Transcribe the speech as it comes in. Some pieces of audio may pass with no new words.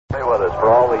Dallas for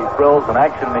all the thrills and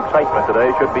action and excitement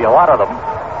today. Should be a lot of them.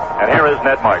 And here is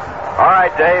Ned Martin. All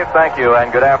right, Dave, thank you,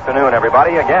 and good afternoon,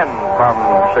 everybody, again from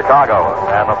Chicago.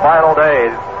 And the final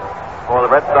days for the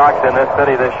Red Sox in this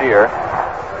city this year,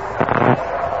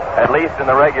 at least in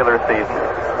the regular season.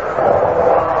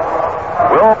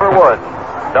 Wilbur Woods,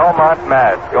 Belmont,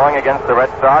 Mass, going against the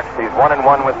Red Sox. He's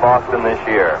 1-1 with Boston this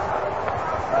year.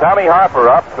 Tommy Harper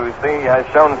up, who has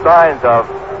shown signs of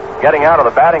getting out of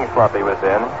the batting slump he was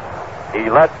in. He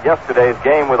led yesterday's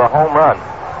game with a home run.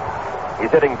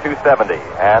 He's hitting .270,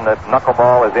 and the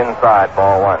knuckleball is inside,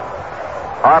 ball one.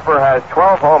 Harper has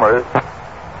 12 homers,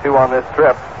 2 on this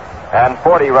trip, and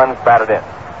 40 runs batted in.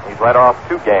 He's led off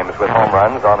 2 games with home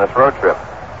runs on this road trip.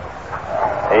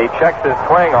 He checks his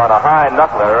swing on a high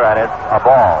knuckler, and it's a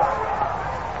ball.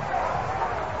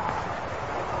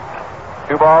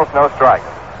 2 balls, no strikes.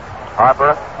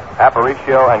 Harper,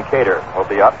 Aparicio, and Cater will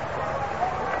be up.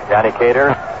 Danny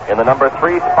Cater in the number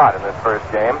 3 spot in this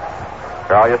first game.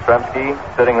 Carl Yastrzemski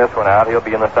sitting this one out. He'll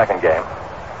be in the second game.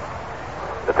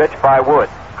 The pitch by Wood.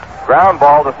 Ground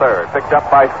ball to third. Picked up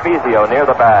by Spezio near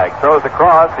the bag. Throws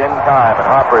across in time, and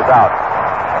Harper's out.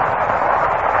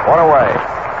 1 away.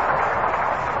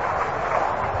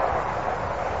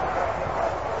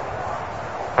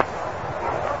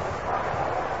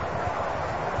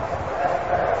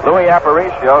 Louis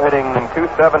Aparicio hitting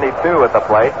 .272 at the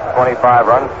plate. 25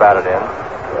 runs batted in.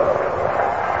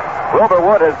 Wilbur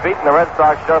Wood has beaten the Red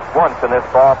Sox just once in this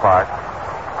ballpark.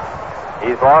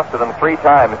 He's lost to them 3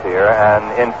 times here,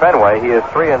 and in Fenway, he is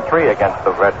 3-3 against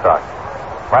the Red Sox.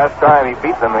 Last time he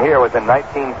beat them here was in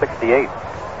 1968.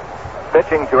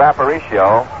 Pitching to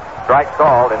Aparicio, strike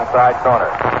called inside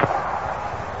corner.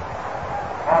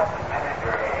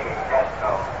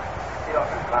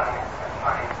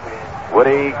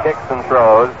 Woody kicks and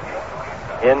throws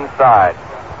inside.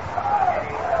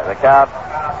 The count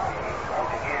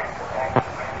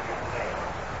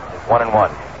is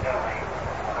 1-1.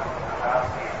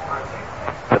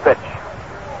 The pitch.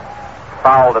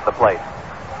 Fouled at the plate.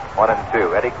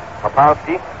 1-2. Eddie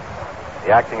Popowski,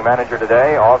 the acting manager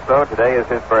today. Also, today is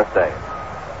his birthday.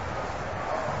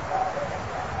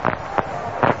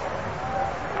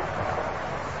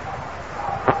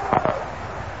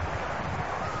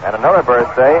 And another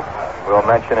birthday we'll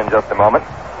mention in just a moment.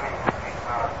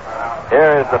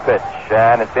 Here is the pitch,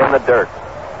 and it's in the dirt.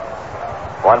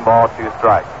 1 ball, 2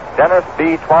 strikes. Dennis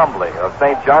B. Twombly of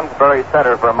St. Johnsbury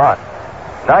Center, Vermont.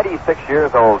 96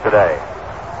 years old today.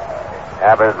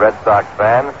 Avid Red Sox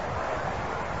fan.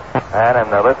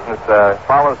 And listens,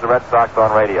 follows the Red Sox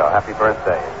on radio. Happy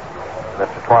birthday,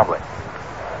 Mr. Twombly.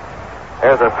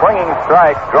 There's a swinging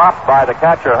strike dropped by the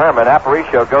catcher, Herman.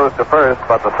 Aparicio goes to first,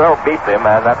 but the throw beats him,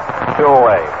 and that's 2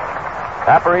 away.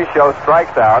 Aparicio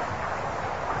strikes out.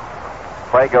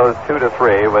 Play goes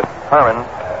 2-3 with Herman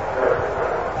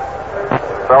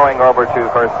throwing over to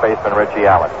first baseman Richie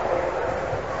Allen.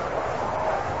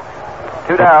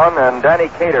 2 down, and Danny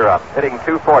Cater up, hitting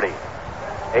 .240.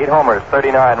 8 homers,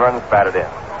 39 runs batted in.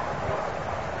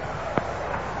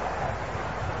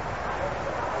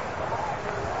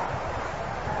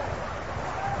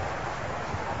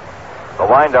 The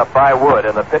windup by Wood,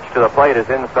 and the pitch to the plate is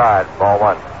inside. Ball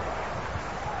 1.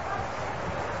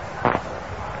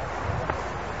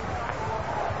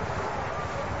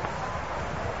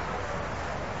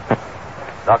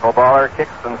 Knuckleballer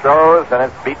kicks and throws, and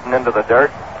it's beaten into the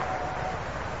dirt.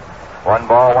 1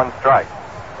 ball, 1 strike.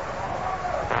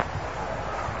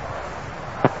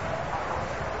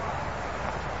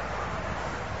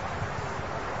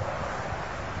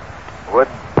 Wood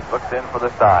looks in for the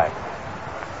side.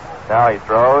 Now he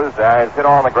throws, is hit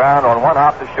on the ground on 1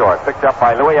 hop to short. Picked up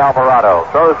by Louis Alvarado.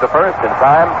 Throws to first in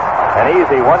time. An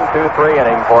easy 1-2-3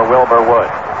 inning for Wilbur Wood.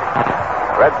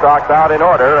 Red Sox out in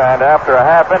order, and after a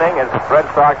half inning, it's Red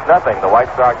Sox nothing. The White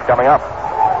Sox coming up.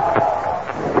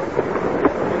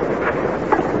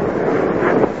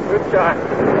 Good shot.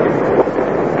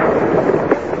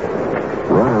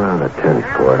 Run around a tennis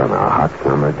court on a hot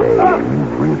summer day, and you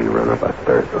really run up a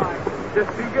thirst.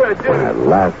 Just be good, dude. When that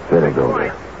last fitting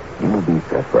over, you'll be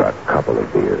set for a couple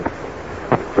of beers.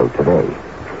 So today,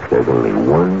 there's only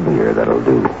 1 beer that'll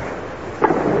do.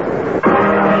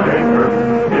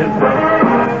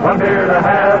 One beer to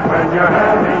have when you're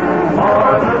having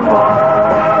more than one.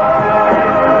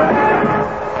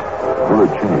 For a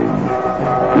change,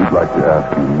 we'd like to ask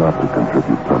you not to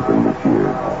contribute something this year.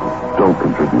 Don't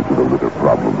contribute to the litter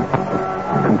problem.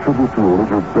 Contribute to a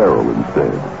litter barrel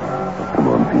instead. Come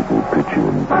on, people, pitch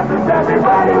in.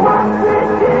 Everybody wants it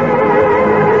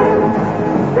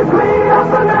to clean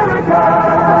up America.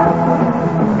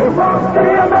 It won't be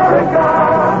America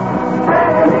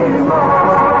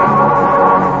anymore.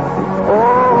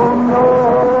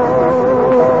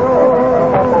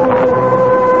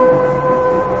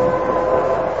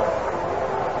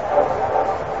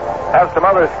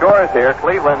 other scores here.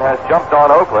 Cleveland has jumped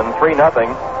on Oakland 3-0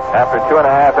 after 2.5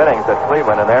 innings at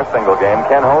Cleveland in their single game.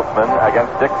 Ken Holtzman against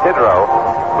Dick Tidrow.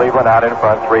 Cleveland out in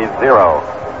front 3-0.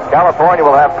 California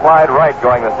will have Clyde Wright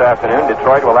going this afternoon.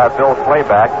 Detroit will have Bill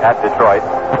Slayback at Detroit.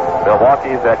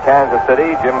 Milwaukee's at Kansas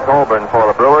City. Jim Colburn for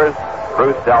the Brewers.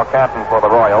 Bruce Dalcanton for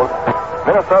the Royals.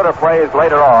 Minnesota plays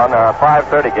later on a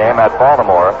 5:30 game at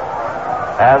Baltimore.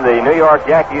 And the New York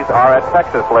Yankees are at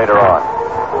Texas later on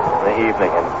in the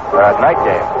evening, night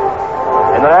game.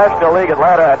 In the National League,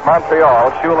 Atlanta at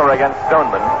Montreal, Schuler against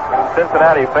Stoneman.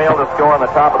 Cincinnati failed to score on the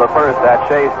top of the first at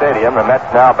Shea Stadium. The Mets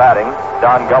now batting.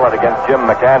 Don Gullett against Jim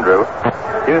McAndrew.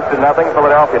 Houston nothing,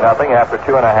 Philadelphia nothing after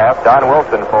 2.5. Don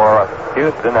Wilson for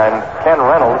Houston and Ken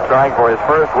Reynolds trying for his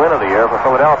first win of the year for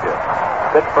Philadelphia.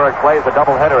 Pittsburgh plays a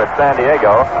doubleheader at San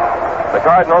Diego. The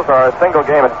Cardinals are a single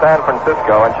game at San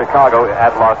Francisco and Chicago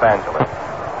at Los Angeles.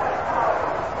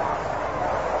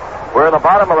 We're in the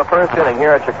bottom of the first inning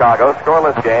here at Chicago.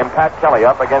 Scoreless game. Pat Kelly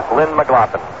up against Lynn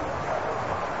McLaughlin.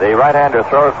 The right-hander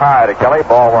throws high to Kelly.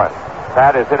 Ball 1.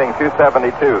 Pat is hitting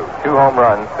 .272. 2 home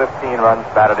runs, 15 runs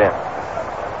batted in.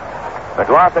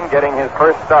 McLaughlin getting his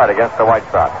first start against the White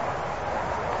Sox.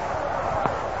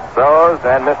 Throws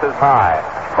and misses high.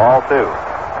 Ball 2.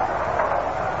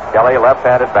 Kelly,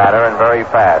 left-handed batter and very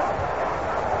fast.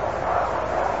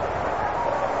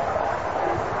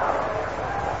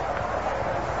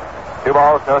 Two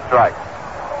balls, no strikes.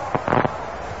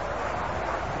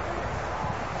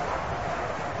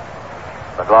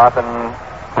 McLaughlin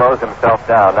slows himself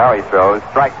down. Now he throws.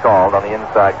 Strike called on the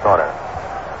inside corner.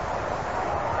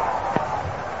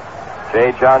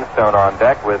 Jay Johnstone on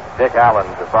deck with Dick Allen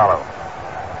to follow.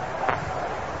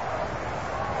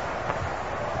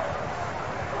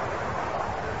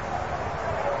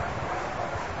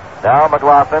 Now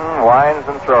McLaughlin winds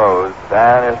and throws,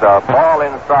 and there's a ball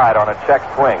inside on a check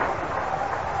swing.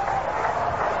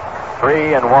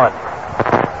 3-1.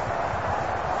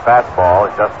 Fastball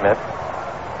just missed.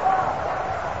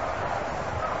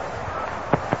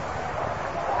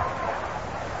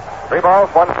 Three balls,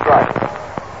 1 strike.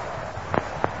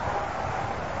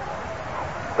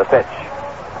 The pitch.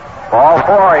 Ball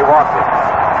 4, he walked it.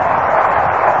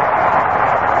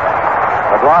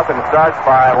 McLaughlin starts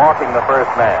by walking the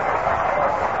first man.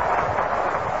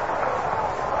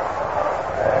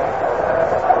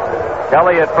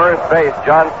 Kelly at first base.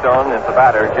 Johnstone is the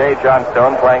batter. Jay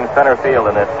Johnstone playing center field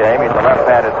in this game. He's a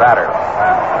left-handed batter.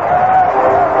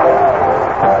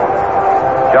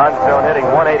 Johnstone hitting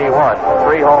 .181.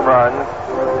 3 home runs,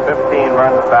 15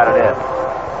 runs batted in.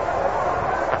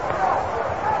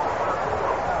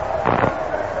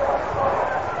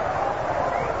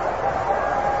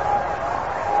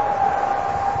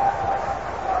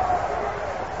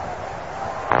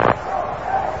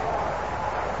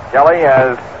 Kelly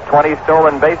has 20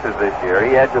 stolen bases this year.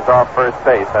 He edges off first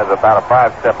base, has about a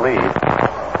 5-step lead.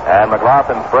 And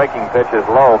McLaughlin's breaking pitch is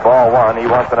low, ball 1. He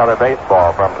wants another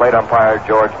baseball from plate umpire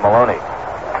George Maloney.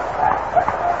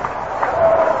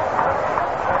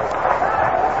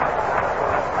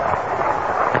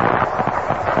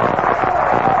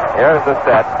 Here's the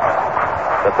set.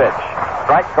 The pitch.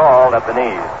 Strike called at the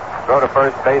knees. Throw to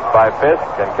first base by Fisk,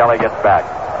 and Kelly gets back.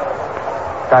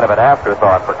 Kind of an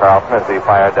afterthought for Carlson as he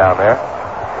fired down there.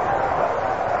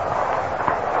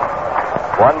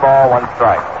 1 ball, 1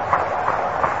 strike.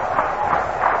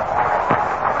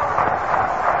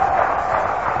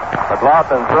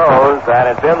 McLaughlin throws, and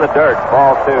it's in the dirt.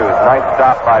 Ball 2. Nice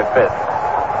stop by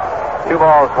Fisk. 2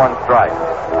 balls, 1 strike.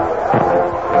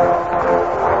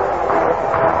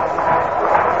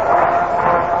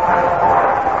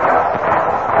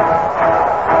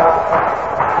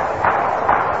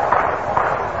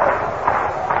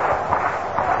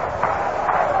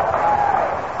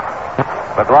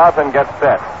 McLaughlin gets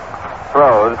set.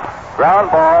 Throws. Ground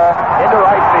ball into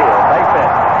right field. Base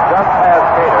hit. Just past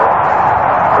Cater.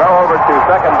 Throw over to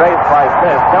second base by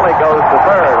Smith. Kelly goes to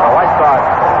third. The White Sox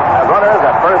have runners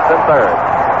at first and third.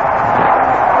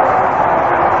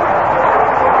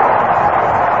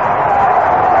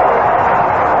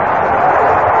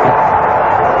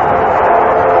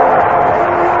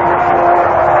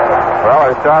 Well,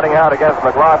 they're starting out against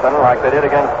McLaughlin like they did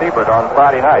against Siebert on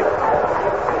Friday night.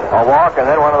 A walk and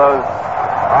then one of those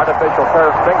artificial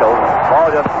turf singles.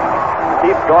 Ball just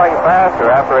keeps going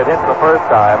faster after it hits the first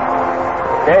time.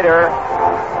 Cater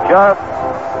just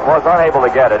was unable to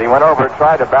get it. He went over,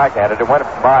 tried to backhand it. It went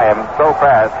by him so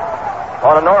fast.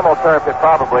 On a normal turf, it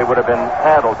probably would have been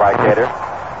handled by Cater.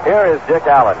 Here is Dick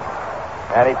Allen.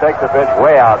 And he takes the pitch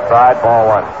way outside,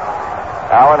 ball 1.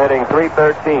 Allen hitting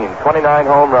 .313, 29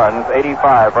 home runs,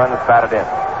 85 runs batted in.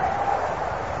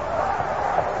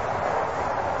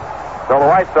 So the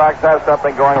White Sox have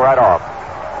something going right off.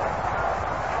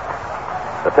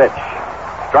 The pitch.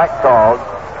 Strike called.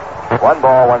 1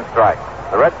 ball, 1 strike.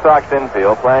 The Red Sox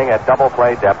infield playing at double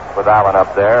play depth with Allen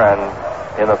up there and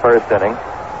in the first inning.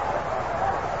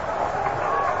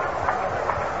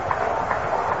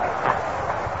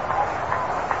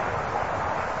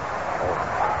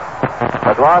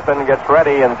 McLaughlin gets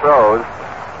ready and throws.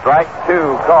 Strike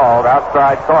 2 called,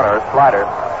 outside corner, slider.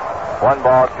 1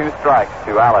 ball, 2 strikes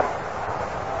to Allen.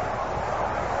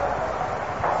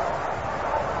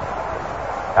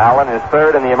 Allen is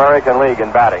third in the American League in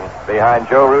batting, behind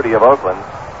Joe Rudy of Oakland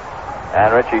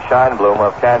and Richie Scheinblum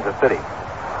of Kansas City.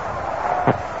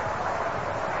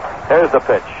 Here's the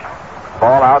pitch.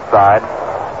 Ball outside.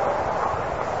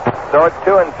 So it's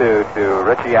 2-2 to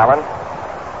Richie Allen.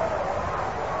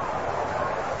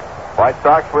 White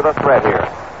Sox with a threat here.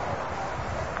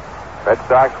 Red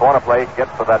Sox want to get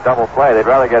for that double play. They'd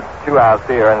rather get 2 outs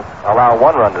here and allow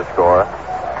 1 run to score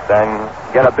than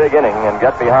get a big inning and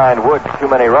get behind Woods too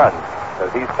many runs,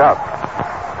 because he's tough.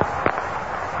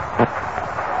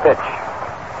 Pitch.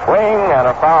 Swing and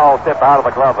a foul tip out of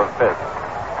the glove of Fisk.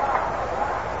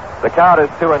 The count is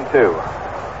 2-2.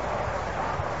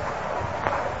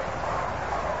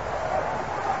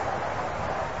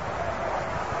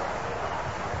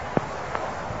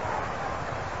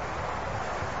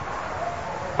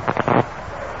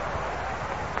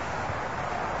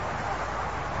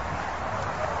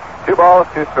 Two balls,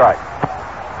 2 strikes.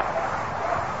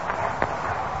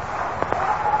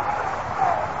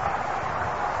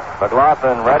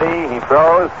 McLaughlin ready. He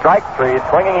throws. Strike 3.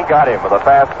 Swinging. He got him with a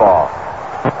fastball.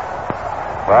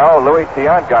 Well, Louis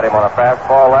Tiant got him on a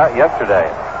fastball yesterday.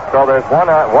 So there's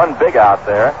one big out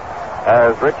there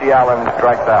as Richie Allen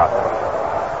strikes out.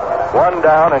 1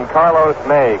 down, and Carlos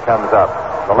May comes up.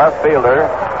 The left fielder,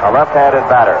 a left-handed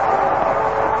batter.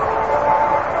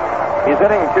 He's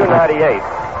hitting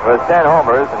 .298 with 10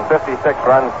 homers and 56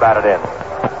 runs batted in.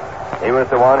 He was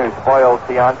the one who spoiled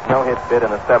Tiant's no-hit bid in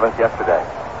the 7th yesterday.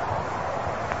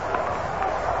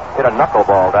 Hit a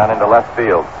knuckleball down into left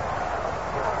field.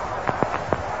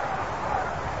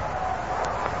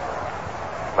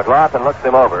 McLaughlin looks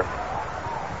him over.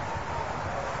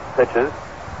 Pitches.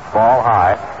 Ball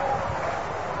high.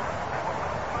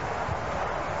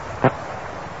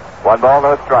 1 ball,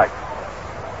 no strikes.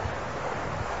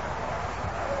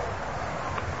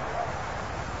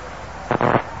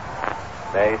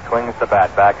 May swings the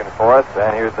bat back and forth,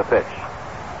 and here's the pitch.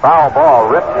 Foul ball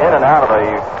ripped in and out of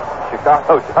the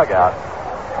Chicago dugout.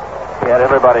 He had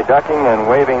everybody ducking and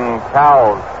waving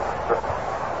towels,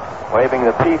 waving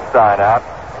the peace sign out,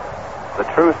 the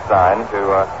truce sign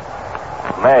to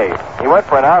May. He went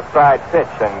for an outside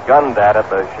pitch and gunned that at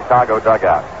the Chicago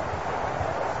dugout.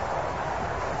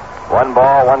 1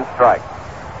 ball, 1 strike.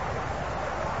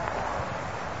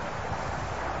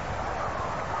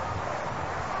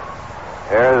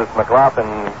 Here's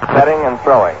McLaughlin setting and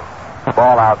throwing.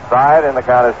 Ball outside, and the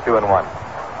count is 2-1.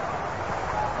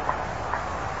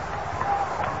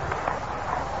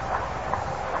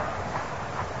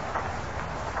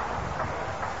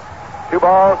 Two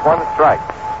balls, 1 strike.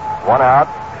 1 out,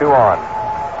 2 on.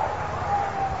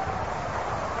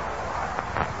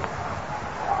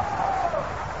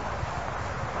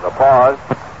 The pause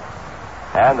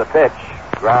and the pitch.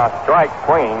 Ground strike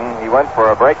swing. He went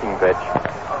for a breaking pitch.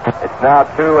 It's now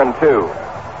 2-2.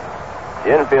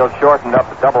 The infield shortened up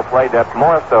the double play depth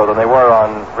more so than they were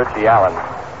on Richie Allen.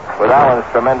 With Allen's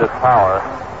tremendous power,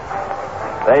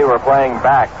 they were playing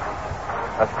back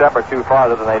a step or 2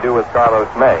 farther than they do with Carlos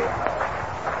May.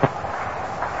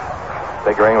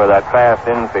 Figuring with that fast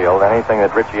infield, anything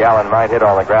that Richie Allen might hit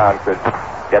on the ground could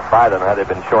get by them had they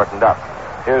been shortened up.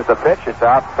 Here's the pitch. It's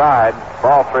outside.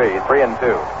 Ball 3,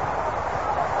 3-2.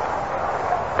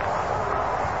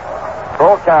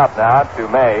 Full count now to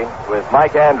May with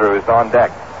Mike Andrews on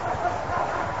deck.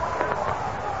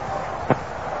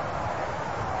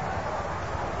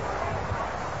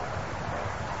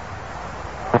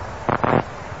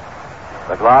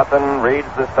 McLaughlin reads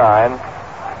the sign.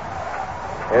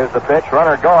 Here's the pitch.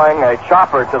 Runner going. A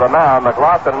chopper to the mound.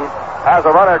 McLaughlin has a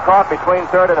runner caught between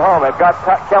third and home. They've got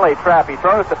Kelly trapped. He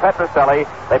throws to Petrocelli.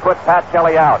 They put Pat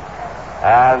Kelly out.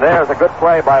 And there's a good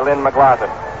play by Lynn McLaughlin.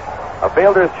 A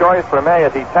fielder's choice for May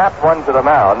as he tapped one to the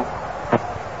mound.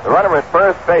 The runner at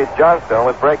first base, Johnstone,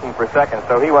 was breaking for second,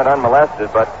 so he went unmolested,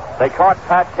 but they caught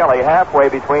Pat Kelly halfway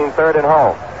between third and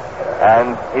home.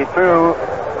 And he threw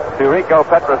to Rico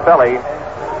Petrocelli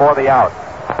for the out.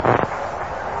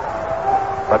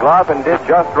 McLaughlin did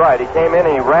just right. He came in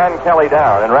and he ran Kelly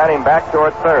down and ran him back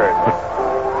toward third.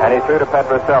 And he threw to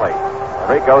Petrocelli.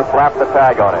 Rico slapped the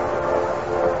tag on him.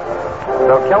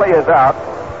 So Kelly is out.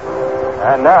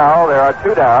 And now there are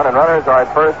 2 down, and runners are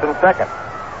at first and second.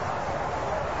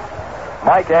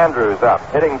 Mike Andrews up,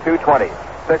 hitting .220.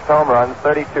 6 home runs,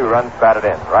 32 runs batted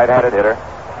in. Right-handed hitter.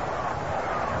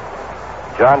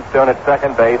 John Stone at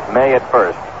second base, May at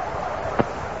first.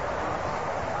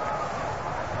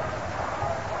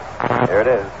 Here it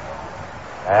is.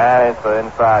 And it's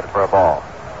inside for a ball.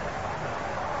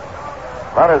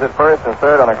 Runners at first and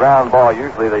third on a ground ball.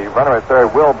 Usually the runner at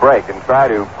third will break and try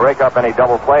to break up any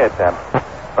double play attempt.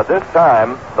 But this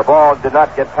time, the ball did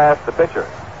not get past the pitcher.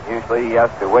 Usually he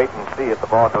has to wait and see if the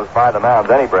ball goes by the mound,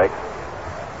 then he breaks.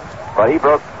 But he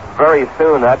broke very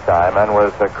soon that time and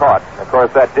was caught. Of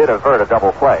course, that did avert a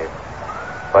double play.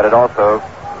 But it also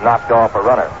knocked off a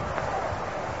runner.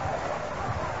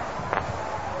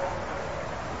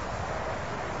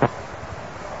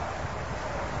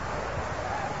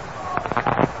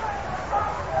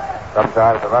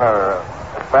 Sometimes the runner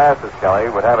as fast as Kelly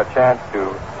would have a chance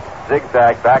to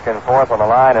zigzag back and forth on the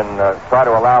line and try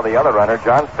to allow the other runner,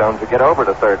 Johnstone, to get over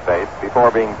to third base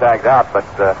before being tagged out. But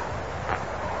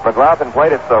McLaughlin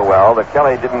played it so well that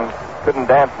Kelly couldn't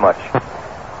dance much.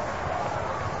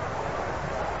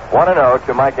 1-0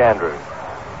 to Mike Andrews.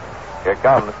 Here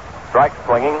comes. Strike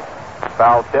swinging.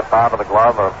 Foul tip out of the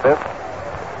glove of fifth.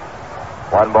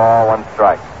 1 ball, 1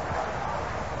 strike.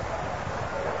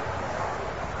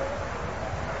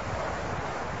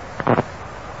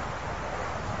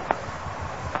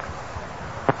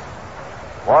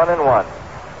 One and one.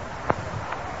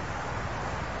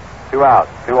 2 out,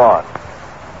 2 on.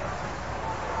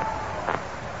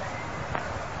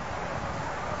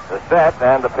 The set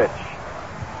and the pitch.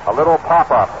 A little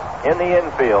pop-up in the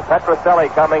infield. Petrocelli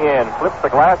coming in, flips the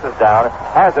glasses down,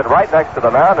 has it right next to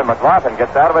the mound, and McLaughlin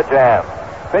gets out of a jam.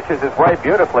 Pitches his way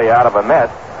beautifully out of a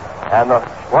mess, and the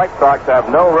White Sox have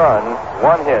no runs,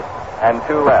 1 hit, and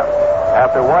 2 left.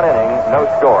 After 1 inning, no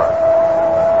score.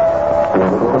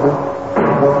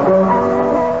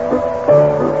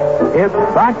 It's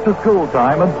back to school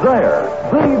time at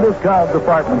Zayre, the discount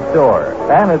department store.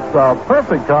 And it's the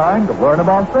perfect time to learn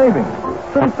about savings.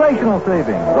 Sensational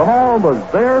savings on all the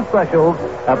Zayre specials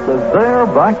at the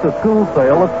Zayre Back to School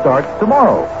sale that starts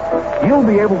tomorrow. You'll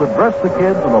be able to dress the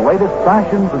kids in the latest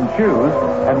fashions and shoes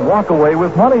and walk away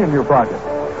with money in your pocket.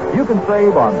 You can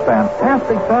save on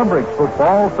fantastic fabrics for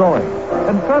fall sewing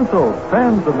and pencils,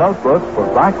 pens, and notebooks for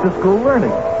back to school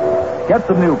learning. Get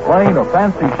some new plain or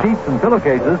fancy sheets and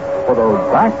pillowcases for those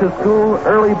back-to-school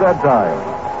early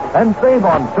bedtimes. And save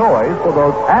on toys for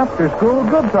those after-school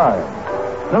good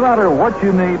times. No matter what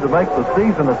you need to make the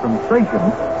season a sensation,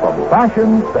 from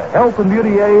fashions to health and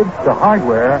beauty aids to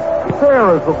hardware,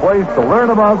 Zayre is the place to learn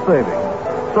about saving.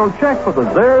 So check for the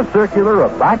Zayre circular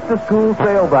of back-to-school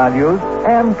sale values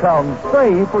and come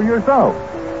save for yourself.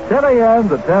 10 a.m.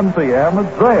 to 10 p.m.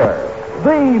 at Zayre,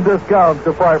 the discount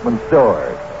department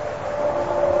store.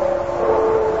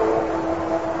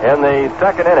 In the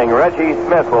second inning, Reggie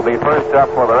Smith will be first up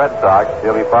for the Red Sox.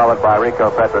 He'll be followed by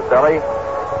Rico Petrocelli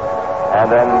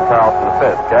and then Carlton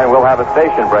Fisk. And we'll have a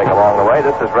station break along the way.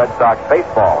 This is Red Sox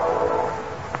baseball.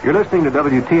 You're listening to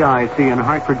WTIC in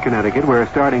Hartford, Connecticut, where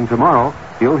starting tomorrow,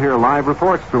 you'll hear live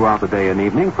reports throughout the day and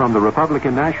evening from the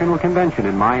Republican National Convention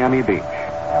in Miami Beach.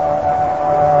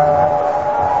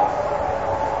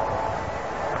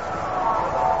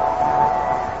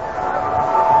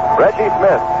 Reggie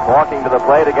Smith walking to the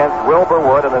plate against Wilbur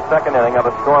Wood in the second inning of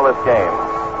a scoreless game.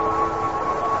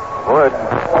 Wood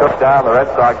took down the Red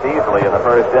Sox easily in the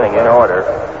first inning in order.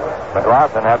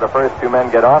 McLaughlin had the first 2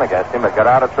 men get on against him, but got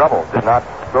out of trouble. Did not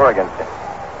score against him.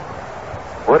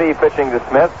 Woody pitching to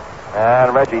Smith,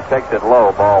 and Reggie takes it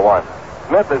low, ball 1.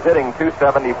 Smith is hitting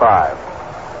 .275.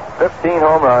 15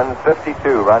 home runs,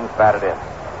 52 runs batted in.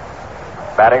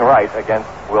 Batting right against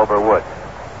Wilbur Wood.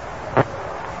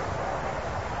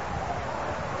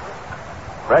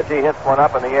 Reggie hits one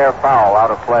up in the air, foul, out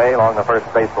of play along the first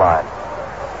baseline.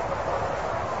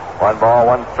 1 ball,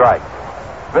 1 strike.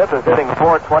 Smith is hitting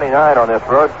 .429 on this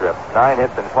road trip. 9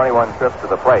 hits and 21 trips to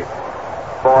the plate.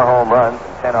 4 home runs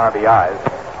and 10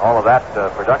 RBIs. All of that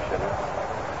production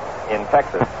in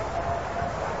Texas.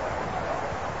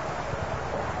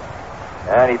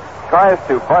 And he tries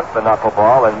to bunt the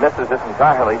knuckleball and misses it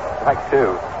entirely. Strike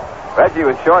 2. Reggie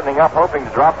was shortening up, hoping to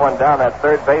drop one down that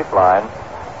third baseline,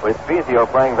 with Spezio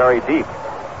playing very deep.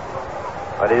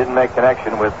 But he didn't make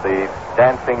connection with the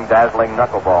dancing, dazzling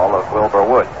knuckleball of Wilbur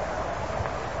Wood.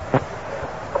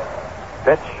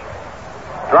 Pitch.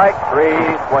 Strike 3,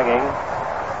 swinging.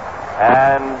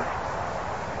 And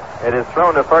it is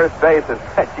thrown to first base as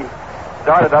Reggie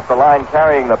started up the line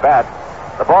carrying the bat.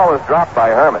 The ball was dropped by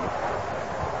Herman.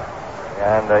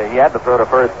 and he had to throw to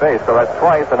first base, so that's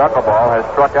twice a knuckleball has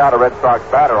struck out a Red Sox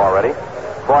batter already.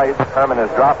 Twice, Herman has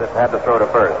dropped it and had to throw to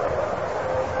first.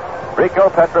 Rico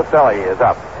Petrocelli is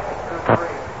up.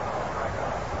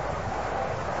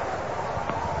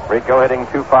 Rico hitting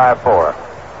 .254.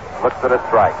 Looks at a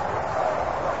strike.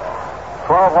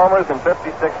 12 homers and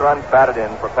 56 runs batted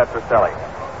in for Petrocelli.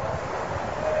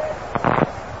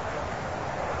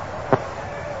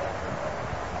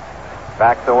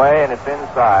 Backs away, and it's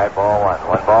inside. Ball one.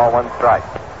 1 ball, 1 strike.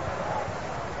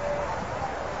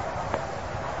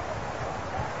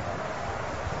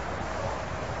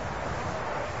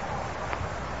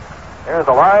 Here's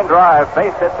a line drive,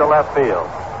 base hit to left field.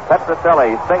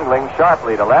 Petrocelli singling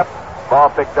sharply to left. Ball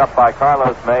picked up by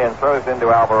Carlos May and throws into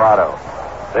Alvarado.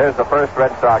 There's the first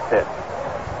Red Sox hit.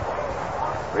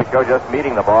 Rico just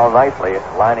meeting the ball nicely,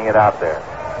 lining it out there.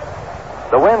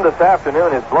 The wind this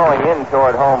afternoon is blowing in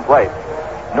toward home plate.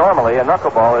 Normally, a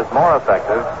knuckleball is more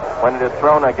effective when it is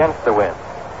thrown against the wind.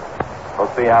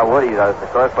 We'll see how Woody does. Of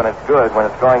course, when it's good, when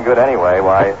it's going good anyway,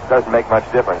 why, it doesn't make much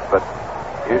difference, but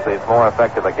usually it's more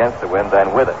effective against the wind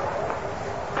than with it.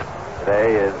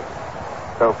 Today is,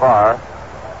 so far,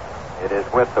 it is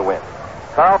with the wind.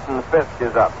 Carlton Fisk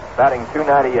is up, batting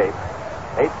 .298,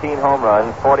 18 home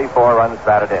runs, 44 runs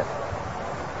batted in.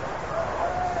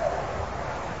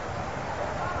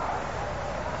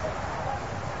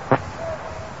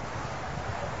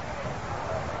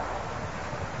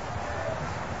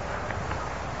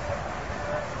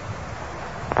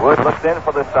 Wood looks in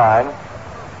for the sign.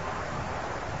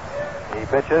 He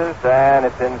pitches, and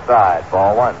it's inside.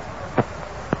 Ball one.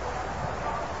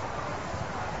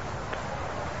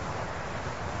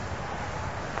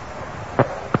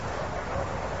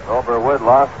 Wilbur Wood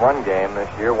lost one game this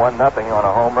year, 1-0 on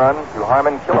a home run to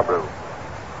Harmon Killebrew.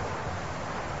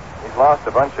 He's lost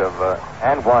a bunch of,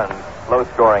 and won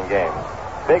low-scoring games.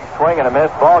 Big swing and a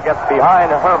miss. Ball gets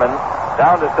behind Herman.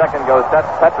 Down to second goes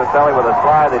Petrocelli with a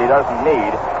slide that he doesn't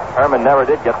need. Herman never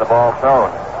did get the ball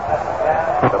thrown.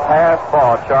 The pass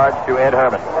ball charged to Ed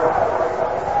Herman.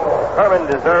 Herman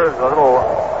deserves a little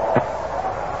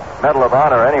Medal of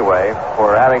Honor anyway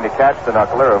for having to catch the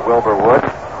knuckler of Wilbur Wood.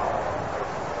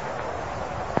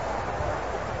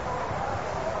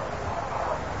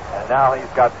 And now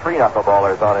he's got 3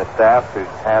 knuckleballers on his staff to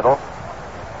handle.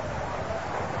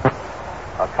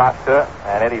 Acosta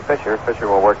and Eddie Fisher. Fisher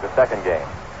will work the second game.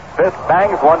 Fisk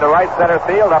bangs one to right center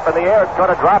field. Up in the air. It's going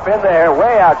to drop in there.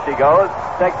 Way out she goes.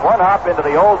 Takes one hop into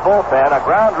the old bullpen. A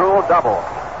ground rule double.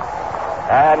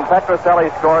 And Petrocelli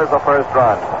scores the first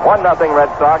run. 1-0 Red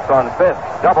Sox on Fisk.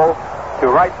 Double to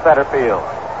right center field.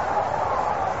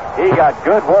 He got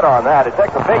good wood on that. It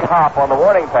takes a big hop on the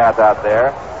warning path out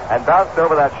there and bounced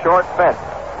over that short fence,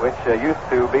 which used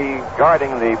to be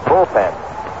guarding the bullpen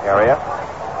area.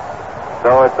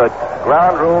 So it's a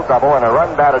ground rule double and a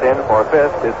run batted in for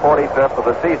Fisk, his 45th of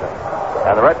the season.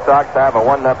 And the Red Sox have a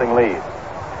 1-0 lead.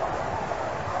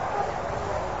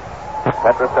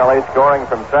 Petrocelli scoring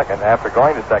from second after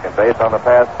going to second base on the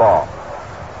pass ball.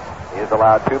 He is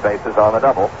allowed 2 bases on the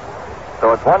double.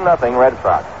 So it's 1-0 Red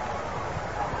Sox.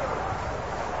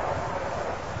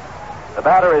 The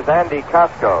batter is Andy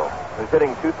Costco, who's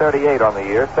hitting .238 on the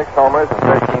year, 6 homers and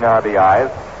 13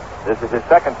 RBIs. This is his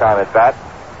second time at bat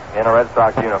in a Red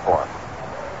Sox uniform.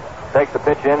 Takes the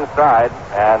pitch inside,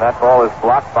 and that ball is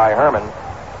blocked by Herman.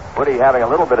 Woody having a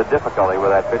little bit of difficulty with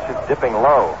that pitch. It's dipping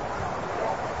low.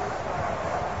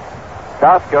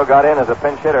 Costco got in as a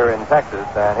pinch hitter in Texas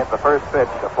and hit the first pitch,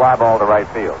 a fly ball to right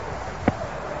field.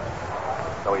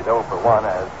 So he's 0 for 1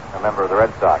 as a member of the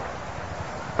Red Sox.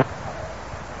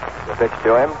 The pitch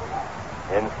to him.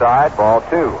 Inside, ball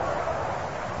 2.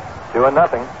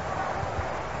 2-0.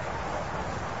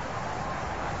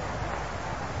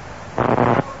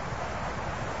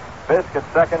 Fisk at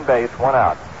second base, 1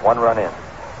 out, 1 run in.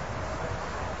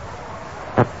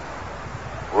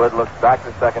 Wood looks back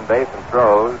to second base and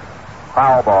throws.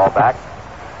 Foul ball back.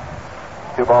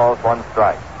 2 balls, 1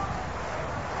 strike.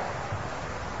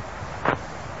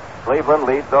 Cleveland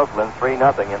leads Oakland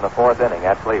 3-0 in the 4th inning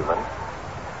at Cleveland.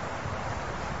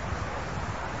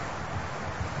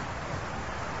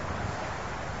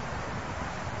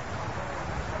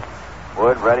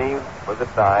 Wood ready with the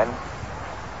sign.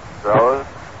 Throws.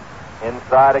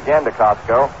 Inside again to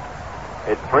Costco.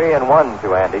 It's 3-1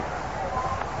 to Andy.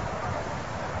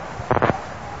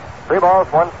 3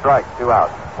 balls, 1 strike, 2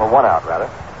 outs. Well, 1 out, rather.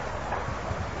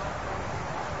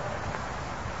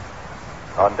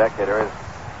 On deck hitter is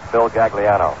Phil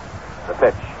Gagliano. The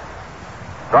pitch.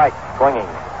 Strike, swinging.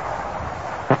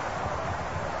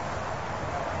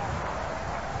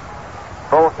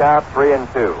 Full count,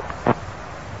 3-2.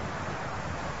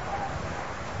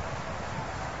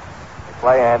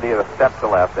 play Andy a step to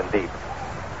left and deep.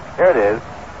 Here it is.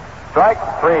 Strike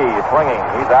 3, swinging.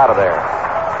 He's out of there.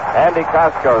 Andy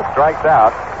Costco strikes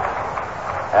out.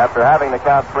 After having the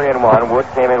count 3-1, Wood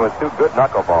came in with 2 good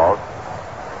knuckleballs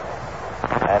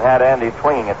and had Andy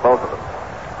swinging at both of them.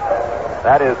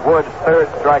 That is Wood's 3rd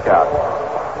strikeout.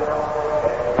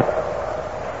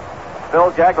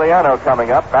 Phil Gagliano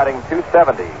coming up, batting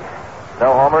 .270.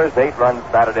 No homers, 8 runs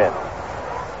batted in.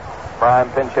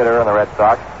 Prime pinch hitter in the Red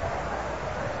Sox.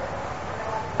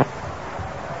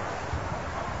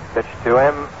 Pitch to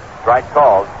him, strike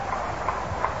called.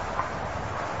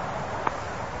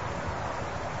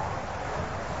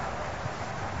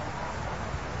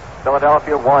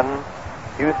 Philadelphia 1,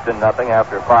 Houston nothing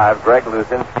after 5. Greg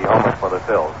Luzinski homers for the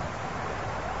Phils.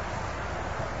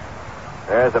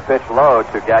 There's a pitch low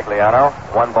to Gagliano.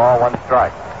 1 ball, 1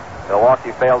 strike.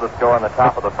 Milwaukee failed to score in the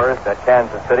top of the first at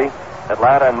Kansas City.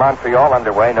 Atlanta and Montreal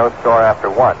underway, no score after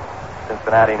 1.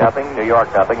 Cincinnati nothing, New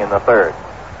York nothing in the 3rd.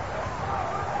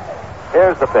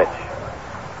 Here's the pitch.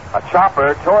 A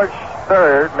chopper towards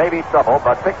 3rd, maybe trouble,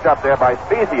 but picked up there by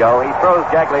Spezio. He throws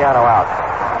Gagliano out.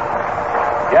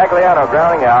 Gagliano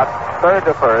grounding out, 3rd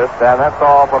to 1st, and that's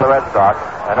all for the Red Sox.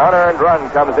 An unearned run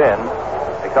comes in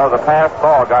because a pass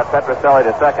ball got Petrocelli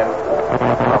to 2nd,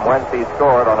 from whence he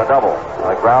scored on a double,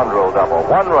 a ground rule double.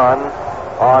 1 run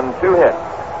on 2 hits.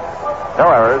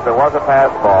 No errors. There was a pass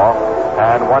ball,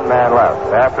 and 1 man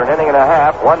left. After an inning and a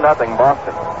half, 1-0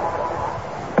 Boston.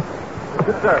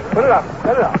 Good, sir. Put it up.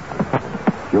 Put it up.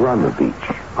 You're on the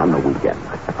beach, on the weekend,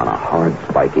 on a hard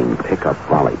spiking pickup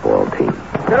volleyball team.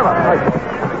 Get him up. Hey,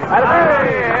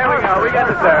 here we go. We got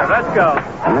the serve. Let's go.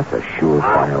 And that's a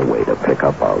surefire way to pick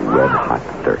up a red-hot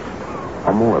thirst.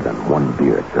 Or more than 1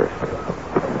 beer thirst.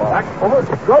 Back over.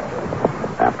 Good.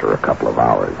 After a couple of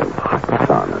hours of hot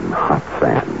sun and hot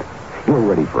sand, you're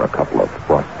ready for a couple of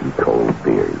frosty cold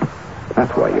beers.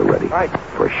 That's why you're ready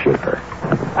for Schaefer.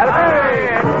 Hey!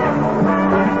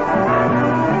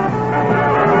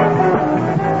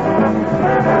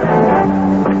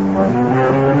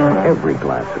 Every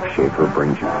glass of Schaefer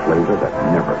brings you flavor that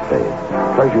never fades.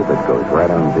 Pleasure that goes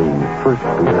right on being first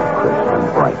beer, crisp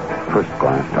and bright. First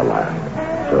glass to last.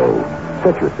 So,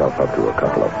 set yourself up to a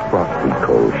couple of frosty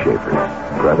cold Schaefers.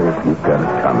 Brothers, you've got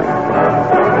it coming.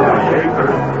 Schaefer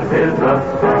is the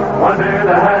one beer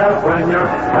to have when you're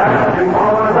having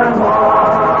more than one.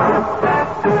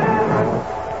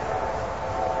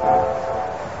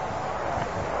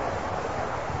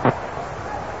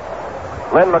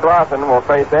 Lynn McLaughlin will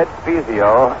face Ed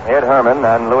Spezio, Ed Herman,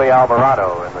 and Louis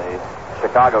Alvarado in the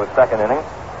Chicago 2nd inning.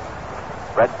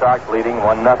 Red Sox leading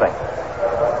 1-0.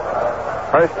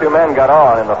 First 2 men got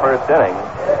on in the first inning.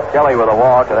 Kelly with a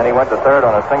walk, and then he went to 3rd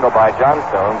on a single by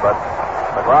Johnstone, but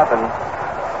McLaughlin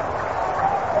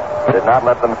did not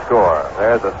let them score.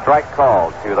 There's a strike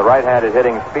called to the right-handed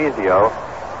hitting Spezio,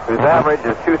 whose average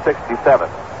is .267.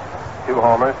 2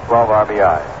 homers, 12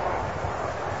 RBI.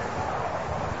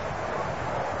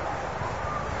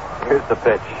 Here's the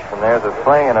pitch, and there's a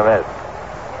swing and a miss.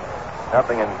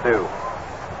 0-2.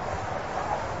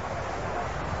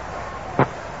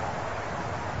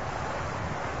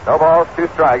 No balls, 2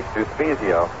 strikes to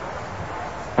Spezio.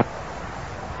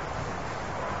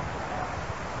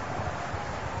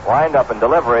 Wind up and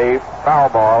delivery, foul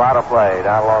ball out of play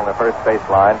down along the first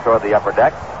baseline toward the upper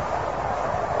deck.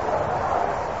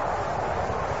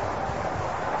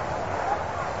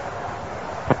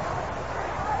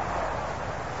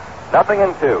 Nothing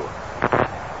in 2.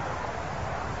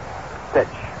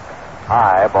 Pitch.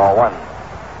 High, ball 1.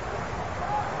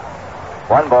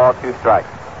 1 ball, 2 strikes.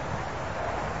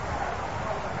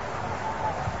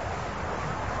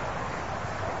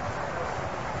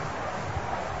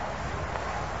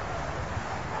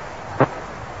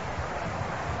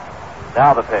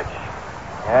 Now the pitch.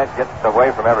 Yeah, it gets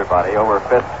away from everybody. Over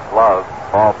fifth glove,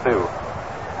 ball 2.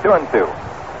 2-2.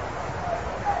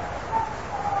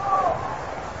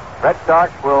 Red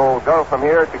Sox will go from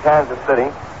here to Kansas City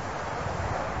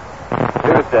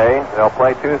Tuesday. They'll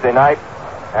play Tuesday night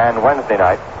and Wednesday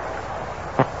night.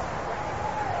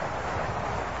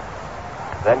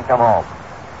 Then come home.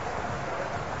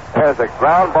 There's a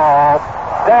ground ball,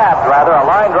 stabbed rather, a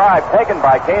line drive taken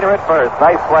by Cater at first.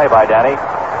 Nice play by Danny.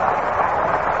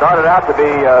 Started out to be,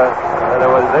 as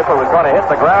if it was going to hit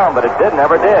the ground, but it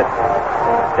never did.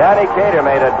 Danny Cater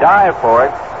made a dive for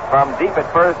it from deep at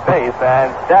first base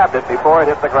and stabbed it before it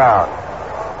hit the ground.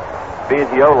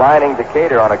 Spezio lining to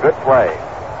Cater on a good play.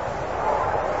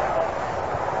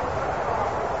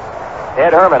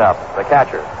 Ed Herman up, the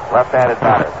catcher, left-handed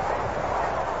batter.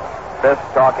 Fisk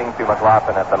talking to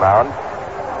McLaughlin at the mound.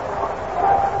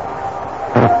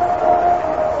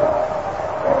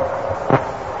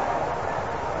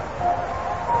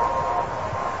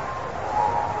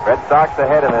 Sox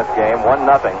ahead in this game, 1-0.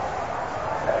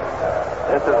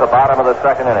 This is the bottom of the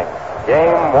second inning.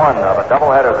 Game 1 of a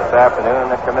doubleheader this afternoon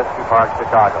at Comiskey Park,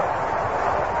 Chicago.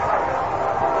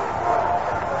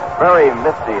 Very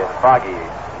misty and foggy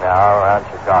now around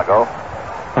Chicago.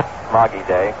 Smoggy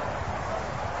day.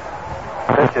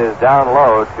 Pitch is down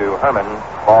low to Herman,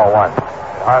 ball 1. You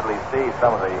can hardly see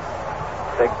some of the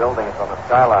big buildings on the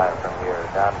skyline from here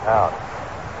downtown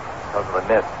because of the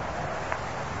mist.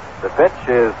 The pitch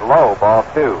is low, ball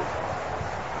 2.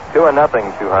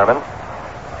 2-0 to Herman.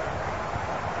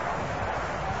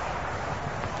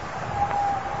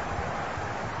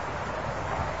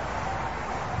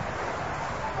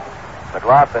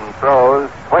 McLaughlin throws,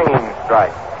 swinging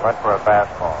strike. Went for a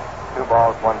fastball. 2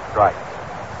 balls, 1 strike.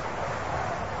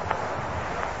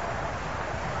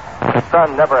 The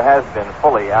sun never has been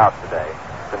fully out today.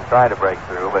 It's been trying to break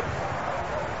through, but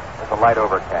there's a light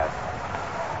overcast.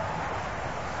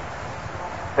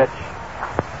 Pitch.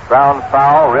 Ground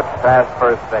foul, ripped past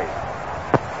first base.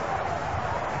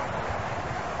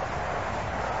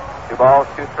 2 balls,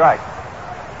 2 strikes.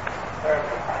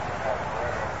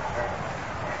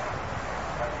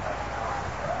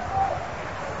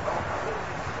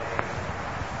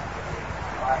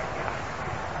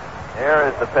 Here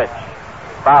is the pitch.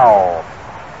 Foul.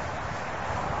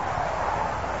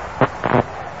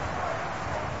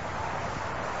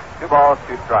 Two balls,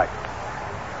 2 strikes.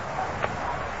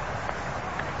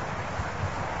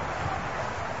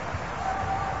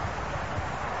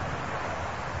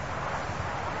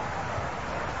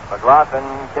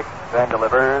 McLaughlin kicks and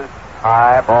delivers.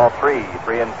 High, ball 3,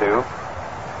 3-2.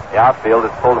 The outfield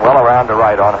is pulled well around to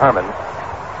right on Herman,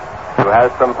 who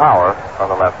has some power on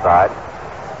the left side.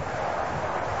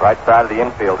 Right side of the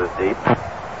infield is deep.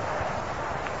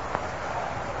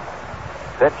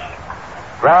 Pitch.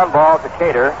 Ground ball to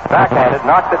Cater. Backhanded,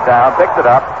 knocks it down, picks it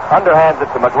up, underhands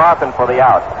it to McLaughlin for the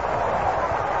out.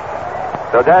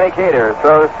 So Danny Cater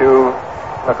throws to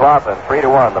McLaughlin.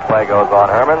 3-1. The play goes on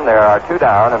Herman. There are 2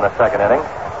 down in the second inning.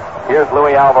 Here's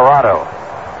Louis Alvarado,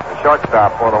 the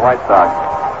shortstop for the White Sox.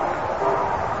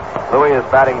 Louis is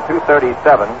batting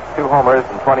 .237, 2 homers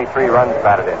and 23 runs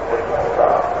batted in.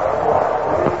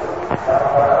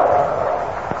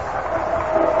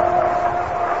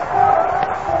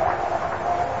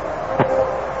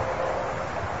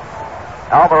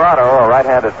 Alvarado, a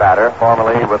right-handed batter,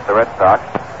 formerly with the Red Sox.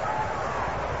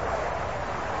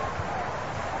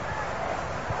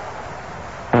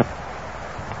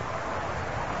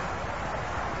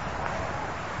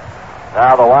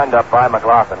 Now the windup by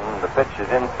McLaughlin. The pitch is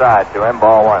inside to him,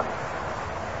 ball 1.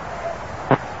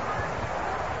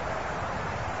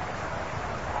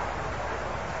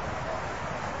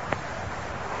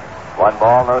 One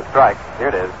ball, no strikes. Here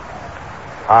it is.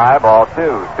 High, ball 2,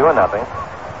 2-0.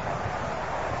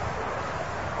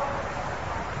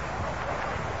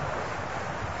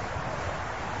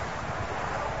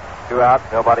 Two outs,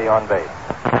 nobody on base.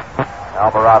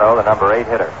 Alvarado, the number 8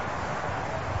 hitter.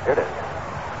 Here it is.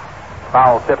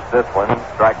 Foul tips this one.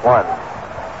 Strike 1.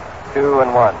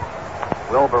 2-1.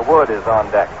 Wilbur Wood is on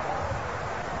deck.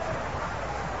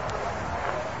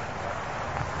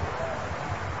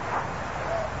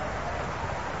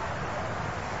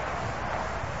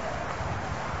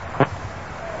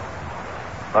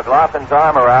 McLaughlin's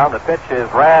arm around. The pitch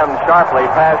is rammed sharply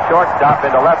past shortstop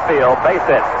into left field. Base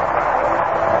hit.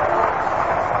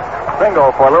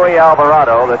 Single for Louis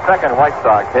Alvarado, the second White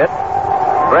Sox hit.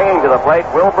 Bringing to the plate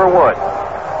Wilbur Wood.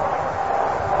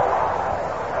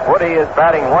 Woody is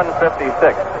batting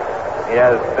 .156. He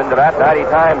has been to bat 90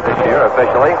 times this year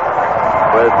officially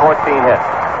with 14 hits.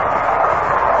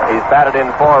 He's batted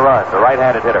in 4 runs, a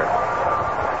right-handed hitter.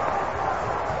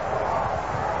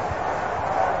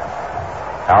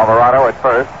 Alvarado at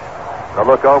first. The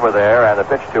look over there, and the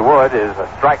pitch to Wood is a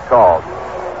strike called.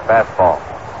 Fastball.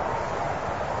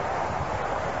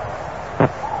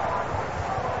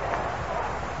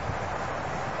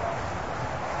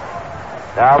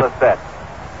 Now the set.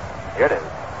 Here it is.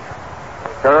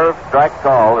 Curve, strike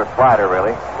call, or slider,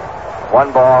 really.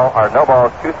 1 ball, or no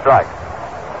balls, 2 strikes.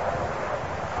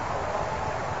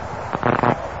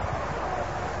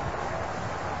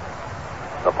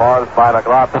 The pause by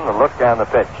McLaughlin, the look and the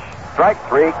pitch. Strike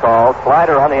 3 called,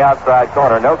 slider on the outside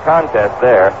corner, no contest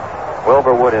there.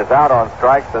 Wilbur Wood is out on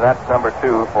strikes, and that's number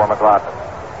 2 for McLaughlin.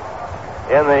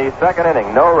 In the second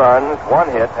inning, no runs, 1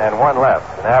 hit, and 1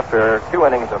 left. And after 2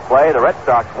 innings of play, the Red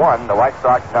Sox won, the White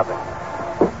Sox nothing.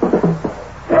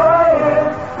 Joy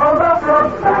is from the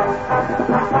Brooklyn.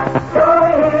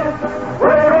 Joy is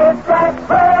where it's at,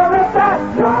 where it's at.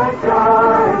 Joy,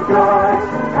 joy, joy,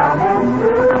 coming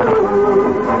through.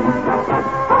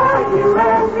 For you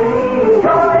and me,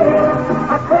 joy is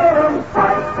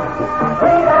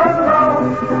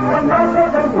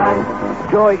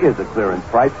Joy is a clearance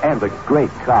price and a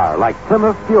great car like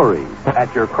Plymouth Fury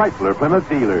at your Chrysler Plymouth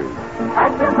dealers.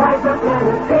 At the Chrysler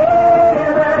Plymouth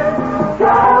dealers. Joy.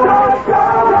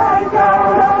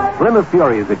 Plymouth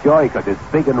Fury is a joy because it's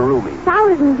big and roomy.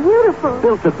 Solid and beautiful.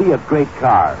 Built to be a great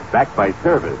car, backed by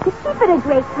service. To keep it a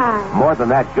great car. More than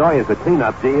that, Joy is a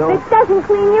clean-up deal It doesn't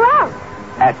clean you out.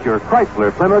 at your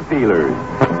Chrysler Plymouth dealers.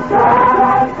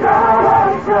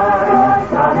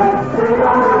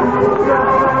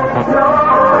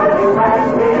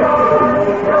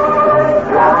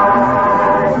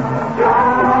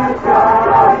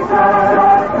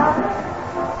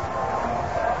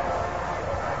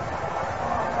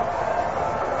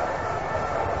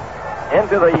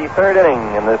 Into the third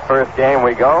inning in this first game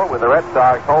we go, with the Red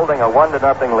Sox holding a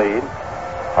 1-0 lead.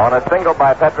 On a single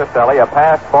by Petroselli, a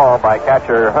pass ball by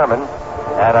catcher Herman,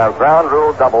 and a ground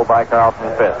rule double by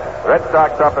Carlton Fisk. The Red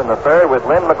Sox up in the third with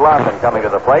Lynn McLaughlin coming to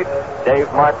the plate. Dave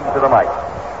Martin to the mic.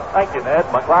 Thank you, Ned.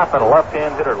 McLaughlin, a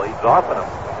left-hand hitter, leads off, and a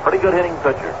pretty good hitting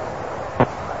pitcher.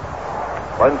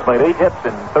 Lynn's made 8 hits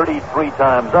in 33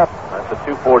 times up. That's a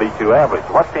 .242 average.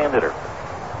 Left-hand hitter.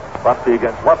 Lefty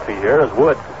against lefty here is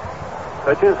Wood.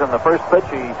 Pitches, and the first pitch,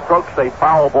 he strokes a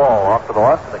foul ball off to the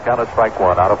left, and the count is strike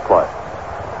one, out of play.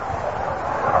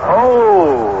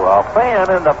 Oh, a fan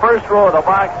in the first row of the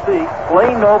box seat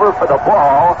leaned over for the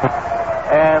ball,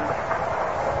 and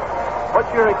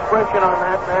what's your expression on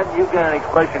that, man? You get an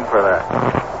expression for that.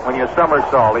 When you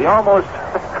somersault, he almost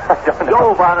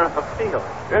dove on it in the field.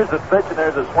 There's the pitch, and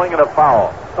there's a swing and a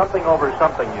foul. Something over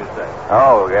something, you say.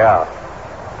 Oh, yeah.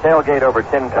 Tailgate over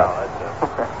tin cup.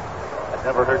 I'd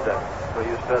never heard that. So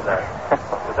you said that.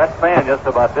 But that fan just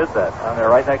about did that down there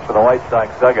right next to the White Sox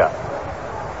dugout.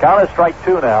 Count is strike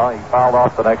two now. He fouled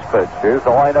off the next pitch. Here's the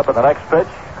lineup in the next pitch.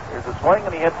 Here's the swing,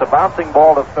 and he hits a bouncing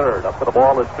ball to third. Up to the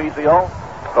ball is Fizio.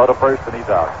 Go to first, and he's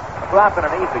out. Dropping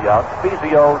an easy out.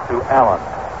 Fizio to Allen.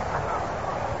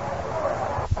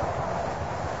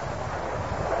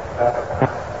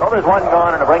 So there's one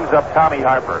gone, and it brings up Tommy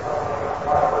Harper.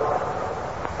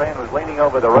 Fan was leaning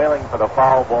over the railing for the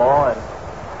foul ball, and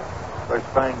first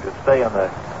trying to stay on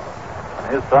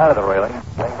his side of the railing,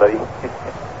 but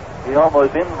he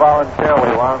almost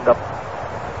involuntarily wound up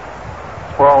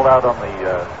sprawled out on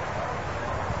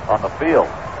the field.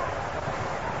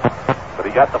 But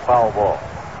he got the foul ball.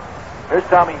 Here's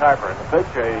Tommy Harper in the pitch,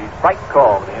 a strike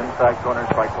call to the inside corner,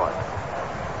 strike one.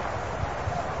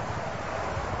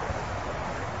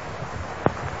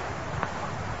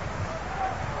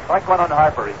 Strike one on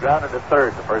Harper. He grounded at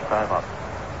third the first time up.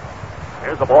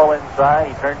 Here's the ball inside.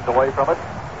 He turns away from it.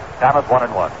 Count is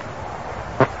 1-1.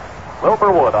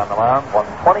 Wilbur Wood on the mound. Won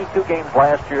 22 games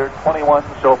last year, 21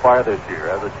 so far this year.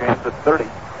 Has a chance at 30.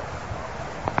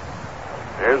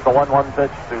 Here's the 1-1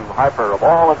 pitch to Harper. The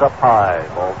ball is up high.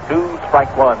 Ball two,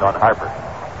 strike one on Harper.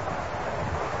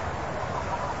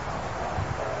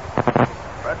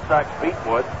 Red Sox beat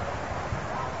Wood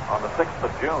on the 6th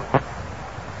of June.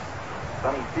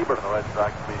 Sonny Siebert and the Red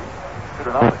Sox beat him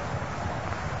 2-0.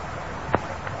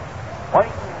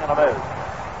 Swing and a miss.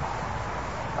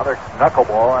 Another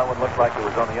knuckleball. That one looked like it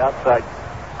was on the outside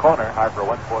corner. Harper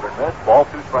went for it and missed. Ball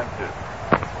two, strike two.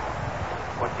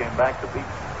 Wood came back to beat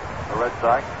the Red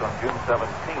Sox on June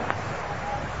 17th.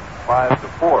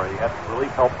 5-4. He had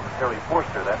relief help from Terry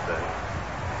Forster that day.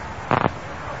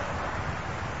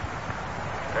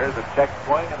 There's a check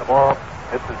swing, and the ball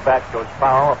hits his bat, goes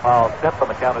foul. A foul tip, and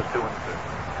the count is 2-2.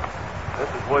 This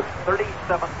is Wood's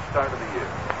 37th start of the year.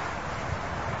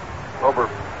 Wilbur,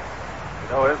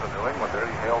 is a New Englander.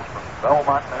 He hails from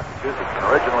Belmont, Massachusetts, and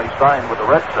originally signed with the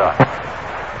Red Sox.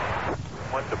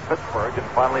 Went to Pittsburgh and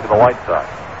finally to the White Sox.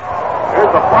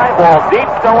 Here's the fly ball deep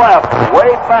to left.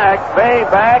 Way back. Bay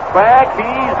back.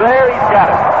 He's there. He's got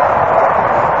it.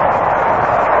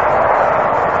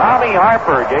 Tommy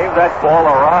Harper gave that ball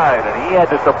a ride, and he had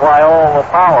to supply all the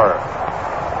power.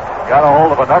 Got a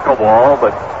hold of a knuckleball,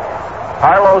 but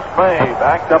Carlos May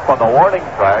backed up on the warning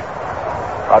track.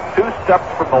 About 2 steps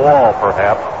from the wall,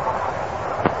 perhaps.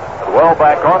 But well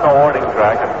back on the warning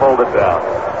track and pulled it down.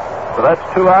 So that's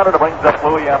 2 out, and it brings up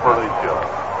Louis Aparicio.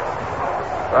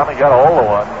 Finally got a hold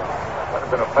of one. Would have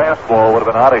been a fastball, would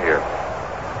have been out of here.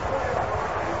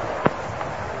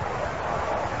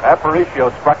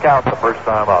 Aparicio struck out the first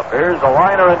time up. Here's a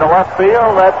liner in the left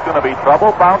field. That's going to be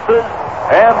trouble. Bounces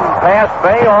and past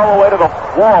May all the way to the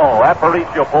wall.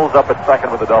 Aparicio pulls up at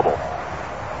second with a double.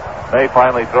 May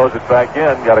finally throws it back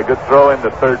in. Got a good throw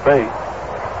into third base.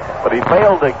 But he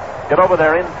failed to get over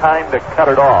there in time to cut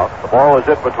it off. The ball was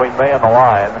hit between May and the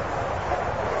line.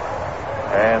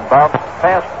 And bounced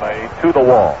past May to the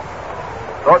wall.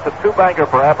 So it's a two-bagger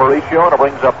for Aparicio, and it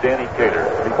brings up Danny Cater.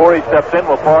 Before he steps in,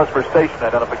 we'll pause for station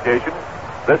identification.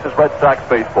 This is Red Sox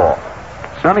baseball.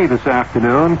 Sunny this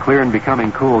afternoon, clear and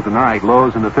becoming cool tonight.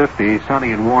 Lows in the 50s,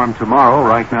 sunny and warm tomorrow.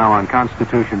 Right now on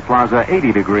Constitution Plaza,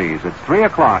 80 degrees. It's 3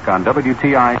 o'clock on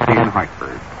WTIC in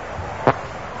Hartford.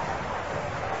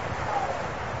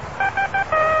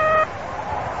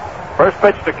 First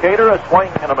pitch to Cater, a swing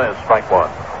and a miss, strike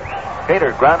one.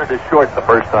 Cater grounded his short the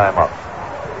first time up.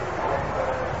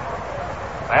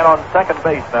 And on second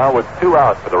base now with 2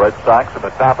 out for the Red Sox in the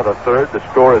top of the third. The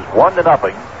score is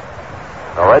 1-0.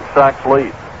 The Red Sox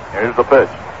lead. Here's the pitch.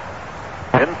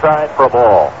 Inside for a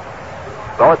ball.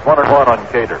 So it's 1-1 on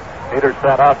Cater. Cater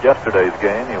sat out yesterday's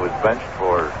game. He was benched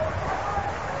for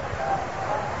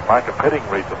lack of hitting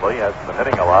recently. Hasn't been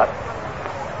hitting a lot.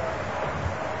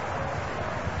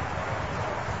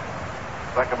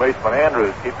 Second baseman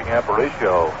Andrews keeping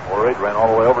Aparicio worried. Ran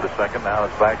all the way over to second. Now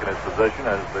is back in his position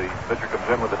as the pitcher comes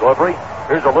in with the delivery.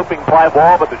 Here's a looping fly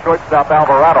ball, but the shortstop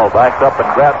Alvarado backs up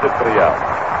and grabs it for the out.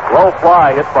 Low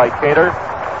fly hit by Cater.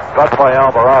 Caught by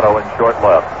Alvarado in short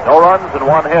left. No runs and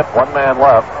 1 hit. 1 man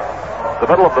left. The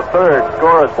middle of the third.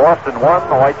 Score is Boston 1,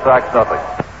 the White Sox nothing.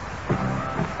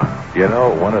 You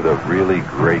know, one of the really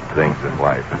great things in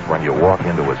life is when you walk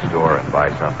into a store and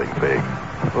buy something big,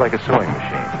 like a sewing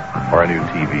machine or a new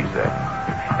TV set.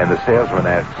 And the salesman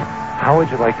asks, how would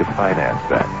you like to finance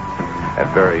that? And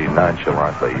very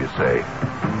nonchalantly you say,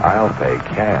 I'll pay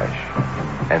cash.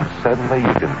 And suddenly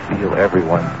you can feel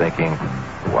everyone thinking,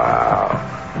 wow,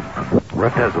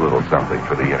 Russ has a little something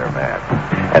for the inner man.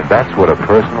 And that's what a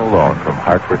personal loan from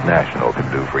Hartford National can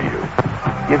do for you.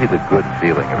 Give you the good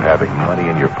feeling of having money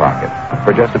in your pocket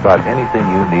for just about anything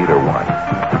you need or want.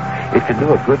 It can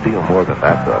do a good deal more than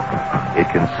that, though.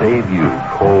 It can save you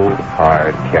cold,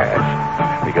 hard cash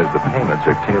because the payments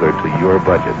are tailored to your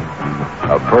budget.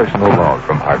 A personal loan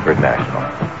from Hartford National.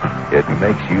 It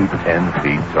makes you 10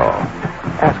 feet tall.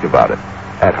 Ask about it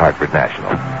at Hartford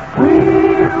National.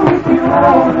 We're with you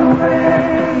all the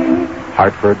way.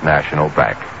 Hartford National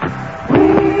Bank.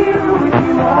 We're with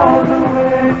you all the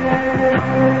way.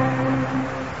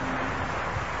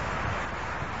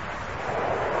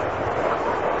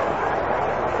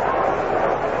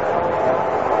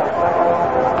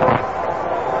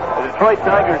 Detroit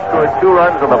Tigers scored 2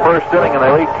 runs in the first inning, and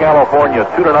they lead California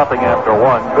 2-0 after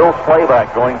 1. Bill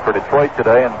Slayback going for Detroit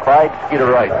today, and Clyde Skeeter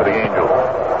Wright for the Angels.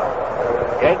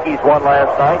 Yankees won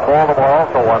last night. Baltimore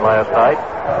also won last night.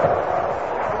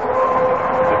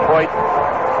 Detroit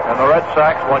and the Red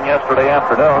Sox won yesterday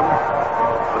afternoon.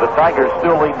 So the Tigers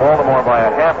still lead Baltimore by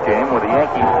a half game, with the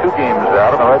Yankees 2 games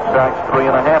out and the Red Sox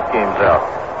 3.5 games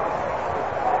out.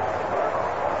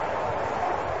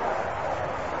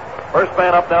 First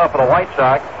man up now for the White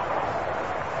Sox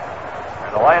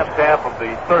in the last half of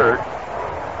the third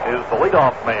is the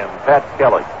leadoff man, Pat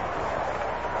Kelly.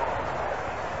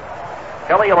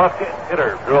 Kelly, a left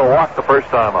hitter, drew a walk the first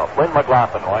time up. Lynn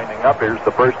McLaughlin winding up. Here's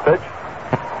the first pitch.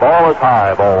 Ball is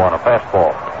high, ball 1, a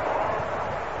fastball.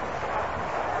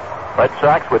 Red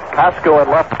Sox with Costco in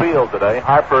left field today,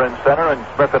 Harper in center, and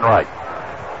Smith in right.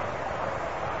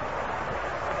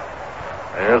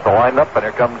 Here's the windup, and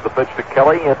here comes the pitch to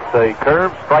Kelly. It's a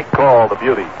curve strike call to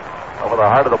Beauty. Over the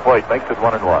heart of the plate, makes it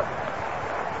 1-1.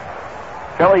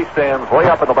 Kelly stands way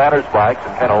up in the batter's box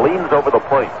and kind of leans over the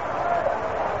plate.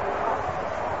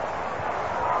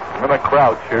 In a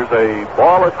crouch, here's a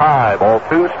ball is high, ball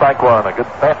 2, strike 1. A good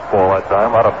fastball that time,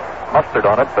 a lot of mustard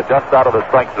on it, but just out of the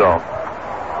strike zone.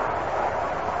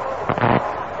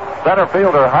 Center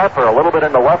fielder Harper a little bit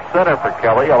into left center for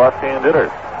Kelly, a left-hand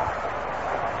hitter.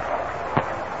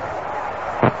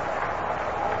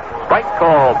 Strike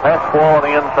call, fastball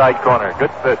in the inside corner.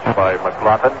 Good pitch by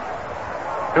McLaughlin.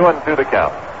 2-2 the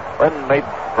count. Lynn made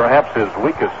perhaps his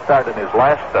weakest start in his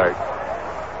last start.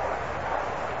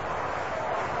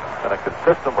 And a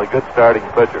consistently good starting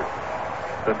pitcher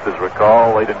since his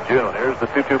recall late in June. Here's the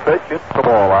 2-2 pitch. It's the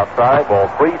ball outside. Ball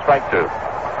 3, strike 2.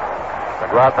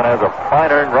 McLaughlin has a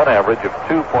fine earned run average of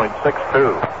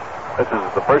 2.62. This is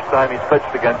the first time he's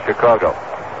pitched against Chicago.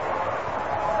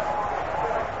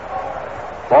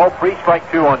 Ball 3,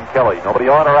 strike 2 on Kelly. Nobody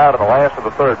on or out in the last of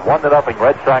the third. 1-0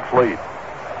 Red Sox lead.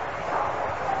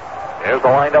 Here's the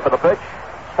windup of the pitch.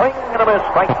 Swing and a miss.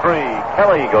 Strike 3.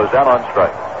 Kelly goes down on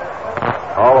strike.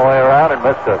 All the way around and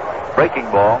missed a breaking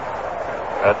ball.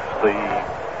 That's the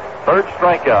third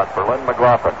strikeout for Lynn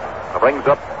McLaughlin. It brings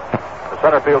up the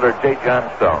center fielder, Jay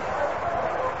Johnstone.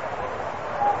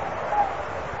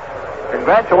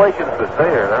 Congratulations to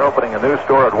Sayre. They're opening a new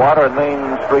store at Water and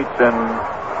Main Streets in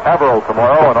Haverhill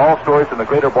tomorrow, and all stores in the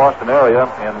greater Boston area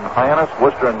in Hyannis,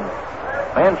 Worcester, and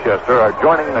Manchester are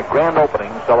joining the grand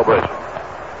opening celebration.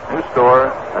 New store,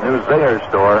 a new Zayre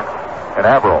store in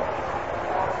Haverhill.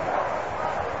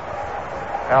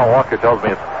 Al Walker tells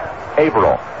me it's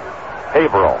Haverhill.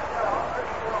 Haverhill.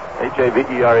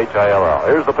 Haverhill.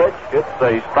 Here's the pitch. It's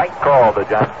a strike call to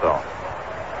Johnstone.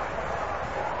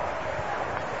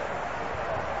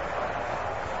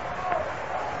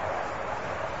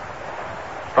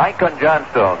 Strike on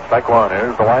Johnstone. Strike one.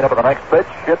 Here's the lineup of the next pitch.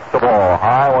 Hits the ball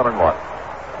high, 1-1.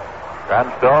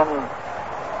 Johnstone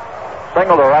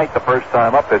singled to right the first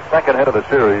time up. His second hit of the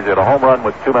series. Hit a home run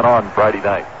with 2 men on Friday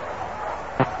night.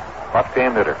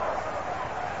 Left-hand hitter.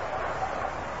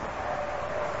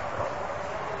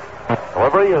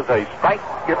 Delivery is a strike.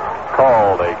 Gets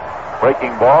called a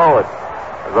breaking ball. It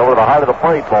is over the height of the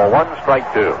plate. Ball 1,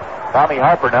 strike 2. Tommy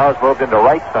Harper now has moved into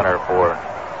right center for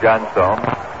Johnstone.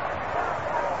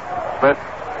 Smith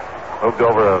moved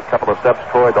over a couple of steps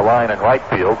toward the line in right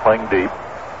field, playing deep,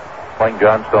 playing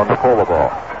Johnstone to pull the ball.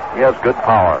 He has good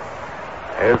power.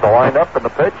 Here's the windup and the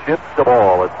pitch. Hits the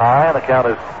ball. It's high, and the count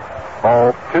is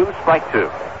ball 2, strike 2.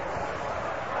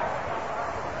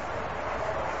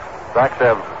 Sox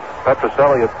have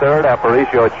Petroselli at third,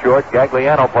 Aparicio at short,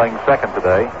 Gagliano playing second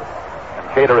today, and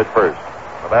Cater at first.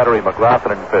 The battery,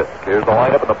 McLaughlin and Fisk. Here's the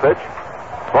lineup and the pitch.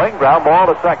 Swing, ground ball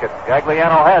to second.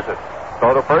 Gagliano has it.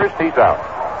 Throw to first, he's out.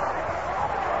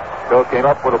 Bill came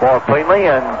up with the ball cleanly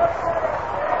and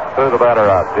threw the batter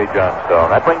out, Jay Johnstone.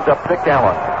 That brings up Dick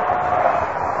Allen.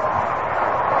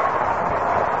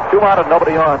 2 out and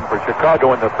nobody on for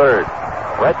Chicago in the third.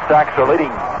 Red Sox are leading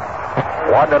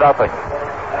 1-0.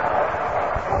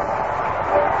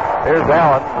 Here's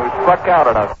Allen, who struck out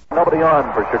on a nobody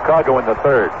on for Chicago in the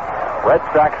third. Red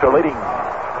Sox are leading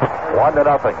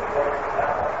 1-0.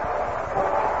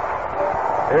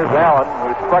 Here's Allen,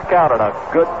 who struck out on a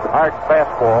good hard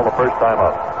fastball the first time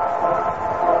up.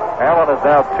 Allen is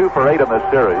now 2 for 8 in this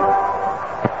series.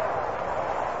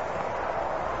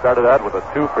 Started out with a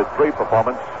 2 for 3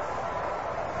 performance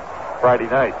Friday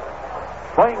night.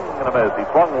 Swing and a miss. He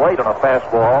swung late on a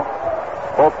fastball.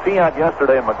 Both Tiant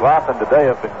yesterday and McLaughlin today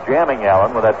have been jamming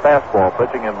Allen with that fastball,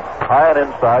 pitching him high and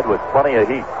inside with plenty of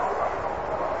heat.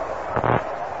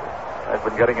 They've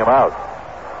been getting him out.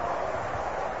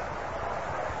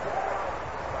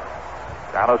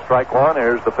 Down to strike 1.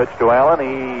 Here's the pitch to Allen.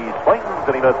 He swings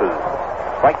and he misses.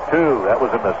 Strike 2. That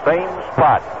was in the same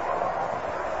spot.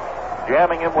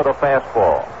 Jamming him with a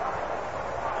fastball.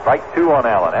 Strike 2 on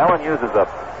Allen. Allen uses a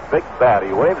big bat.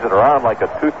 He waves it around like a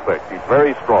toothpick. He's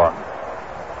very strong.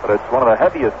 But it's one of the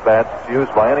heaviest bats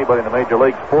used by anybody in the major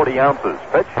leagues, 40 ounces.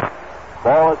 Pitch.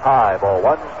 Ball is high. Ball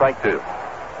 1, strike 2.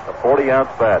 A 40-ounce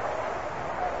bat.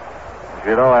 As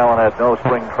you know, Allen had no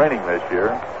spring training this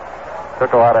year.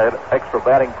 Took a lot of extra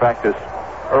batting practice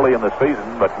early in the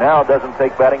season, but now doesn't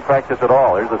take batting practice at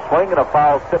all. There's a swing and a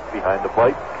foul tip behind the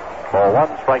plate. Ball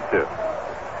 1, strike 2.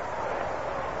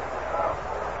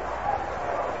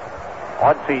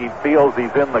 Once he feels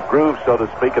he's in the groove, so to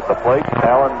speak, at the plate,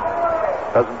 Allen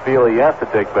doesn't feel he has to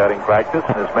take batting practice,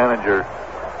 and his manager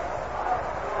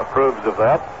approves of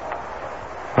that.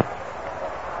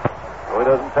 So he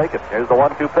doesn't take it. Here's the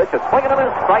 1-2 pitch. A swing and a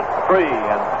miss, strike 3.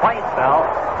 And twice now,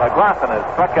 McLaughlin has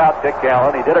struck out Dick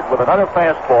Allen. He did it with another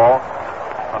fastball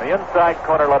on the inside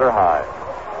corner, letter high.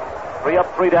 3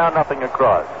 up, 3 down, nothing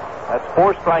across. That's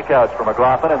 4 strikeouts for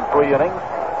McLaughlin in 3 innings.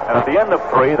 And at the end of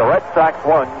 3, the Red Sox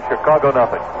won, Chicago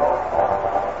nothing.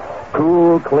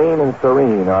 Cool, clean, and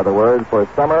serene are the words for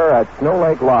summer at Snow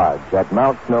Lake Lodge at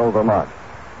Mount Snow, Vermont.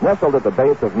 Nestled at the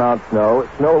base of Mount Snow,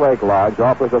 Snow Lake Lodge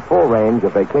offers a full range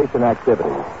of vacation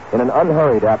activities in an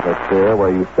unhurried atmosphere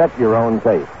where you set your own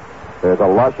pace. There's a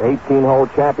lush 18-hole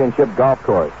championship golf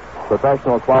course,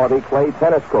 professional quality clay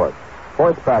tennis courts,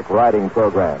 horseback riding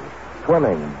programs,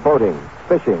 swimming, boating,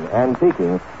 fishing,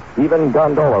 antiquing, even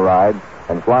gondola rides,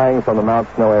 and flying from the Mount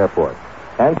Snow Airport.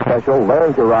 And special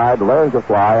learn to ride, learn to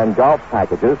fly, and golf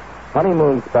packages,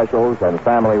 honeymoon specials, and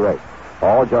family rates.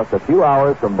 All just a few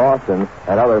hours from Boston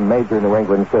and other major New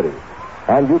England cities.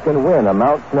 And you can win a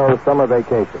Mount Snow summer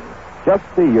vacation. Just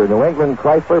see your New England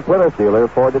Chrysler Plymouth dealer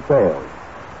for details.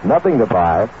 Nothing to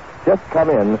buy. Just come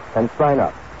in and sign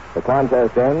up. The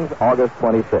contest ends August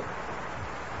 26th.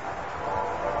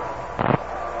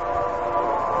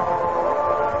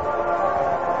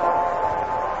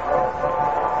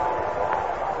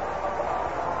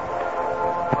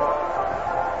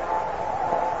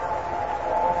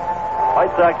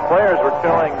 White Sox players were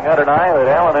telling Ed and I that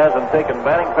Allen hasn't taken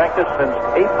batting practice since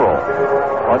April.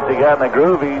 Once he got in the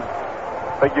groove, he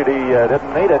figured he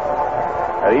didn't need it.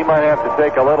 He might have to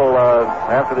take a little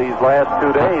after these last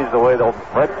 2 days, the way the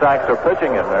Red Sox are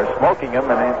pitching him. They're smoking him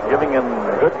and giving him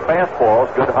good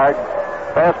fastballs, good hard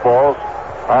fastballs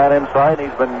on inside.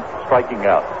 He's been striking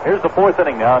out. Here's the 4th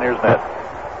inning now, and here's Ned.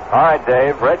 All right,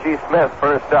 Dave. Reggie Smith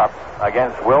first up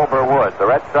against Wilbur Wood. The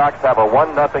Red Sox have a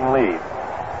 1-0 lead.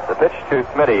 The pitch to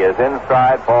Smitty is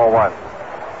inside, ball 1.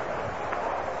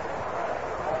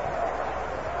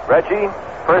 Reggie,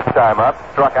 first time up,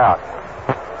 struck out.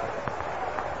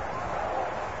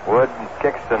 Wood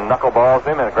kicks and knuckleballs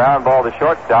him, and a ground ball to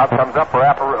shortstop. Comes up for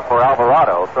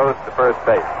Alvarado. Throws to first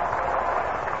base.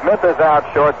 Smith is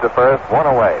out short to first, 1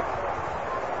 away.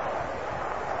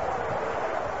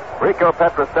 Rico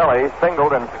Petrocelli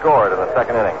singled and scored in the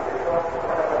 2nd inning.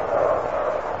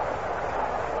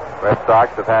 Red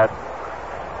Sox have had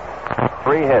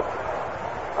 3 hits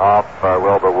off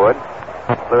Wilbur Wood,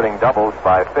 including doubles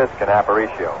by Fisk and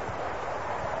Aparicio.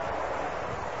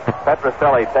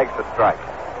 Petrocelli takes a strike.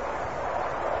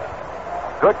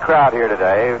 Good crowd here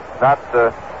today. Not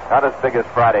as big as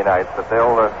Friday nights, but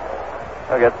they'll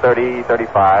get 30,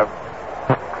 35.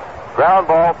 Ground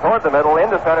ball toward the middle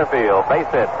into center field. Base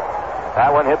hit.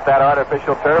 That one hit that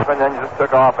artificial turf and then just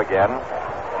took off again,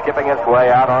 skipping its way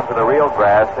out onto the real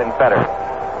grass in center.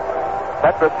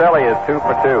 Petrocelli is 2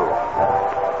 for 2.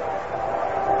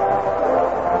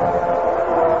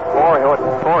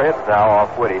 4 hits now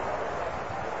off Woody.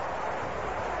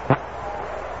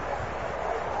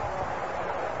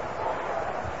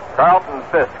 Carlton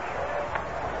Fisk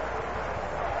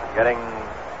getting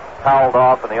toweled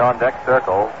off in the on-deck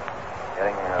circle,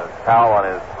 getting a towel on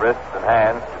his wrists and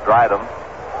hands to dry them.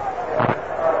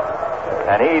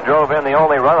 And he drove in the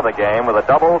only run of the game with a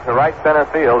double to right center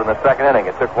field in the 2nd inning.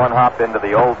 It took 1 hop into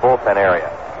the old bullpen area.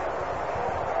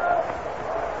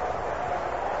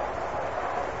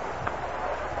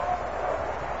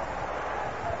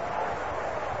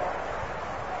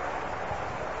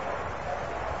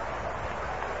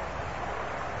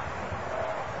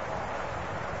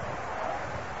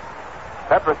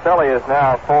 Petrocelli is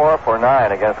now 4 for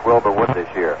 9 against Wilbur Wood this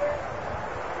year.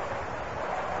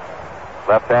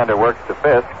 Left-hander works to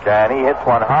Fisk, and he hits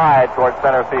one high towards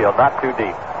center field, not too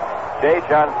deep. Jay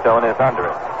Johnstone is under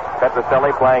it.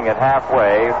 Petrocelli playing it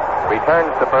halfway,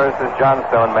 returns to first as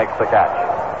Johnstone makes the catch.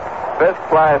 Fisk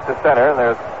flies to center, and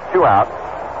there's 2 out.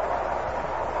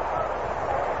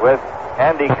 With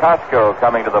Andy Costco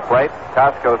coming to the plate,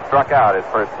 Costco struck out his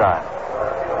first time.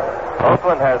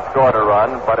 Oakland has scored a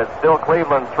run, but it's still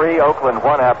Cleveland 3, Oakland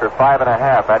 1 after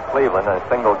 5.5 at Cleveland in a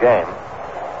single game.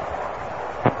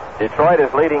 Detroit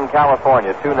is leading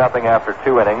California 2-0 after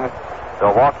 2 innings.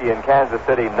 Milwaukee and Kansas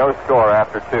City no score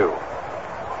after 2.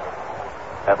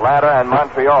 Atlanta and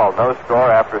Montreal no score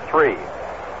after 3.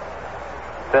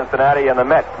 Cincinnati and the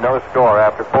Mets no score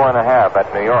after 4.5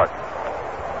 at New York.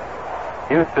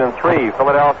 Houston 3,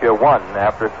 Philadelphia 1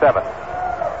 after 7.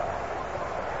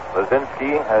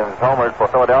 Lazinski has homered for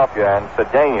Philadelphia, and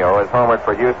Cedeno has homered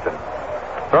for Houston.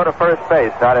 Throw to first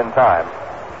base, not in time.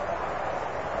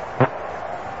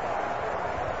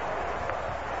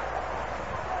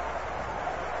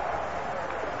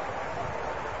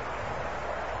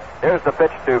 Here's the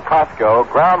pitch to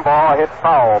Costco. Ground ball hit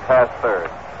foul past third.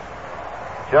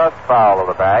 Just foul of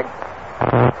the bag.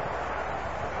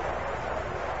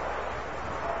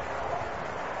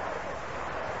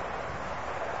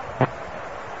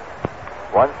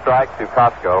 One strike to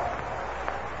Costco.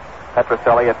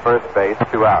 Petrocelli at first base,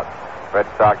 2 outs. Red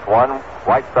Sox 1,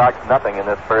 White Sox nothing in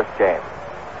this first game.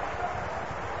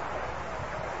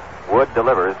 Wood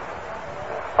delivers.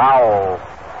 Foul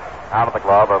out of the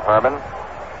glove of Herman.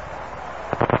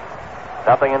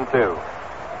 0-2.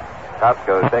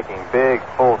 Costco is taking big,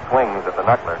 full swings at the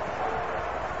knuckler.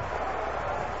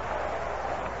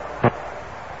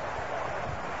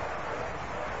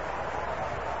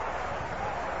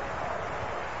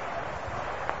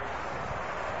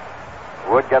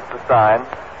 Wood gets the sign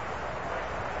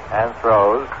and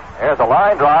throws. Here's a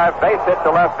line drive, base hit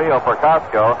to left field for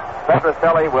Costco.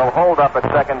 Petrocelli will hold up at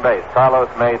second base. Carlos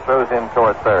May throws in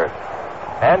toward third.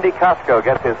 Andy Costco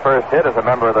gets his first hit as a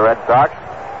member of the Red Sox.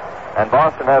 And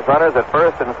Boston has runners at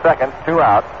first and second, 2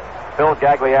 outs. Phil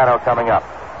Gagliano coming up.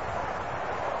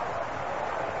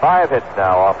 5 hits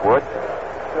now off Wood.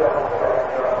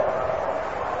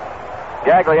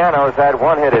 Gagliano has had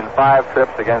 1 hit in 5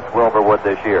 trips against Wilbur Wood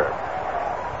this year.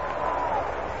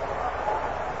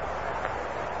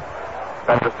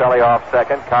 Petrocelli off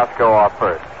second, Costco off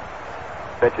first.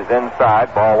 Pitch is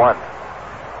inside, ball 1.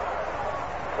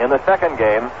 In the second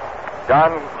game,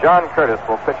 John Curtis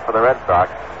will pitch for the Red Sox,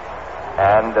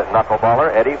 and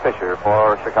knuckleballer Eddie Fisher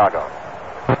for Chicago.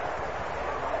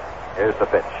 Here's the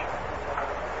pitch.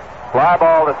 Fly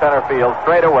ball to center field,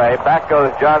 straight away. Back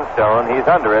goes Johnstone. He's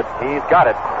under it. He's got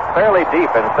it fairly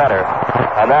deep in center.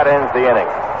 And that ends the inning.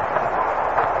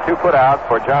 2 put out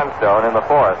for Johnstone in the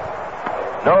 4th.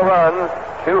 No runs,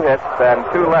 2 hits, and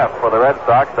 2 left for the Red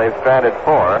Sox. They've stranded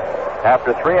 4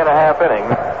 after 3.5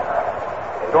 innings.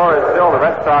 Score is still the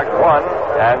Red Sox 1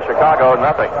 and Chicago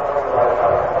nothing.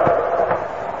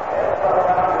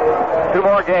 2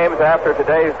 more games after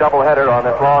today's doubleheader on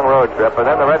this long road trip, and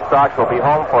then the Red Sox will be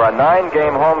home for a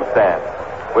 9-game homestand,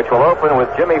 which will open with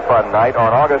Jimmy Fund Night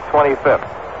on August 25th.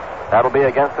 That'll be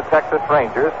against the Texas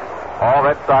Rangers. All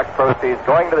Red Sox proceeds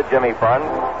going to the Jimmy Fund,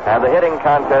 and the hitting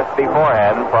contest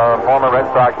beforehand for former Red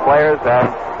Sox players and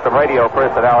some radio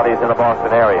personalities in the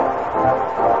Boston area.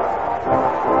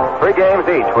 3 games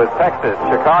each with Texas,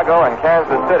 Chicago, and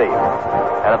Kansas City.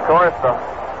 And of course,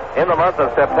 in the month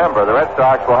of September, the Red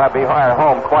Sox will be at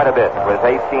home quite a bit with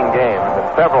 18 games and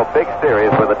several big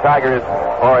series with the Tigers,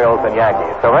 Orioles, and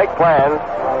Yankees. So make plans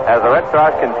as the Red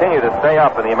Sox continue to stay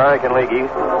up in the American League East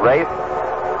race.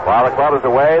 While the club is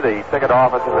away, the ticket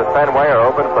offices at Fenway are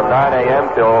open from 9 a.m.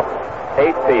 till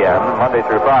 8 p.m. Monday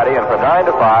through Friday, and from 9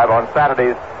 to 5 on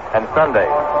Saturdays and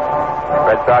Sundays.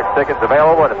 Red Sox tickets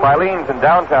available at Filene's in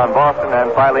downtown Boston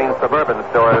and Filene's suburban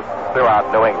stores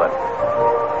throughout New England.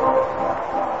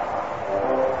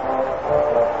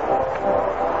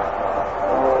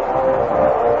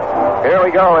 Here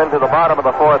we go into the bottom of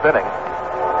the 4th inning.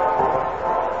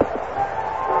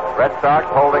 Red Sox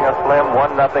holding a slim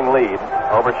 1-0 lead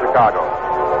over Chicago.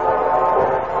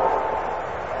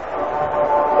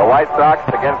 The White Sox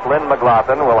against Lynn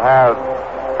McLaughlin will have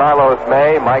Carlos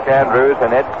May, Mike Andrews,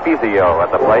 and Ed Spezio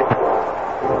at the plate.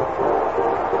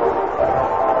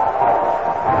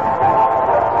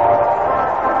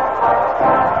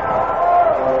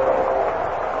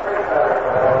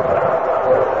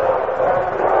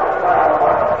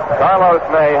 Carlos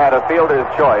May had a fielder's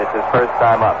choice his first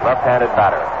time up, left-handed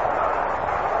batter.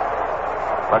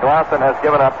 McLaughlin has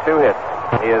given up 2 hits.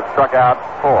 He has struck out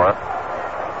 4,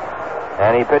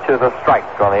 and he pitches a strike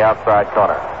on the outside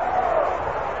corner.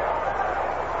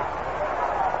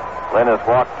 Lynn has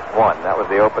walked 1. That was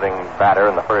the opening batter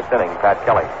in the first inning, Pat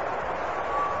Kelly.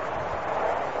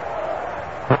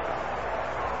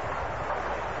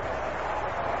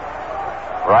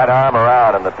 Right arm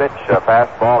around, and the pitch, a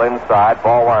fastball inside,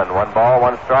 ball 1. 1 ball,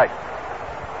 1 strike.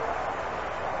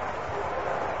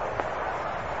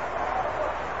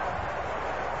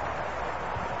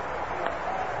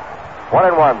 One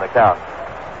and 1, the count.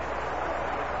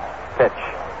 Pitch.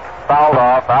 Fouled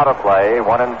off, out of play,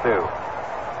 1-2.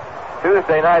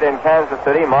 Tuesday night in Kansas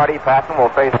City, Marty Patton will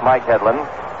face Mike Hedlund.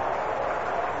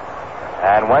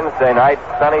 And Wednesday night,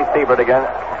 Sonny Siebert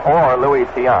or Louis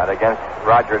Tiant against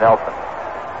Roger Nelson.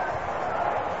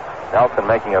 Nelson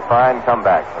making a fine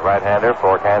comeback, the right-hander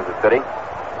for Kansas City.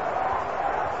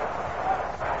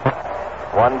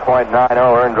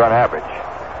 1.90 earned run average.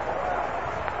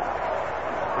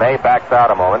 May backs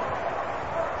out a moment.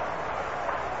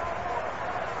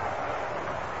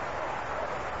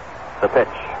 The pitch.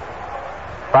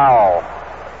 Foul.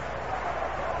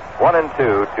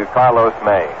 1-2 to Carlos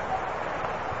May.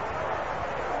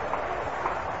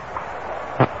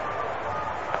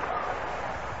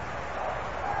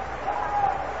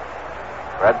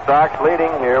 Red Sox leading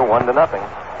here 1-0.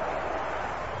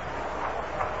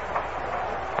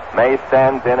 May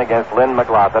stands in against Lynn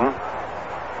McLaughlin,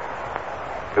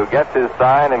 who gets his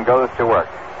sign and goes to work.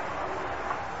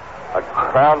 A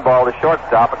ground ball to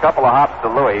shortstop, a couple of hops to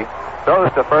Louis,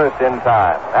 throws to first in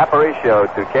time. Aparicio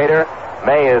to Cater.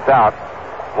 May is out,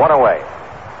 1 away.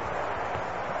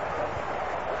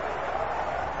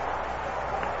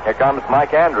 Here comes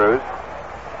Mike Andrews.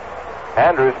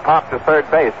 Andrews popped to third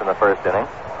base in the first inning.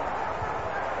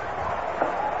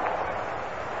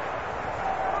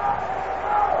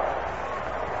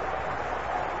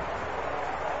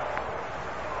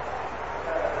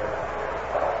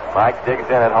 Mike digs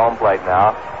in at home plate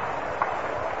now.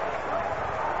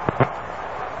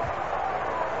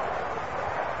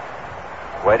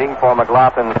 Waiting for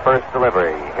McLaughlin's first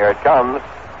delivery. Here it comes.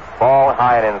 Ball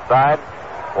high and inside.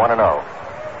 1-0.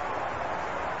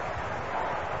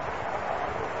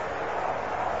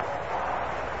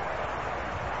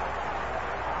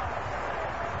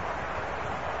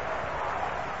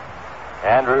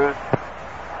 Andrews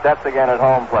steps again at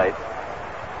home plate.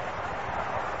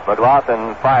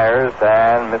 McLaughlin fires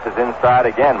and misses inside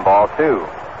again. Ball 2.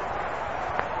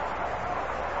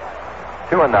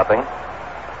 2-0.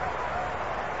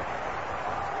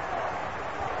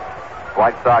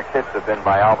 White Sox hits have been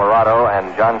by Alvarado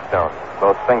and Johnstone,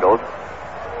 both singles.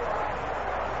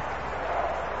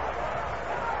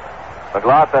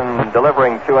 McLaughlin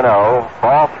delivering 2-0.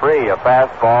 Ball 3, a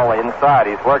fastball inside.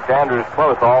 He's worked Andrews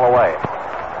close all the way.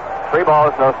 3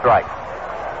 balls, no strikes.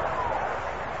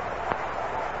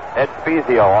 Ed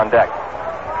Spezio on deck.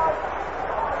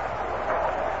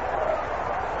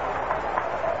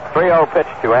 3-0 pitch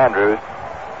to Andrews.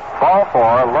 Ball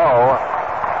 4, low,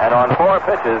 and on 4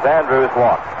 pitches, Andrews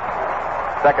walked.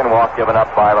 Second walk given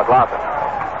up by McLaughlin.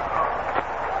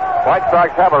 White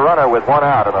Sox have a runner with 1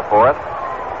 out in the 4th.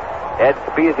 Ed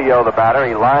Spezio, the batter,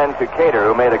 he lined to Cater,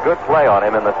 who made a good play on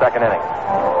him in the 2nd inning.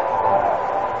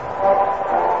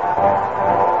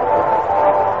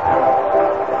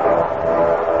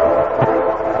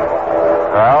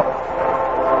 Well,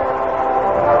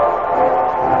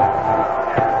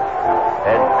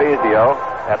 Ed Spezio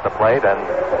at the plate, and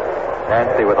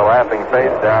Nancy with a laughing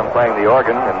face down playing the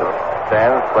organ in the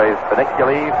stands plays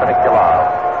Funiculi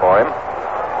Funicula for him.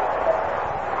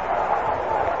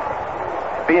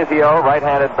 Spezio,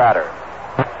 right-handed batter.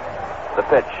 The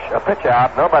pitch. A pitch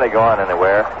out. Nobody going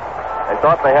anywhere. They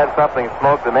thought they had something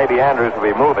smoked that maybe Andrews would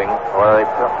be moving, or they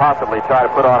possibly try to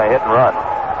put on a hit and run.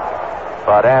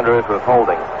 But Andrews was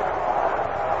holding.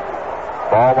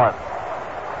 Ball 1.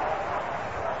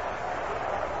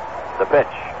 The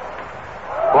pitch.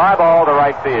 Fly ball to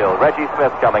right field. Reggie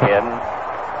Smith coming in.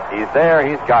 He's there.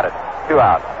 He's got it. 2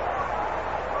 out.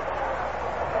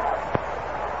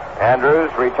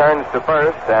 Andrews returns to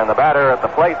first, and the batter at the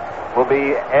plate will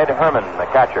be Ed Herman, the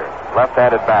catcher,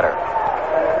 left-handed batter.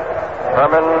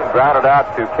 Herman grounded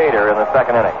out to Cater in the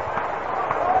 2nd inning.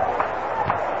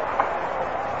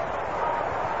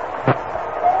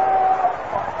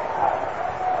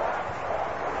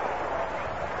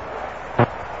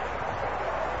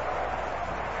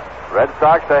 Red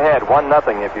Sox ahead,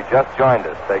 1-0 if you just joined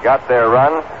us. They got their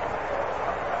run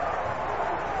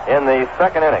in the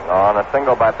 2nd inning on a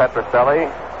single by Petrocelli,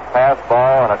 pass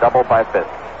ball, and a double by Fisk.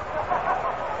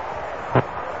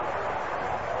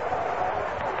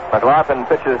 McLaughlin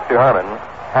pitches to Herman,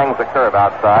 hangs a curve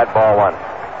outside, ball 1.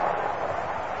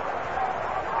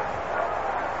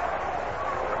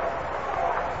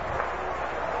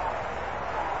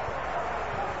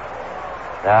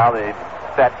 Now the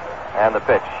set and the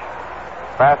pitch.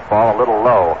 Fastball a little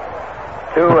low.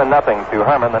 2-0 to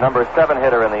Herman, the number 7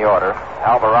 hitter in the order.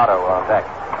 Alvarado on deck.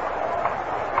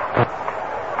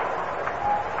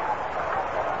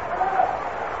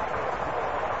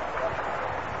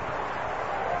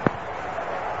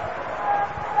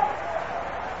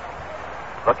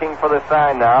 Looking for the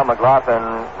sign now. McLaughlin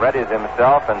readies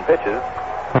himself and pitches.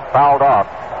 Fouled off.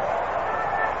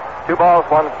 2 balls,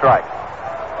 1 strike.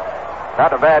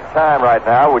 Not a bad time right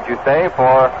now, would you say,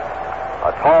 for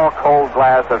a tall, cold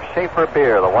glass of Schaefer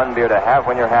beer, the one beer to have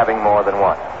when you're having more than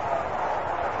one.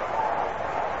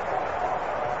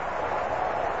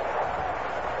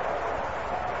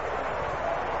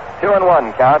 Two and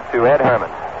 1 count to Ed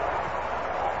Herman.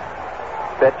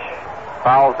 Pitch,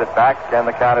 fouls it back, and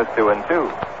the count is 2-2.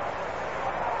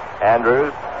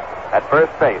 Andrews at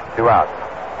first base, 2 outs.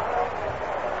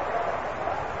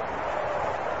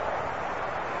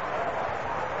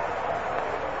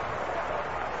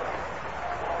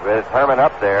 With Herman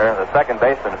up there, the second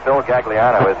baseman, Phil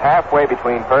Gagliano, is halfway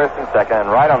between first and second and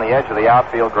right on the edge of the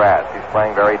outfield grass. He's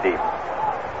playing very deep.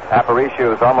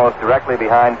 Aparicio is almost directly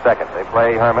behind second. They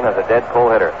play Herman as a dead pull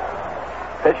hitter.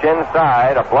 Pitch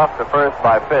inside, a bluff to first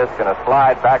by Fisk, and a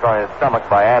slide back on his stomach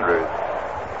by Andrews.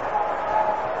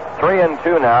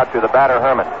 3-2 now to the batter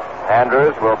Herman.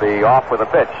 Andrews will be off with a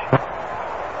pitch.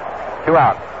 2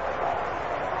 outs.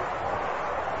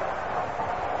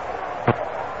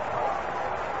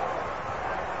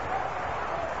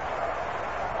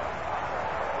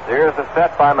 Here's the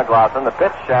set by McLaughlin. The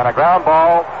pitch and a ground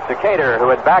ball to Cater, who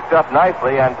had backed up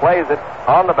nicely and plays it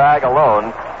on the bag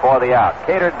alone for the out.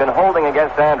 Cater had been holding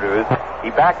against Andrews. He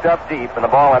backed up deep, and the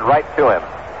ball went right to him.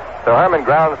 So Herman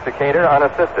grounds to Cater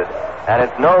unassisted. And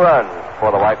it's no runs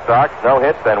for the White Sox, no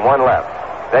hits, and 1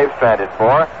 left. They've stranded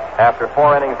 4. After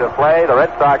 4 innings of play, the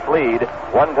Red Sox lead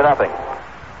 1-0.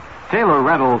 Taylor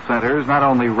Rental Centers not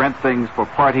only rent things for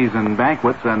parties and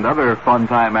banquets and other fun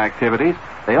time activities,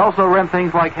 they also rent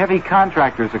things like heavy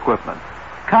contractors' equipment.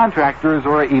 Contractors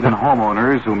or even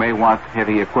homeowners who may want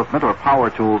heavy equipment or power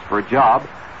tools for a job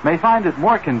may find it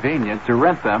more convenient to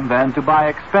rent them than to buy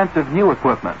expensive new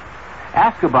equipment.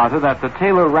 Ask about it at the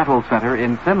Taylor Rental Center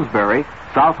in Simsbury,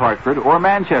 South Hartford, or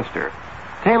Manchester.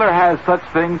 Taylor has such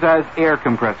things as air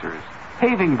compressors,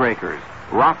 paving breakers,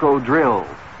 Rocco drills,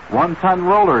 1-ton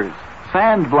rollers,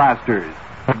 sand blasters,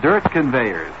 dirt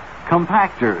conveyors,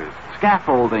 compactors,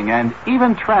 scaffolding, and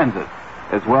even transit,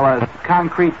 as well as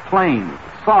concrete planes,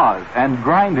 saws, and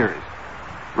grinders.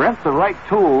 Rent the right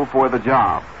tool for the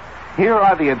job. Here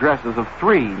are the addresses of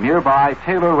 3 nearby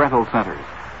Taylor rental centers.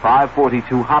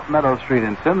 542 Hop Meadow Street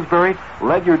in Simsbury,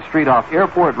 Ledyard Street off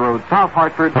Airport Road, South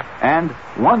Hartford, and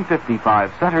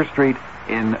 155 Center Street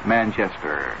in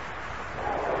Manchester.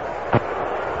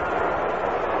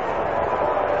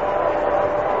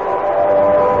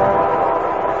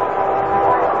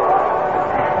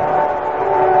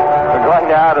 We're going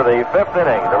now to the 5th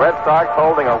inning. The Red Sox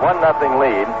holding a 1-0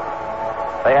 lead.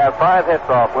 They have 5 hits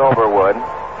off Wilbur Wood.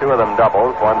 2 of them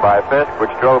doubles, one by Fisk, which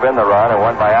drove in the run, and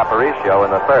one by Aparicio in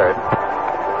the 3rd.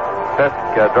 Fisk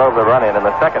drove the run in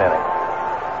the 2nd inning.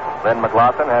 Then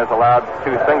McLaughlin has allowed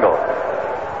 2 singles.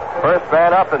 First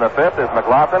man up in the 5th is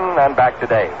McLaughlin, and back to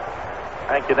Dave.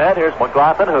 Thank you, Ned. Here's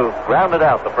McLaughlin, who grounded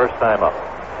out the first time up.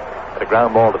 Had a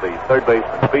ground ball to the third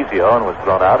baseman, Spezio, and was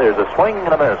thrown out. Here's a swing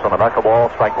and a miss on the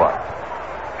knuckleball, strike 1.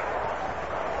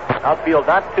 Outfield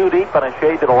not too deep and a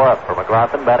shade to the left for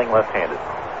McLaughlin, batting left-handed.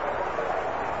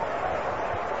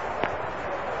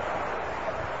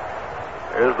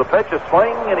 Here's the pitch, a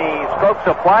swing, and he strokes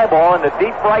a fly ball into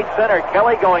deep right center.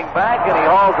 Kelly going back, and he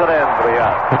hauls it in for the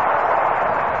out.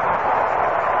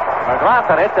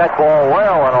 McLaughlin hit that ball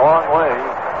well and a long way.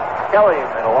 Kelly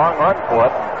made a long run for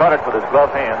it and caught it with his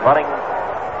glove hand, running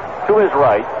to his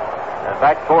right and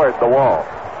back toward the wall.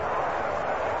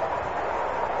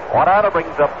 1 out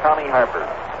brings up Tommy Harper.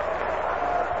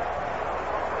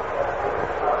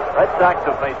 Red Sox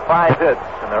have made 5 hits,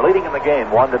 and they're leading in the game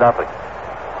 1-0.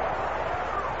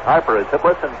 Harper is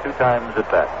hitless and 2 times at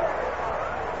bat.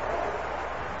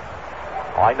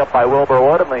 Lined up by Wilbur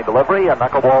Wood, and the delivery, a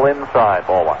knuckleball inside,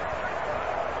 ball 1.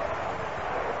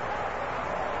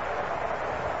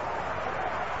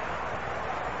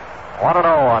 One 1-0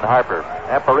 on Harper.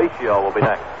 Aparicio will be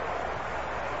next.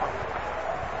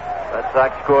 Red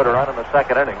Sox scored a run in the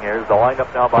 2nd inning. Here's the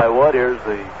windup now by Wood. Here's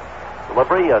the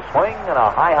delivery, a swing, and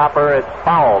a high hopper. It's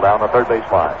foul down the third base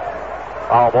line.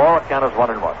 Foul ball, it count as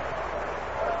 1-1.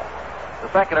 The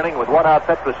 2nd inning with 1 out,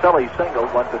 Petrocelli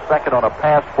singled, went to second on a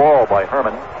pass ball by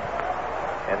Herman,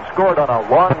 and scored on a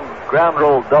long ground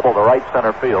roll double to right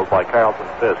center field by Carlton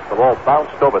Fisk. The ball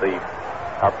bounced over the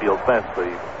outfield fence, the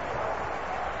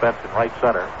fence in right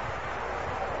center.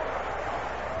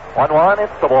 1-1,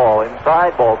 it's the ball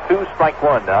inside, ball 2, strike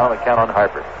 1 now, the count on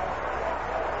Harper.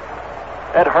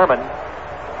 Ed Herman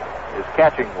is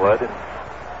catching Wood, and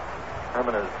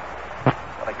Herman has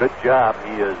done a good job.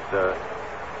 He is a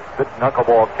good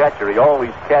knuckleball catcher. He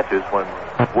always catches when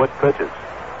Wood pitches.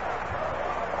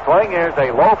 Swing, here's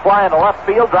a low fly in the left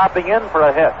field, dropping in for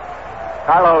a hit.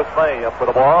 Carlos May up for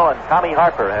the ball, and Tommy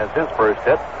Harper has his first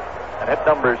hit, and hit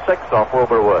number 6 off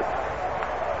Wilbur Wood.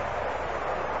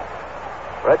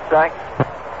 Red Sox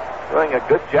doing a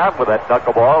good job with that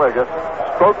knuckleball. They're just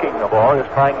stroking the ball, just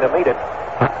trying to meet it.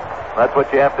 That's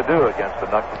what you have to do against a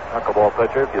knuckleball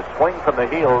pitcher. If you swing from the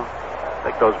heels,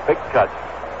 make those big cuts,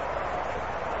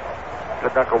 the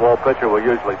knuckleball pitcher will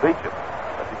usually beat you.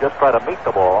 If you just try to meet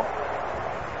the ball,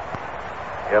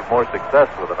 you have more success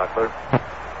with a knuckler.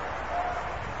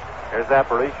 Here's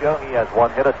Aparicio. He has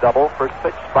 1 hit, a double. First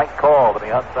pitch, strike call to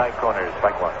the outside corner,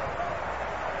 strike 1.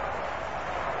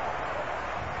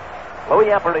 Louis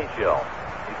Aparicio.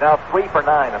 He's now 3 for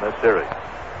 9 in this series.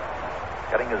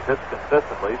 Getting his hits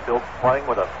consistently, still playing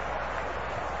with a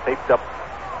taped-up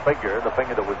finger, the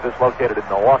finger that was dislocated in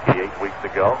Milwaukee 8 weeks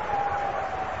ago.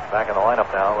 Back in the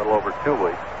lineup now, a little over 2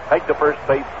 weeks. Take to first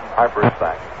base, and Harper is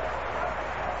back.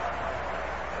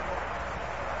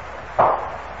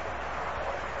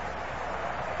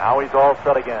 Now he's all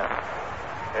set again.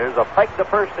 Here's a pike to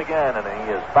first again, and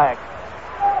he is back.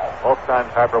 Both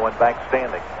times Harper went back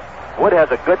standing. Wood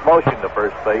has a good motion to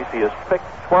first base. He has picked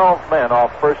 12 men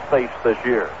off first base this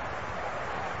year.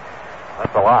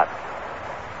 That's a lot.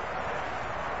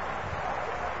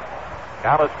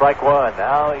 Count is strike 1.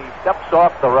 Now he steps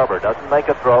off the rubber. Doesn't make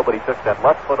a throw, but he took that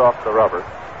left foot off the rubber.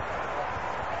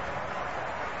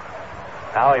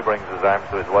 Now he brings his arms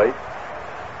to his waist.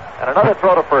 And another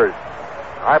throw to first.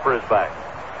 Harper is back.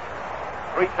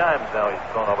 3 times now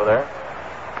he's thrown over there.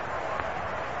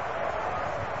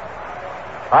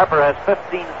 Harper has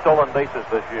 15 stolen bases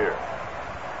this year.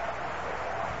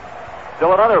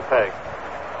 Still another peg.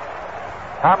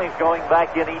 Tommy's going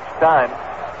back in each time,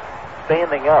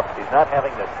 standing up. He's not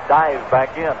having to dive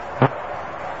back in.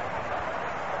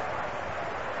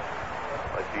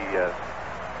 But he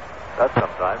does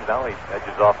sometimes. Now he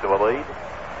edges off to a lead.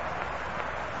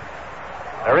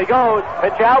 There he goes.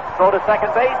 Pitch out. Throw to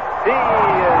second base. He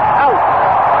is out.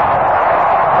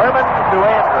 Herman to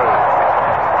Andrews.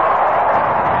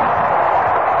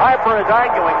 Harper is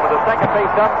arguing with the second base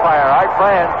umpire, Art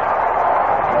France.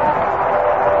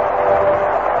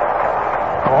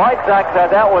 Sox had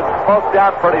that one smoked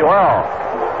out pretty well.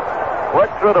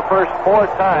 Went through the first 4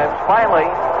 times. Finally,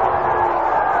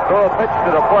 threw a pitch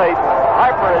to the plate.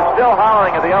 Harper is still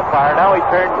howling at the umpire. Now he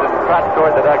turns and trots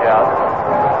toward the dugout.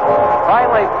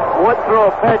 Finally, Wood threw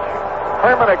a pitch.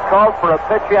 Herman had called for a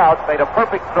pitch out, made a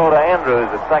perfect throw to Andrews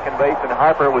at second base, and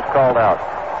Harper was called out.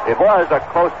 It was a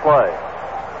close play.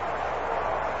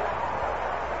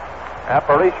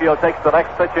 Aparicio takes the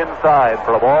next pitch inside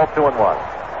for a ball, 2-1.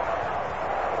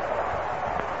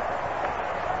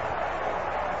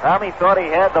 Tommy thought he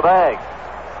had the bag.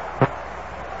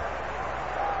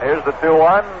 Here's the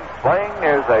 2-1. Swing.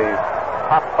 Here's a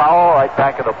pop foul right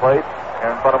back of the plate.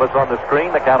 Here in front of us on the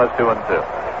screen, the count is 2-2.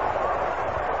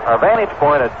 Our vantage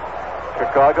point at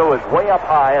Chicago is way up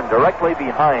high and directly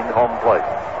behind home plate.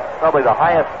 Probably the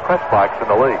highest press box in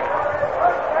the league.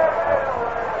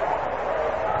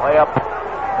 Way up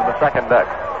in the second deck.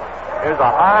 Here's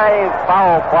a high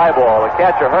foul fly ball. The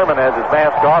catcher, Herman, has his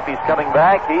mask off. He's coming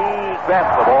back. He grabs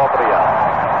the ball for the out.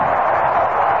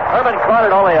 Herman caught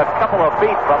it only a couple of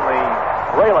feet from the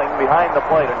railing behind the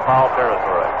plate in foul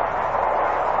territory.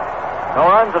 No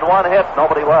runs and 1 hit.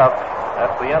 Nobody left.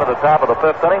 That's the end of the top of the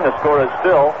 5th inning. The score is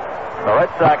still the Red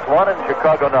Sox 1 and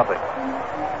Chicago nothing.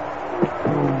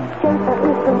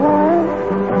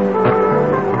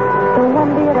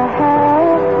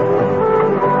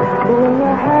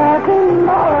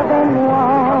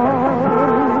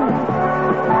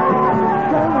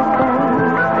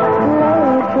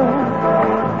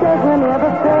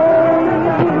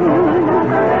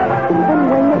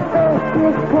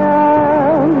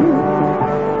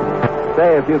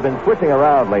 Say, if you've been switching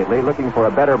around lately looking for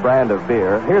a better brand of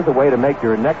beer, here's a way to make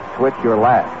your next switch your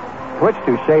last. Switch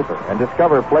to Schaefer and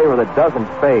discover flavor that doesn't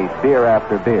fade beer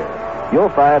after beer. You'll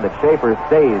find that Schaefer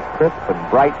stays crisp and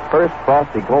bright, first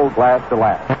frosty gold glass to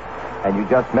last. And you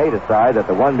just may decide that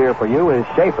the one beer for you is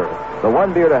Schaefer, the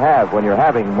one beer to have when you're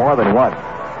having more than one.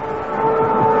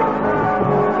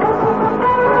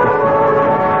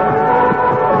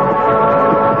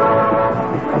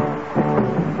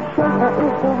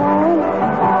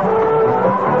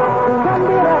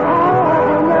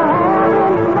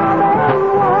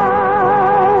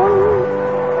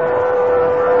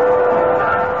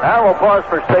 Pause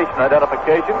for station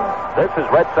identification. This is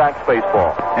Red Sox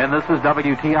baseball. And this is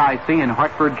WTIC in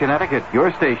Hartford, Connecticut,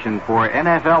 your station for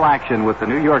NFL action with the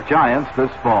New York Giants this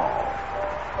fall.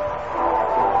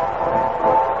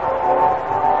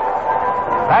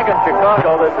 Back in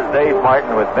Chicago, this is Dave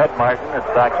Martin with Ned Martin at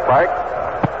Sox Park.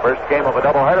 First game of a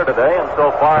doubleheader today, and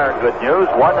so far, good news,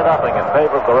 1-0 in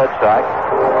favor of the Red Sox.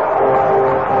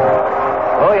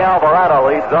 Louis Alvarado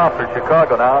leads off for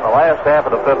Chicago now in the last half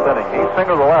of the 5th inning. He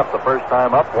singled to left the first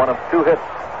time up, 1 of 2 hits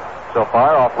so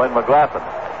far off Lynn McLaughlin.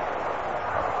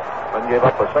 Lynn gave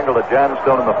up a single to John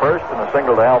Stone in the first and a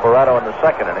single to Alvarado in the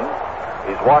second inning.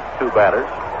 He's walked 2 batters.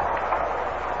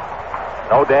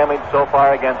 No damage so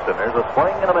far against him. There's a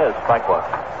swing and a miss, strike 1.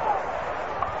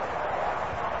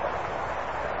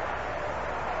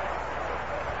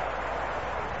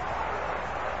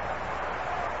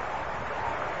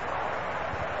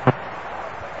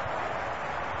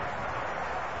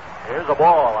 Here's a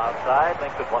ball outside,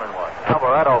 makes it 1-1.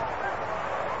 Alvarado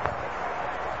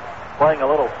playing a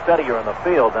little steadier in the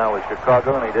field now with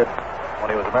Chicago than he did when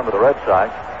he was a member of the Red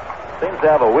Sox. Seems to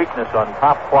have a weakness on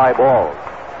pop fly balls.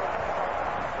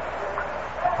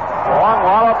 Long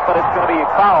wallop, but it's going to be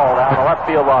foul down the left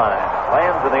field line.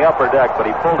 Lands in the upper deck, but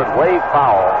he pulled it way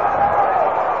foul.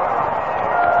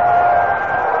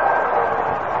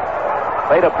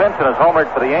 Vada Pinson has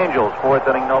homered for the Angels. 4th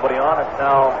inning, nobody on. It's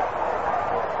now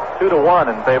 2-1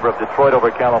 in favor of Detroit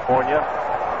over California.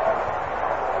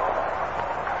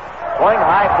 Swing,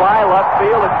 high fly, left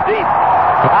field, it's deep.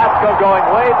 Costco going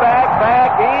way back.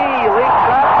 He leaps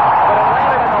up, but it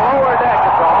landed in the lower deck.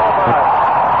 It's a home run.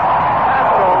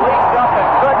 Costco leaped up and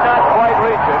could not quite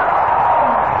reach it.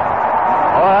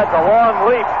 Oh, that's a long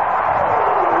leap.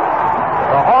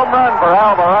 It's a home run for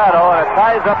Alvarado, and it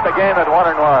ties up the game at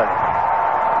 1-1.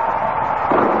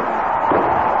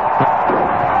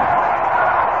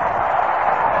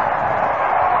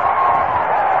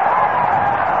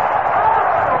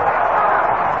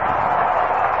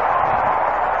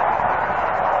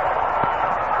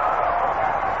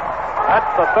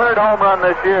 The 3rd home run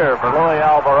this year for Louis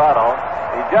Alvarado.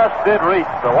 He just did reach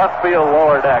the left field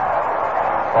lower deck.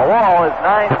 The wall is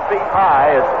 9 feet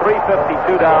high. It's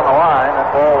 352 down the line.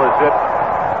 That ball is hit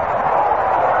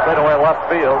straight away left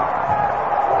field.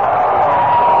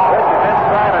 This is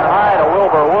inside and high to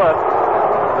Wilbur Wood.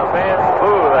 The fans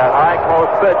boo that high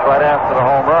close pitch right after the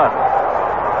home run.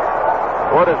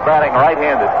 Wood is batting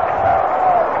right-handed.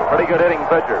 Pretty good hitting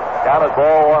pitcher. Count is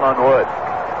ball 1 on Wood.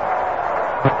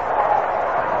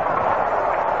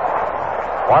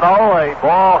 1-0, a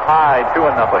ball high, 2-0.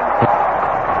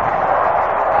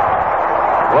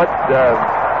 Wood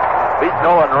beat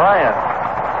Nolan Ryan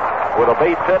with a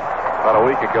base hit about a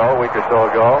week or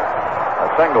so ago. A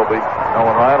single beat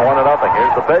Nolan Ryan, 1-0.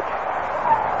 Here's the pitch.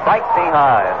 Strike knee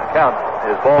high, and the count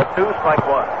is ball 2, strike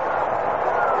 1.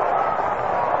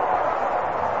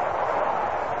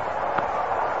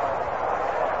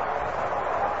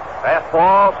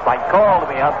 Fastball, strike called to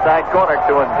the outside corner,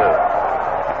 2-2.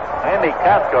 Andy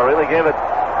Casco really gave it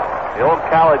the old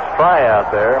college try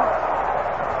out there.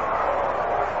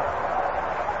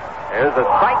 Here's a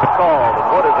strike called, and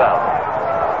Wood is out.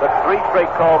 Took 3 straight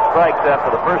called strikes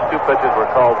after the first 2 pitches were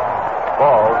called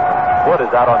balls. Wood is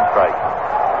out on strike.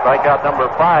 Strikeout number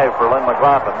 5 for Len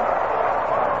McLaughlin.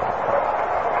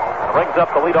 And brings up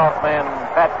the leadoff man,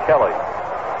 Pat Kelly.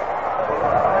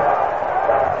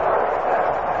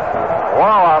 The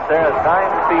wall out there is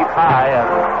 9 feet high, and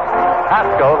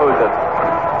Pasco, who's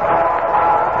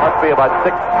must be about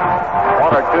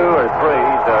 6'1" or 2 or 3.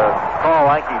 He's a tall,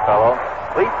 lanky fellow.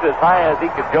 Leaped as high as he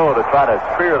could go to try to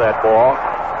spear that ball.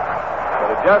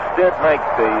 But it just did make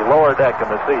the lower deck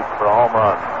in the seats for a home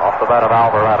run off the bat of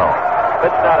Alvarado.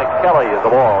 Pitched out of Kelly is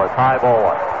the ball. It's high, ball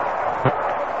 1.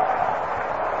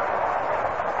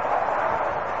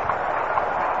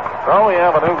 So we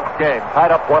have a new game,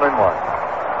 tied up 1-1.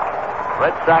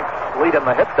 Red Sox lead in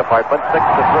the hit department, 6-3.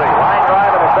 Line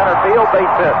drive in the center field,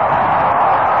 base hit.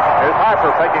 Here's Harper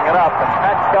picking it up, and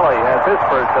Pat Kelly has his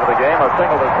first hit of the game, a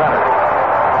single to center.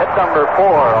 Hit number 4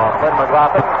 on Len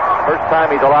McLaughlin. First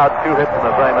time he's allowed 2 hits in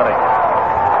the same inning.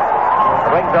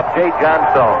 Brings up Jay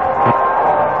Johnstone.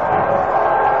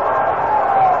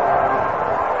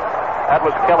 That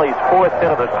was Kelly's 4th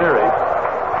hit of the series.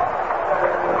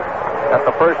 Got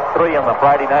the first 3 in the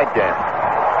Friday night game.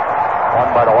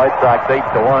 Won by the White Sox 8-1.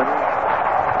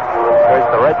 Because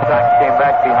the Red Sox came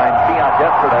back behind Keon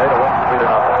yesterday to win 3-0.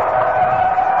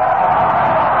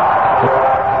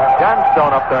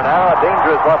 Johnstone up there now, a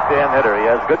dangerous left-hand hitter. He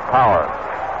has good power.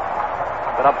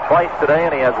 Been up twice today,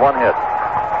 and he has 1 hit.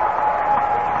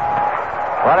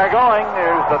 Runner going.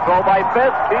 Here's the throw by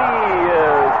Fisk. He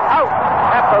is out.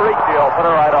 Aparicio put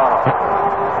it right on him.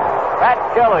 Pat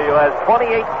Kelly, who has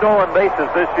 28 stolen bases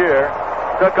this year,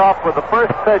 took off with the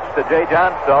first pitch to Jay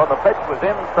Johnstone. The pitch was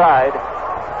inside.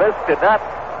 Fisk did not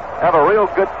have a real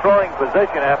good throwing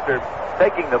position after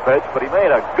taking the pitch, but he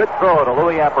made a good throw to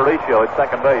Louis Aparicio at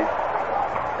second base.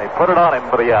 They put it on him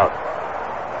for the out.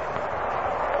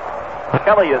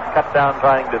 Kelly is cut down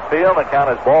trying to steal. The count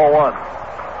is ball 1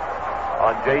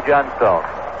 on Jay Johnstone.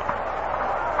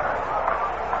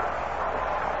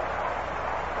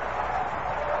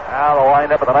 Now the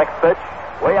windup of the next pitch.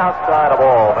 Way outside the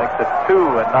ball. Makes it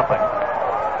 2-0.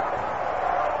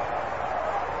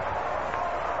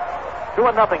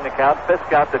 2-0 the count.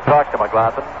 Fisk out to talk to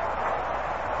McLaughlin.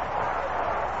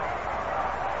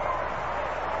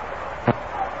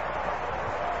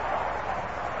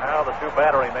 Now the 2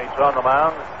 battery mates on the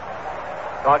mound,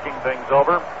 talking things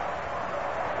over.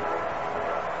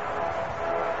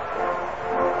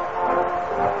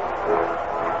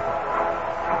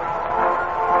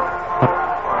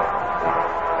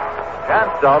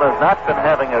 Johnstone has not been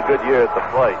having a good year at the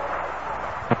plate.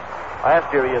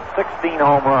 Last year he had 16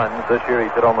 home runs. This year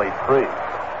he's hit only 3,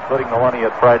 including the one he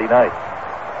had Friday night.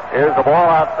 Here's the ball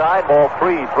outside, ball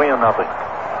 3, 3-0.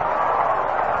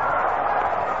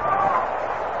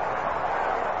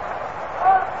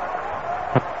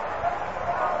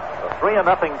 A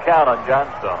 3-0 count on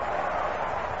Johnstone.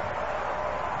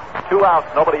 2 outs,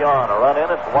 nobody on. A run in,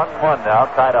 it's 1-1 now,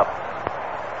 tied up.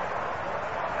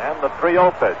 And the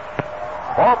 3-0 pitch.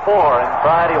 Ball 4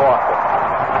 inside, he walked it.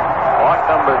 Walk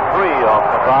number 3 off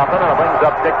McLaughlin, and it brings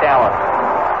up Dick Allen.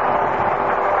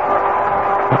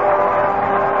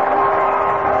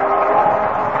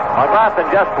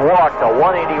 McLaughlin just walked a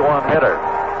 181 hitter.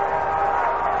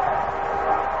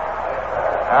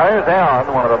 Now here's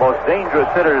Allen, one of the most dangerous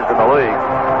hitters in the league.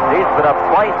 He's been up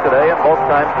twice today, and both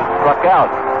times has struck out.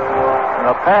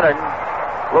 And the pattern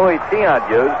Louis Tiant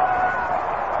used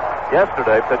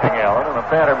yesterday, pitching Allen, and the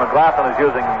pattern McLaughlin is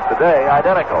using today,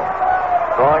 identical.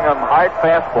 Throwing them hard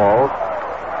fastballs.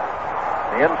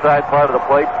 The inside part of the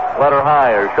plate, letter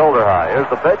high or shoulder high.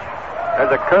 Here's the pitch.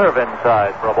 There's a curve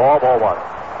inside for a ball 1.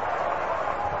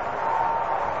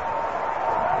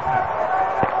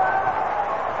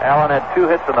 Allen had 2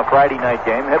 hits in the Friday night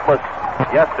game, hitless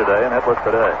yesterday and hitless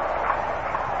today.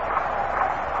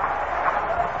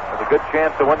 There's a good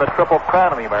chance to win the Triple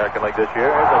Crown in the American League this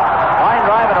year. Here's a line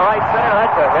drive in the right center.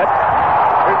 That's a hit.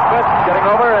 Smith getting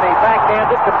over, and he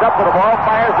backhands it, comes up with the ball,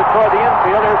 fires it toward the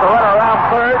infield. There's a runner around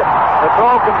third. The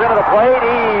throw comes into the plate. He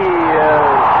is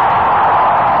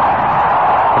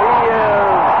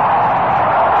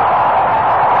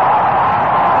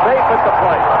safe at the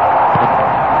plate.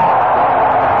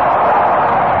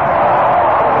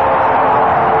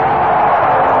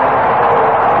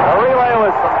 The relay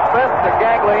was from Smith to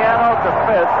Gagliano to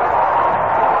Fisk.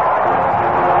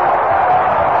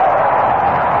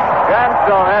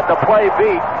 Johnstone had the play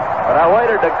beat, but I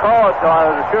waited to call it till I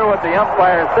was sure what the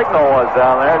umpire's signal was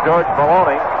down there, George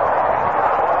Maloney.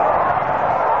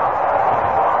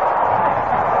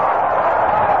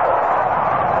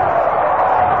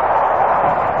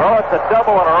 So it's a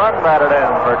double and a run batted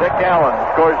in for Dick Allen.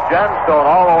 Scores Johnstone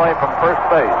all the way from first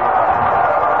base.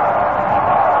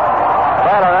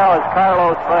 Batter now is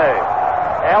Carlos May.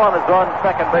 Allen is on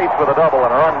second base with a double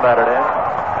and a run batted in.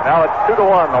 Now it's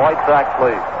 2-1, the White Sox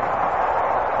lead.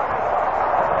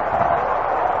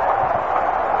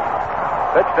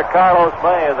 Pitch to Carlos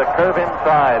May is a curve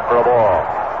inside for a ball.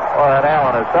 Oh, that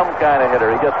Allen is some kind of hitter.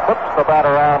 He just flips the bat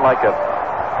around like a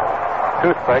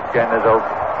toothpick and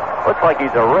looks like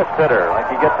he's a wrist hitter, like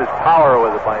he gets his power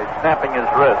with it by snapping his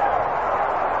wrist.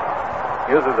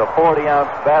 Uses a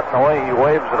 40-ounce bat, and the way he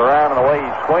waves it around and the way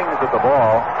he swings at the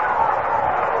ball,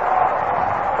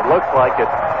 it looks like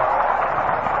it's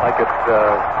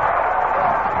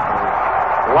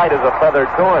light as a feather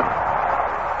to him.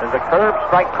 There's a curve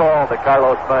strike call to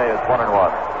Carlos May. It's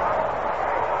 1-1.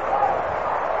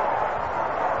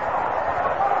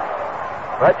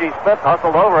 Reggie Smith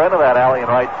hustled over into that alley in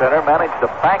right center, managed to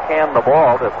backhand the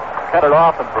ball to cut it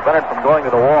off and prevent it from going to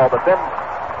the wall, but then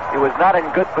he was not in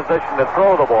good position to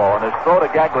throw the ball, and his throw to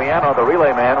Gagliano, the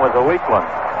relay man, was a weak one.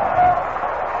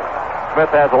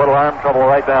 Smith has a little arm trouble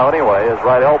right now anyway. His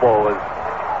right elbow was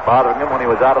bothering him when he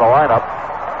was out of the lineup.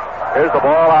 Here's the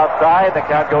ball outside. The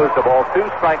count goes to ball 2,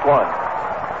 strike 1.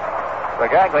 The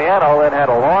Gagliano then had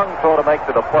a long throw to make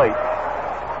to the plate.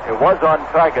 It was on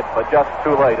target, but just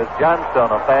too late as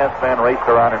Johnstone, a fast man, raced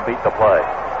around and beat the play.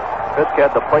 Fisk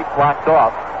had the plate blocked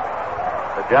off.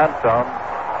 The Johnstone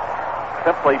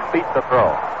simply beat the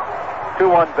throw.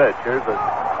 2-1 pitch. Here's a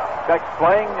check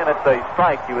swing, and it's a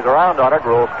strike. He was around on it.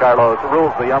 Rules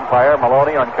the umpire,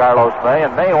 Maloney, on Carlos May,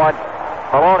 and May wants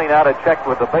Maloney now to check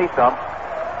with the base ump.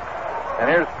 And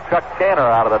here's Chuck Tanner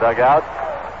out of the dugout.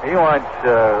 He wants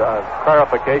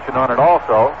clarification on it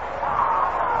also.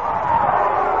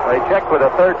 They check with a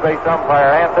third base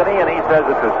umpire, Anthony, and he says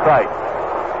it's a strike.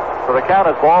 So the count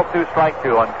is ball 2, strike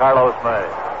 2 on Carlos May.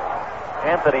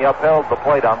 Anthony upheld the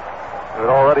plate ump, who had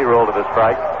already ruled it a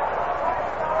strike.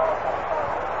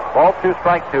 Ball 2,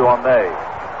 strike 2 on May.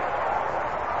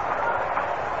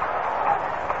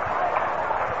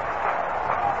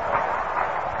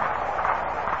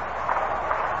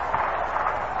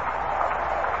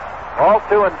 Ball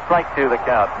 2 and strike 2 the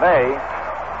count. May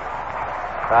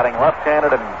batting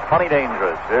left-handed and plenty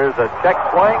dangerous. Here's a check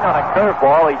swing on a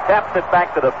curveball. He taps it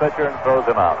back to the pitcher and throws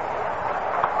him out.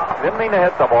 He didn't mean to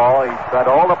hit the ball. He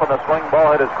tried to hold up on the swing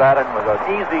ball, hit his bat, and with an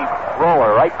easy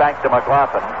roller right back to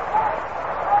McLaughlin.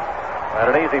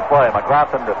 Had an easy play.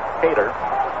 McLaughlin to Cater.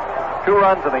 2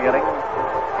 runs in the inning,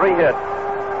 3 hits,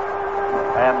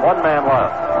 and 1 man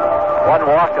left. 1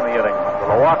 walk in the inning.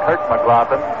 So the walk hurt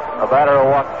McLaughlin. The batter who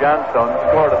walked Johnstone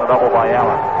scored in the double by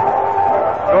Allen.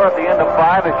 Score at the end of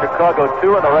 5 is Chicago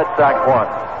 2 and the Red Sox 1.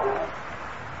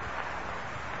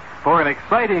 For an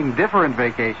exciting, different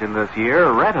vacation this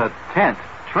year, rent a tent,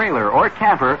 trailer, or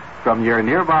camper from your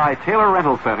nearby Taylor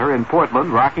Rental Center in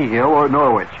Portland, Rocky Hill, or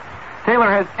Norwich. Taylor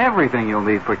has everything you'll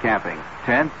need for camping.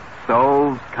 Tents,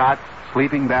 stoves, cots,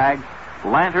 sleeping bags,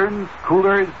 lanterns,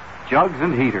 coolers, jugs,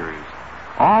 and heaters.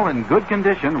 All in good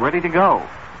condition, ready to go.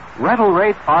 Rental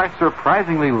rates are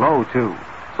surprisingly low, too.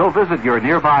 So visit your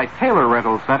nearby Taylor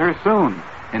Rental Center soon.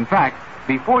 In fact,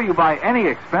 before you buy any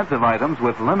expensive items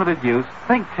with limited use,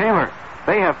 think Taylor.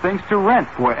 They have things to rent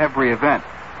for every event,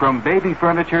 from baby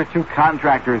furniture to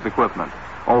contractor's equipment.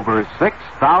 Over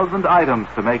 6,000 items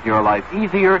to make your life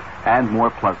easier and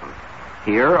more pleasant.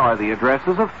 Here are the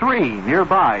addresses of 3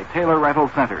 nearby Taylor Rental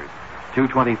Centers.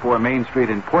 224 Main Street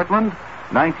in Portland,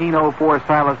 1904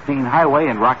 Silas Dean Highway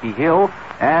in Rocky Hill,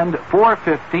 and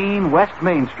 415 West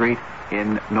Main Street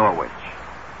in Norwich.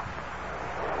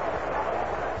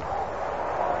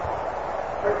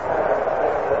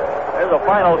 Here's the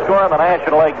final score in the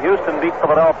National League. Houston beat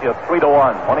Philadelphia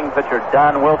 3-1. Winning pitcher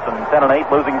Don Wilson 10-8.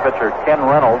 Losing pitcher Ken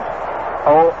Reynolds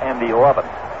 0-11.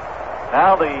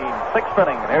 Now the 6th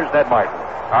inning. Here's Ned Martin.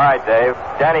 All right, Dave.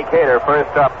 Danny Cater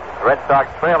first up. The Red Sox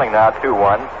trailing now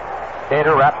 2-1.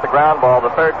 Cater wraps the ground ball.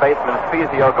 The third baseman,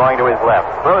 Spezio, going to his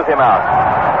left. Throws him out.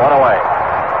 One away.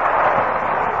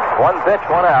 One pitch,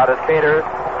 one out, as Cater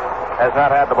has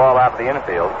not had the ball out of the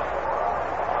infield.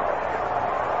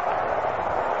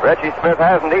 Reggie Smith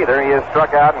hasn't either. He has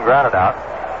struck out and grounded out.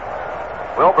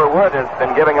 Wilbur Wood has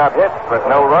been giving up hits, but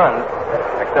no runs,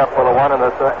 except for the one in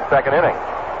the second inning.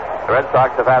 The Red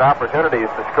Sox have had opportunities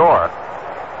to score,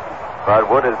 but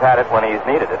Wood has had it when he's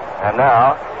needed it. And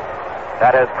now,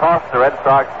 that has cost the Red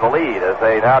Sox the lead as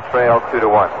they now trail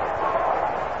 2-1.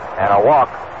 And a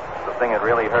walk, the thing that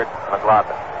really hurt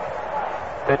McLaughlin.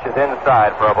 Pitch is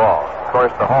inside for a ball. Of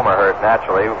course, the homer hurt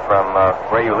naturally from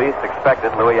where you least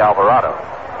expected, Luis Alvarado.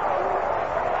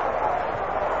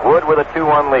 Wood with a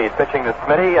 2-1 lead, pitching to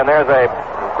Smitty, and there's a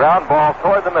ground ball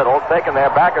toward the middle, taken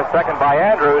there, back a second by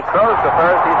Andrews, throws to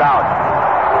first, he's out.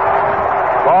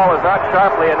 Ball is not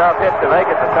sharply enough hit to make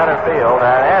it to center field,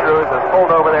 and Andrews is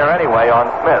pulled over there anyway on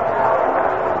Smith.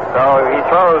 So he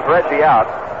throws Reggie out,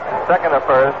 second to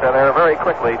first, and they're very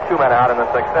quickly 2 men out in the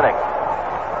sixth inning.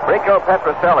 Rico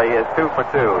Petrocelli is 2 for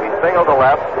 2. He singled to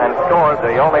left and scored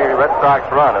the only Red Sox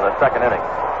run in the second inning.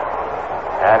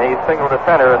 And he singled to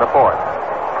center in the fourth.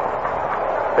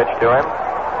 Pitch to him.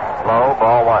 Low,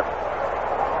 ball one.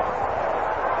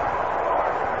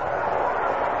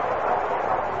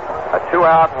 A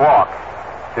 2-out walk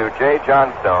to Jay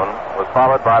Johnstone was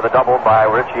followed by the double by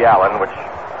Richie Allen, which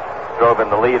drove in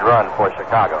the lead run for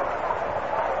Chicago.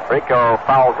 Rico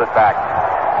fouls it back.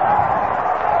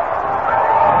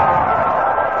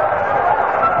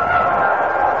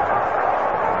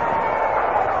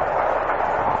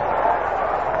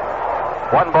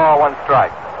 One ball, one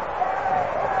strike.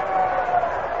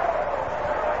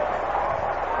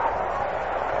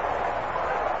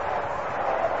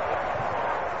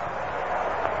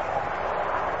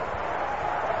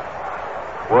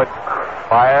 Wood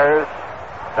fires.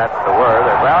 That's the word.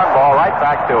 A ground ball right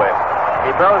back to him.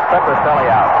 He throws Petrocelli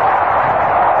out.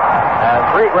 And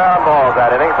 3 ground balls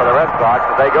that inning for the Red Sox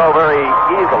as they go very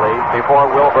easily before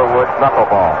Wilbur Wood's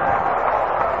knuckleball.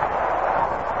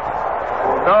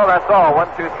 So that's all.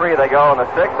 1, 2, 3 they go in the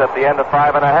sixth at the end of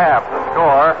 5 1/2. The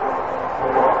score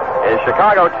is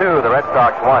Chicago 2, the Red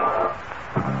Sox 1.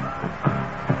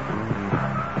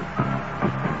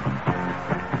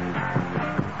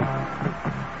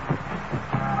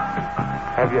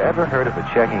 Have you ever heard of a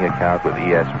checking account with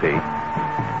ESP?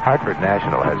 Hartford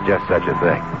National has just such a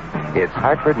thing. It's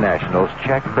Hartford National's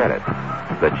Check Credit,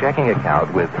 the checking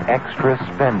account with extra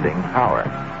spending power.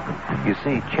 You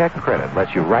see, Check Credit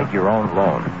lets you write your own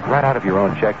loan right out of your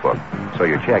own checkbook, so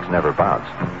your checks never bounce.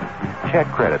 Check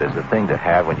Credit is the thing to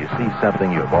have when you see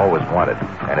something you've always wanted,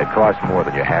 and it costs more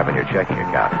than you have in your checking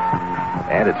account.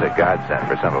 And it's a godsend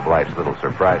for some of life's little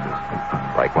surprises,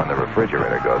 like when the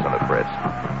refrigerator goes on the fritz.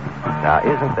 Now,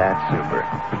 isn't that super?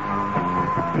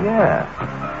 Yeah.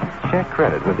 Check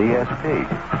Credit with ESP.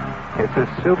 It's a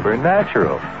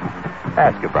supernatural.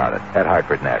 Ask about it at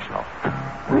Hartford National.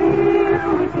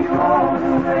 We're with you all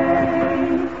the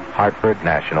way. Hartford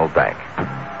National Bank.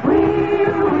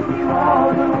 We're with you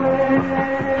all the way.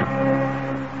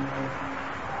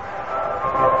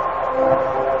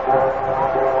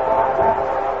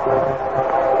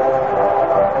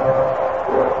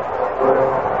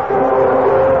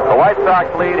 White Sox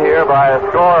lead here by a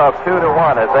score of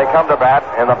 2-1 as they come to bat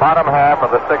in the bottom half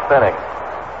of the sixth inning.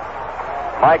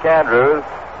 Mike Andrews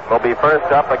will be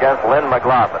first up against Lynn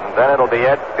McLaughlin. Then it'll be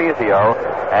Ed Spezio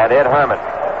and Ed Herman.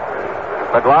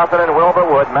 McLaughlin and Wilbur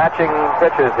Wood matching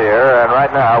pitches here, and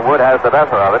right now Wood has the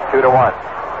better of it, 2-1.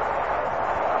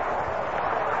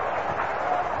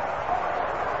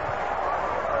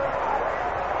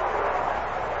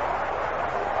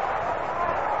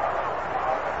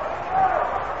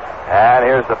 And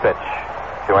here's the pitch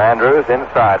to Andrews,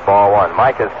 inside, ball one.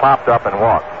 Mike has popped up and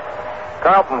walked.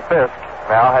 Carlton Fisk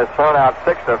now has thrown out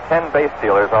 6 of 10 base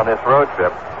stealers on this road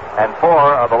trip, and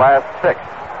 4 of the last 6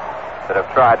 that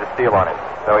have tried to steal on him.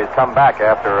 So he's come back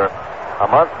after a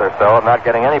month or so of not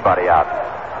getting anybody out.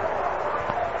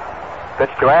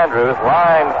 Pitch to Andrews,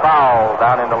 line foul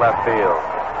down into left field.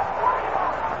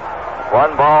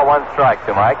 1 ball, 1 strike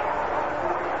to Mike.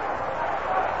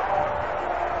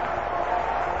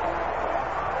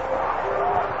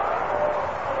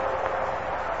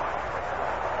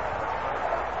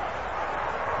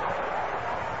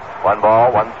 One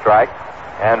ball, 1 strike.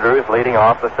 Andrews leading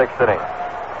off the sixth inning.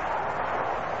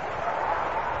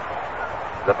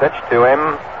 The pitch to him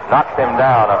knocks him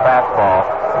down, a fastball.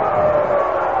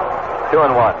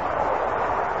 2-1.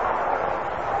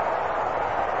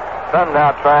 Sun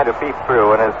now trying to peep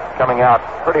through and is coming out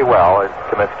pretty well at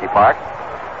Comiskey Park.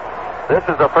 This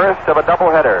is the first of a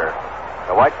doubleheader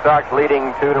The White Sox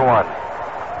leading 2-1.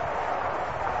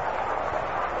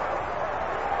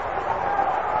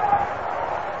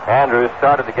 Andrews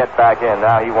started to get back in.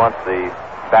 Now he wants the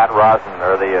bat rosin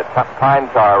or the pine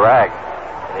tar rag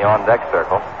in the on-deck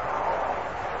circle.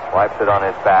 Wipes it on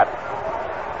his bat.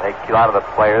 A lot of the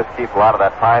players keep a lot of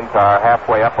that pine tar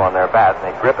halfway up on their bat, and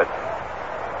they grip it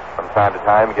from time to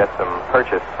time, get some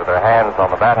purchase with their hands on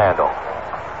the bat handle.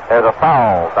 There's a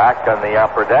foul back on the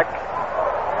upper deck.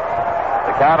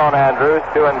 The count on Andrews,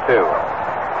 2-2.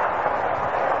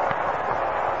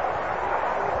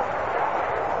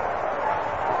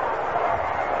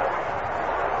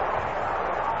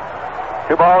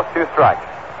 Two balls, two strikes.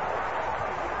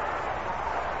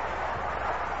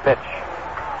 Pitch.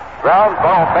 Ground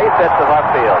ball, base hit to left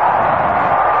field.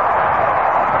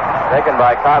 Taken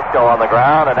by Costco on the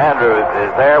ground, and Andrews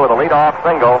is there with a leadoff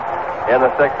single in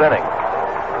the sixth inning.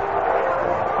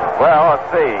 Well, let's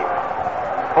see.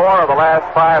 4 of the last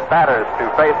 5 batters to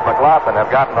face McLaughlin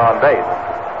have gotten on base,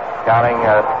 counting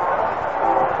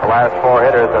the last 4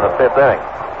 hitters in the fifth inning.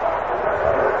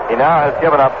 He now has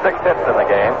given up 6 hits in the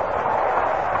game.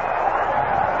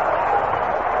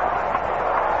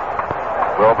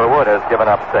 Wilbur Wood has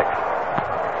given up 6.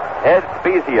 Ed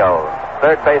Spezio,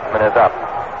 third baseman, is up.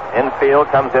 Infield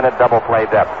comes in at double play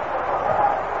depth.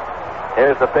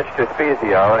 Here's the pitch to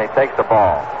Spezio, and he takes the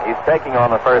ball. He's taking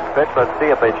on the first pitch. Let's see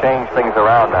if they change things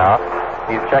around now.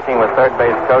 He's checking with third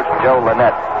base coach Joe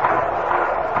Lynette.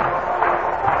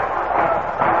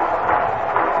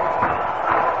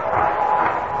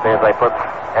 See if they put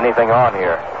anything on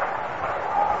here.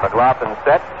 McLaughlin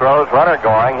set, throws, runner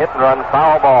going, hit and run,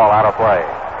 foul ball, out of play.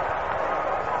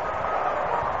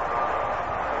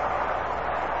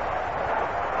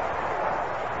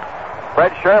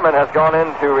 Fred Sherman has gone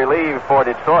in to relieve for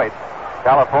Detroit.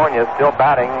 California is still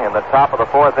batting in the top of the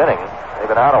 4th inning. They've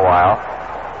been out a while.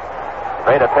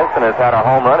 Veda Pinson has had a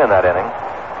home run in that inning.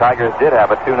 Tigers did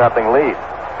have a 2-0 lead.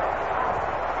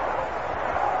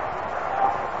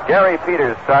 Gary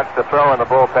Peters starts to throw in the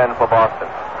bullpen for Boston.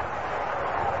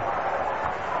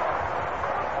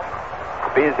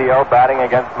 Spezio batting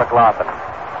against McLaughlin.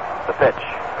 The pitch.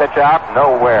 Pitch out,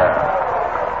 nowhere.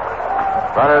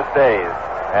 Runner stays.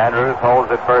 Andrews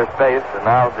holds at first base, and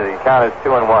now the count is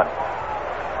 2-1.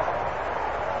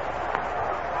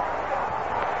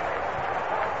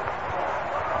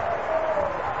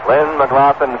 Lynn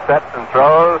McLaughlin sets and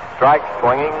throws, strikes,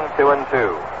 swinging,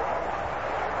 2-2.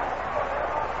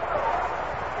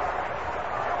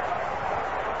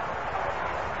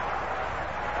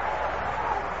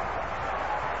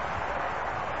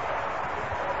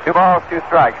 Two balls, two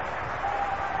strikes.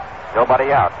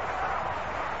 Nobody out.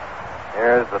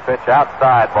 Here's the pitch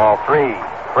outside, ball 3.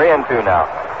 3-2 now.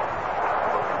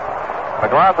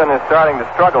 McLaughlin is starting to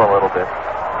struggle a little bit.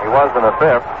 He was in the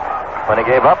 5th when he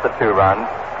gave up the 2 runs.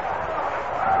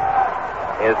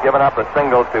 He has given up a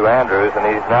single to Andrews, and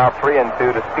he's now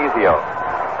 3-2 to Spezio.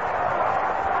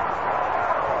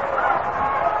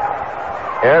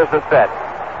 Here's the set.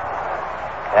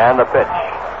 And the pitch.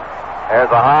 There's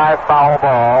a high foul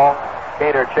ball.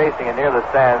 Cater chasing it near the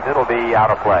stands. It'll be out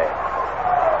of play.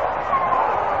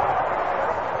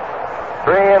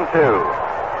 3-2.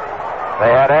 They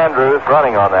had Andrews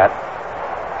running on that.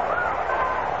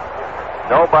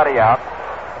 Nobody out.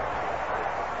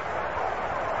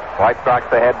 White Sox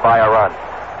ahead by a run.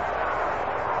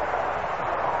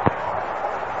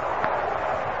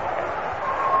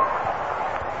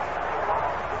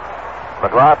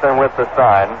 McLaughlin with the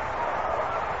sign.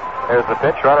 There's the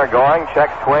pitch, runner going,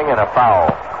 check, swing, and a foul.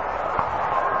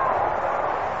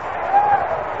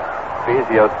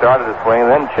 Spezio started to swing,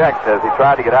 then checked as he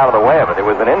tried to get out of the way of it. It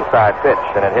was an inside pitch,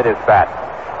 and it hit his bat.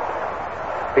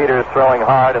 Peters throwing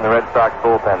hard in the Red Sox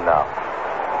bullpen now.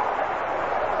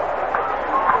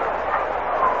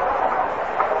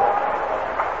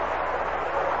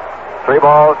 Three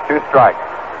balls, two strikes.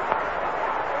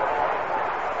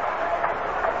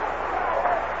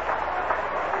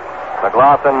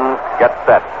 McLaughlin gets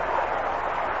set.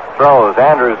 Throws.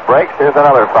 Andrews breaks. Here's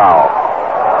another foul.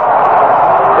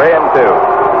 3-2.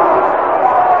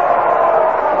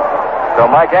 So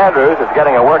Mike Andrews is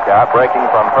getting a workout, breaking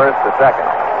from first to second.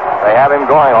 They have him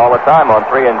going all the time on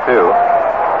 3-2.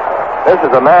 This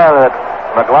is a man that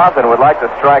McLaughlin would like to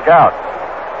strike out.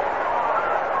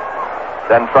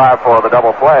 Then try for the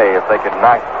double play if they could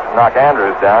knock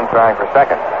Andrews down, trying for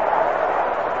second.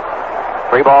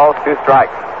 3 balls, 2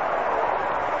 strikes.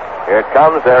 Here it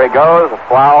comes. There he goes. A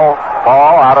foul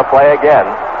ball, out of play again.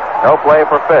 No play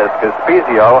for Fisk because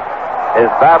Spezio is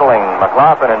battling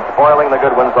McLaughlin and spoiling the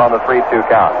good ones on the 3-2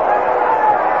 count.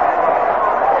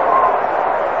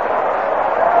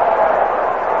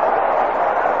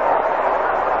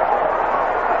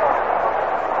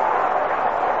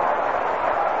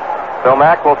 So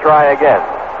Mack will try again.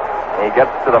 He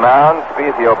gets to the mound.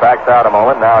 Spezio backs out a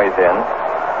moment. Now he's in.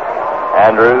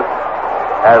 Andrews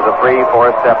has a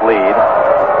 3-4-step lead.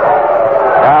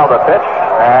 Now the pitch,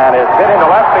 and is hit into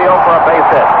left field for a base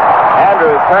hit.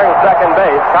 Andrews turns second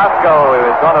base. Costco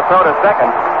is going to throw to second.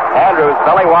 Andrews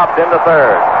belly whopped into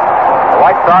third. The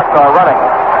White Sox are running.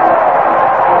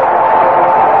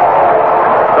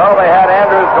 So they had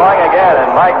Andrews going again,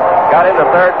 and Mike got into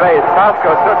third base.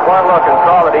 Costco took one look and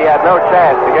saw that he had no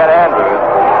chance to get Andrews.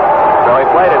 So he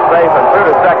played it safe and threw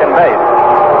to second base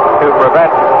to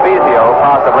prevent Spezio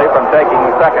possibly from taking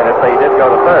second if they did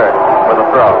go to third with a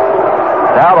throw.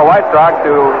 Now the White Sox,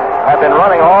 who have been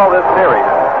running all this series,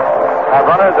 have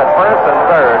runners at first and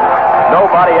third,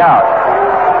 nobody out.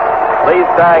 Lee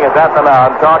Stang is at the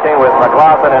mound talking with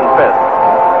McLaughlin and Fisk.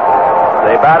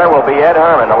 The batter will be Ed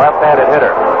Herman, the left-handed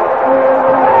hitter.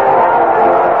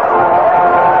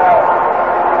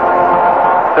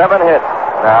 Seven hits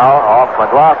now off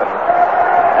McLaughlin,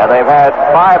 and they've had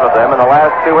 5 of them in the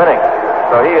last 2 innings.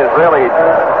 So he is really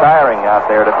tiring out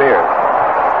there, it appears.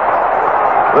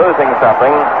 Losing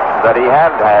something that he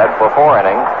hadn't had for 4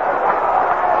 innings.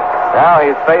 Now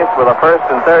he's faced with a first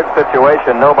and third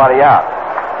situation, nobody out.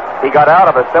 He got out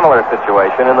of a similar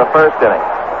situation in the first inning.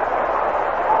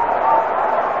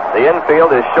 The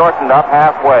infield is shortened up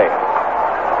halfway.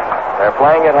 They're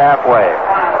playing it halfway.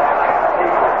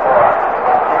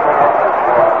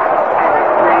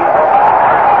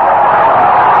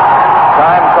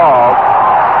 Time called.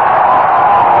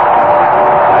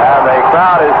 And the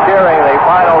crowd is cheering the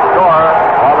final score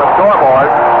on the scoreboard.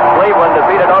 Cleveland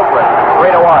defeated Oakland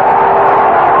 3-1.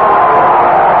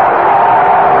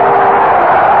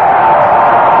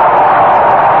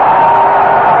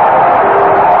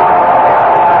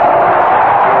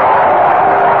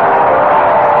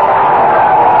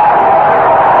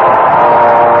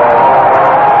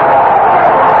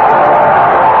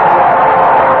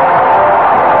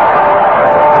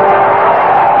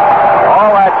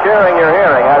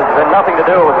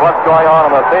 Going on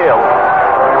the field.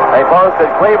 They posted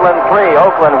Cleveland 3,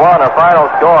 Oakland 1, a final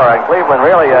score, and Cleveland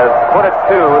really has put it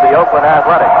to the Oakland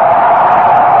Athletics.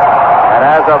 And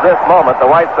as of this moment, the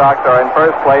White Sox are in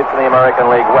first place in the American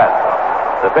League West.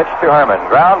 The pitch to Herman,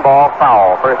 ground ball,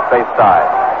 foul, first base side.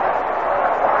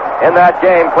 In that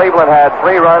game, Cleveland had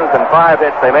 3 runs and 5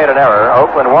 hits. They made an error.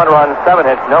 Oakland 1 run, 7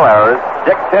 hits, no errors.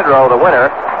 Dick Tidrow, the winner,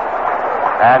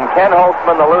 and Ken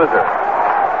Holtzman, the loser.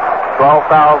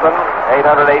 12,818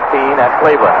 at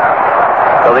Cleveland.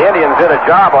 So the Indians did a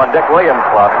job on Dick Williams'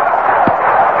 club,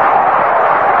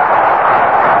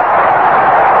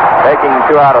 taking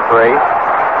 2 out of 3.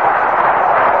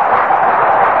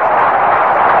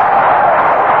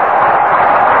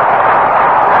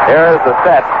 Here's the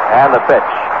set and the pitch.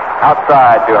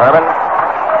 Outside to Herman.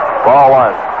 Ball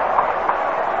 1.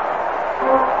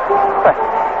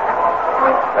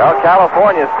 Well,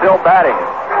 California's still batting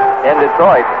in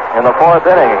Detroit in the 4th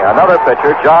inning. Another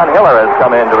pitcher, John Hiller, has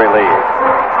come in to relieve.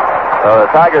 So the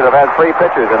Tigers have had 3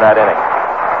 pitchers in that inning.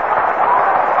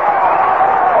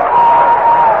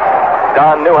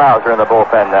 Don Newhouser in the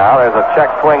bullpen now. There's a check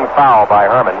swing foul by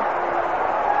Herman.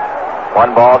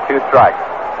 1 ball, 2 strikes.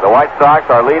 The White Sox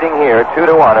are leading here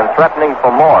 2-1 and threatening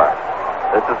for more.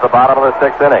 This is the bottom of the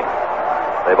 6th inning.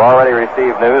 They've already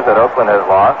received news that Oakland has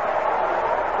lost.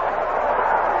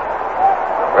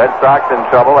 Red Sox in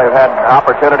trouble. They've had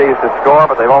opportunities to score,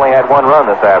 but they've only had 1 run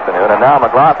this afternoon. And now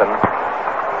McLaughlin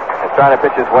is trying to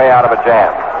pitch his way out of a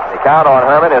jam. The count on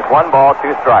Herman is 1 ball,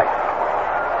 2 strikes.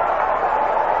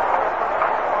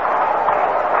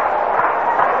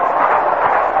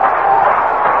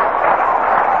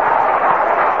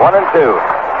 One and 2.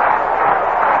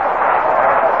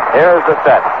 Here's the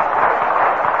set.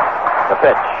 The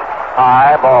pitch.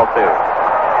 High, ball 2.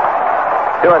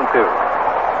 2 and 2.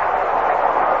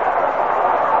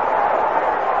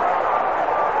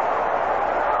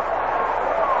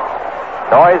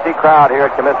 Noisy crowd here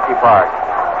at Comiskey Park.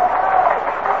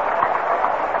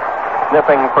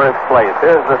 Sniffing first place.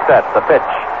 Here's the set, the pitch.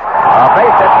 A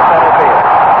base hit to center field.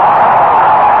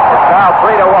 It's now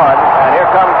 3-1, and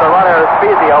here comes the runner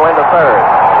Spezio into third.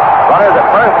 Runners at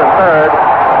first and third,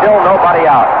 still nobody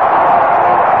out.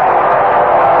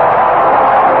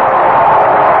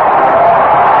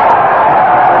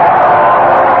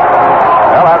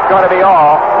 Well, that's going to be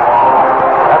all.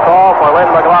 That's all for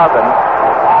Lynn McLaughlin,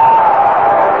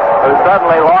 who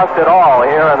suddenly lost it all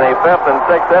here in the 5th and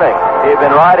 6th inning. He'd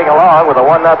been riding along with a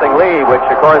 1-0 lead, which,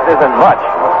 of course, isn't much.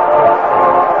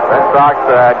 Red Sox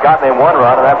had gotten him 1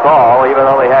 run, and that's all, even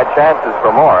though they had chances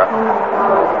for more.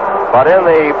 But in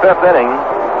the 5th inning,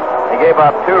 he gave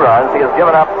up 2 runs. He has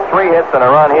given up 3 hits and a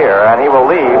run here, and he will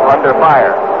leave under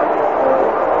fire.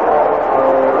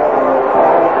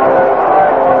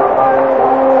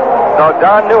 So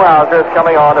Don Newhouser is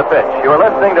coming on to pitch. You are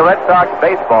listening to Red Sox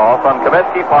baseball from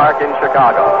Comiskey Park in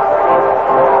Chicago.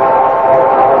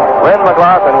 Lynn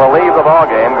McLaughlin will leave the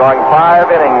ballgame going 5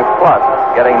 innings plus,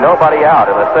 getting nobody out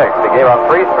in the 6th. He gave up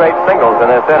 3 straight singles in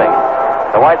this inning.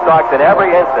 The White Sox in every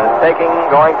instance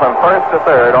going from first to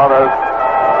third on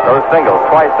those singles.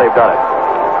 Twice they've done it.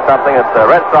 Something that the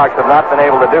Red Sox have not been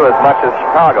able to do as much as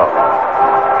Chicago.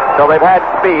 So they've had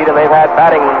speed and they've had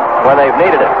batting when they've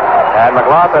needed it. And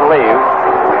McLaughlin leaves,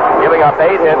 giving up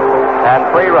 8 hits and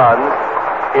 3 runs.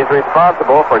 He's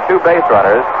responsible for 2 base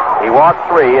runners. He walked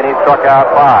 3 and he struck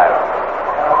out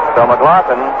 5. So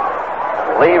McLaughlin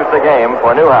leaves the game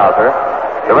for Newhouser.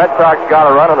 The Red Sox got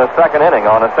a run in the 2nd inning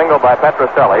on a single by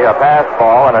Petrocelli, a pass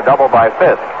ball, and a double by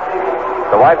Fisk.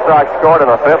 The White Sox scored in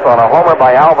the 5th on a homer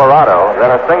by Alvarado,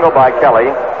 then a single by Kelly,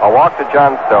 a walk to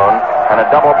Johnstone, and a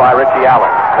double by Richie Allen.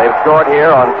 They've scored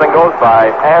here on singles by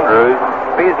Andrews,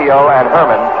 Fizio, and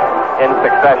Herman in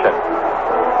succession.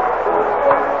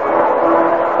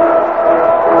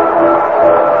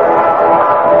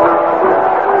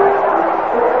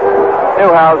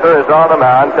 Newhouser is on the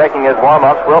mound taking his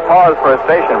warm-ups. We'll pause for a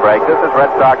station break. This is Red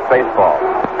Sox baseball.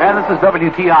 And this is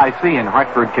WTIC in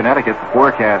Hartford, Connecticut. The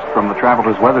forecast from the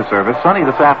Travelers Weather Service. Sunny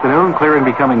this afternoon, clear and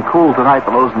becoming cool tonight,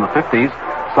 the lows in the 50s.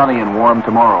 Sunny and warm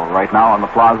tomorrow. Right now on the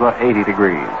plaza, 80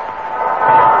 degrees.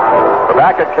 We're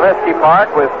back at Comiskey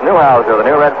Park with Newhouser, the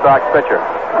new Red Sox pitcher.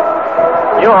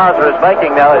 Newhouser is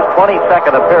making now his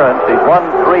 22nd appearance. He's won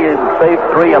 3 and saved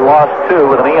 3 and lost 2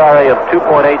 with an ERA of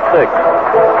 2.86.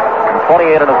 In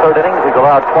 28 and a third innings, he's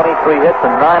allowed 23 hits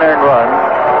and 9 earned runs.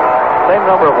 Same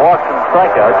number of walks and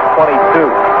strikeouts, 22.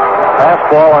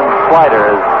 Fastball and slider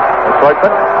is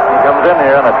Sortman. He comes in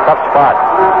here in a tough spot.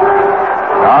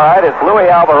 All right, it's Luis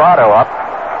Alvarado up,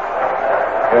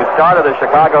 who started the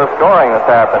Chicago scoring this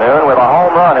afternoon with a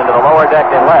home run into the lower deck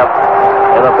in left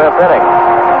in the 5th inning.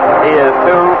 He is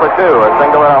 2 for 2, a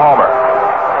single and a homer.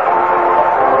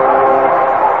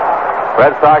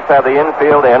 Red Sox have the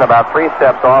infield in about 3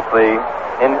 steps off the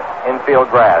infield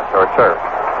grass or turf.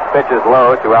 Pitch is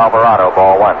low to Alvarado,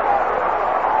 ball 1.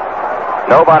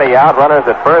 Nobody out, runners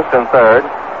at first and third.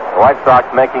 The White Sox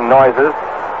making noises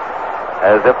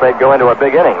as if they'd go into a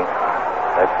big inning.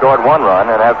 They've scored 1 run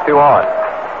and have 2 on.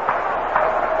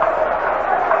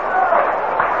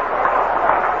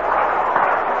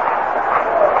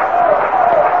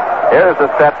 Here's the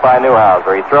set by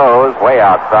Newhouser. He throws way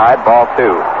outside, ball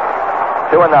 2.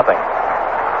 2-0.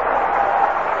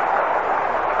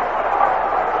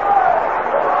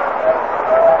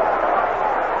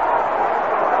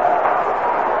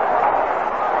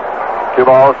 Two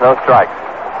balls, no strikes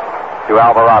to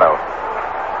Alvarado.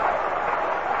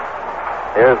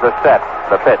 Here's the set,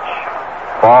 the pitch.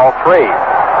 Ball 3.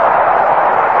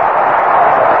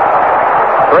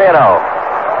 3-0.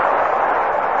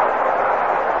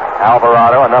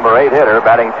 Alvarado, a number 8 hitter,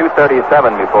 batting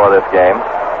 .237 before this game.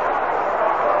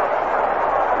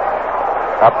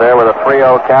 Up there with a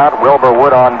 3-0 count, Wilbur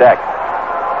Wood on deck.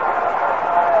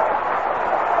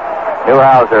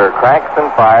 Newhouser cranks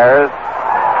and fires.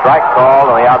 Strike called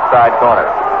on the outside corner.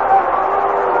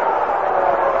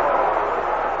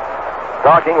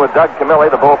 Talking with Doug Camilli,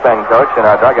 the bullpen coach, in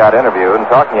our dugout interview, and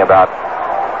talking about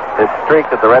this streak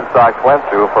that the Red Sox went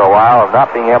through for a while of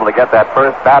not being able to get that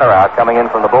first batter out coming in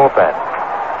from the bullpen.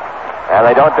 And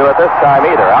they don't do it this time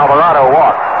either. Alvarado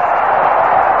walks.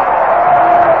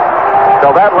 So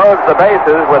that loads the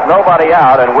bases with nobody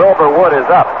out, and Wilbur Wood is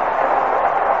up.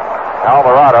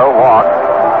 Alvarado walks.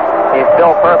 He's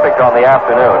still perfect on the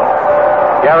afternoon.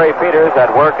 Gary Peters at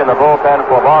work in the bullpen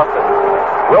for Boston.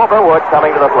 Wilbur Wood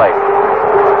coming to the plate.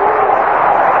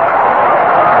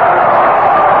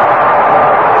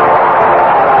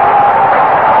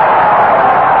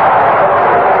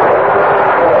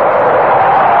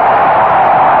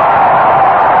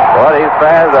 Well, these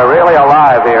fans are really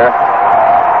alive here.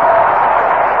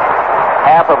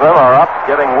 Half of them are up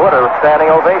giving Wood a standing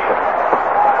ovation.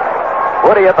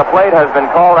 Woody at the plate has been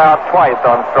called out twice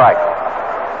on strikes.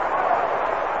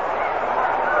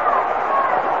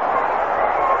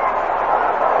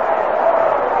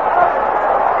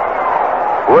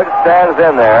 Wood stands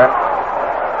in there.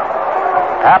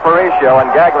 Aparicio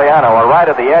and Gagliano are right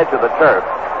at the edge of the turf.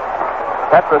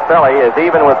 Petrocelli is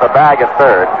even with the bag at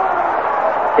third.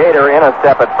 Gator in a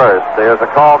step at first. There's a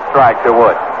called strike to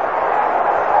Wood.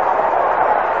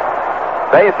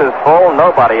 Base is full,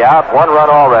 nobody out, 1 run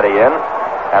already in,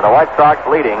 and the White Sox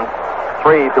leading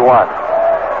 3-1.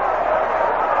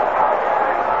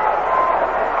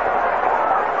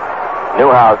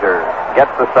 Newhouser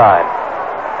gets the sign.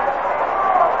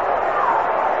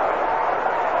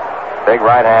 Big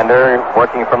right-hander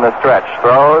working from the stretch.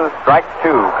 Throws. Strike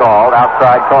 2 called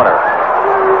outside corner.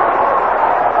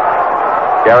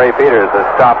 Gary Peters has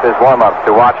stopped his warm-ups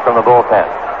to watch from the bullpen.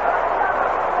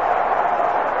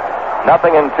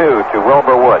 0-2 to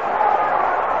Wilbur Wood.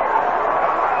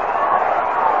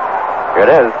 Here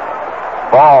it is.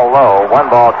 Ball low. 1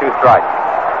 ball, 2 strikes.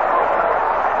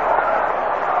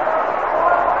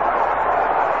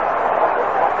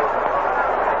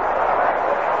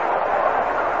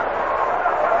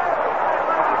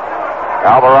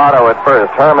 Alvarado at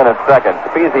first. Herman at second.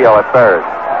 Spezio at third.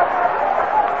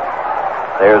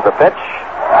 There's the pitch.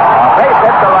 Base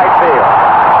hit to right field.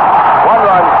 1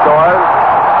 run scores.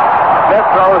 Smith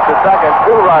throws to second.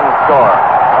 2 runs score.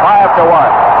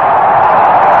 5-1.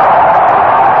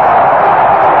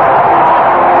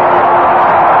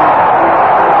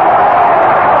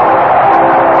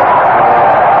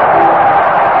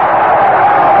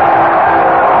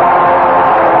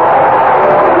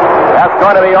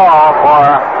 Going to be all for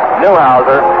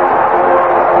Newhouser.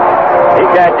 He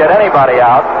can't get anybody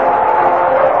out.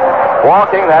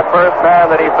 Walking that first man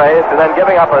that he faced and then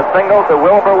giving up a single to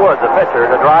Wilbur Wood, the pitcher,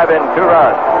 to drive in 2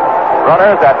 runs.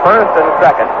 Runners at first and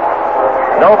second.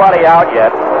 Nobody out yet.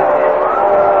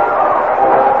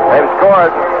 They've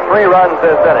scored 3 runs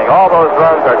this inning. All those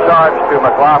runs are charged to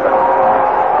McLaughlin.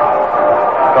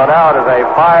 So now it is a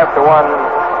 5-1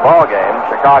 ball game.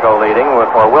 Chicago leading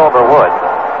for Wilbur Wood.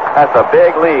 That's a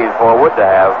big lead for Wood to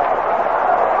have.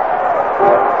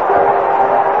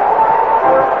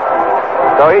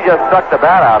 So he just stuck the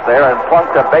bat out there and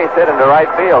plunked a base hit into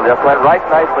right field. Just went right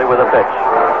nicely with a pitch.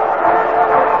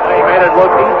 And he made it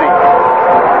look easy.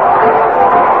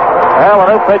 Well,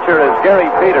 the new pitcher is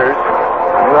Gary Peters.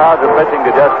 Newhouser pitching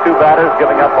to just 2 batters,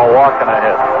 giving up a walk and a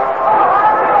hit.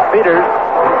 Peters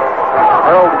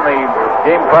held in the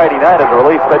game Friday night as a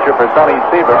relief pitcher for Sonny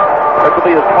Siebert. This will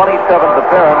be his 27th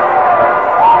appearance.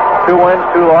 2 wins,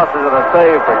 2 losses, and a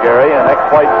save for Gary, an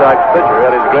ex-White Sox pitcher.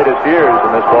 Had his greatest years in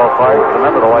this ballpark.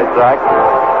 Remember the White Sox.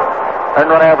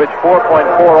 Earned run average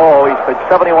 4.40. He's pitched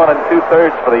 71 2/3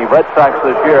 for the Red Sox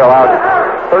this year. Allowed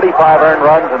 35 earned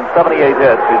runs and 78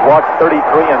 hits. He's walked 33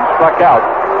 and struck out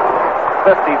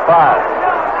 55.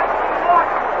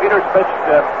 Peters pitched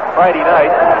Friday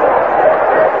night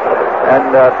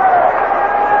and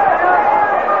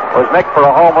was nicked for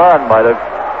a home run by the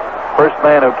first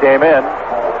man who came in.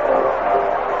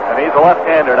 And he's a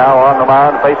left-hander now on the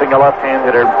mound facing a left-hand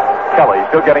hitter, Kelly,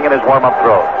 still getting in his warm-up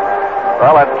throws.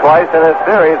 Well, that's twice in this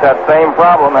series that same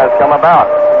problem has come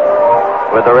about.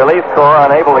 With the relief corps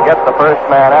unable to get the first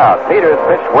man out. Peters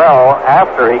pitched well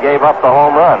after he gave up the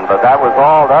home run, but that was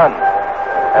all done.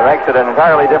 It makes it an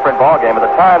entirely different ball game. At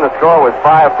the time, the score was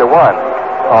 5-1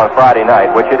 on Friday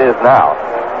night, which it is now.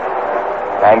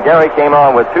 And Gary came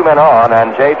on with 2 men on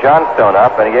and Jay Johnstone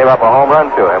up, and he gave up a home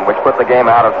run to him, which put the game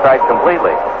out of sight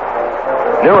completely.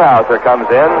 Newhouser comes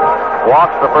in,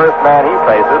 walks the first man he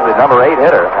faces, the number 8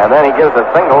 hitter, and then he gives a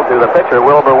single to the pitcher,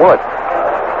 Wilbur Wood.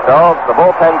 So the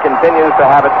bullpen continues to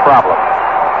have its problems.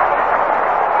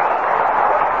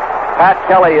 Pat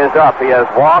Kelly is up. He has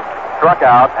walked, struck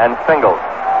out, and singled.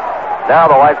 Now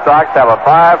the White Sox have a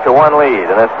 5-1 lead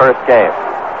in this first game.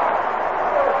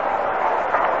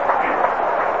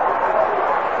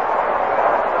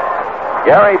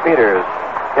 Gary Peters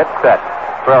gets set,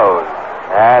 throws,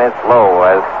 and it's low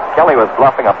as Kelly was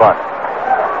bluffing a bunt.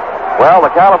 Well,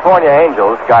 the California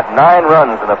Angels got 9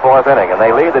 runs in the 4th inning, and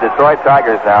they lead the Detroit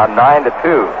Tigers now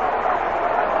 9-2.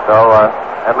 So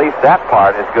at least that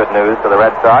part is good news to the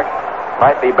Red Sox.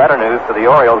 Might be better news to the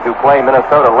Orioles, who play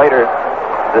Minnesota later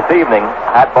this evening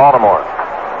at Baltimore.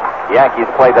 The Yankees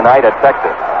play tonight at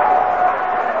Texas.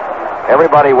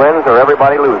 Everybody wins or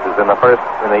everybody loses in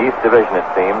the East Division, it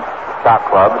seems. Top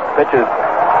clubs. Pitches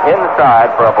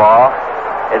inside for a ball.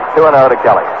 It's 2-0 to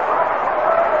Kelly.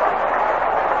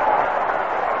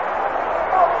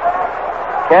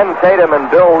 Ken Tatum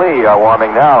and Bill Lee are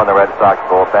warming now in the Red Sox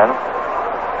bullpen.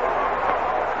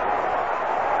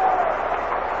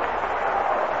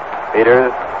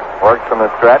 Peters works from the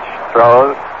stretch,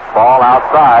 throws, ball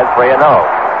outside,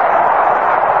 3-0.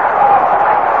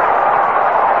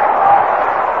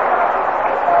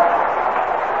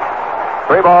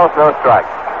 Three balls, no strikes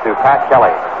to Pat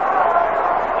Kelly.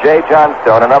 Jay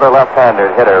Johnstone, another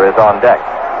left-handed hitter, is on deck.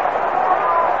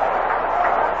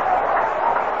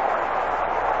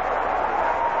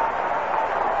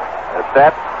 The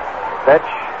set, pitch,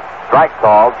 strike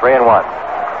called, 3-1.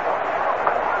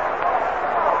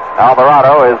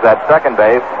 Alvarado is at second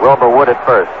base, Wilbur Wood at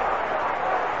first.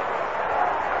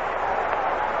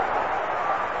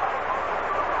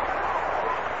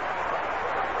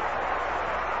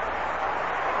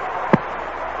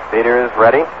 Peters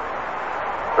ready.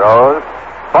 Throws.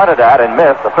 Bunted at and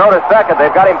missed. The throw to second.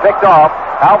 They've got him picked off.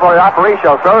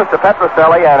 Aparicio throws to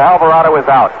Petrocelli, and Alvarado is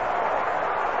out.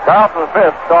 Carlton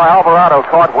Fisk saw Alvarado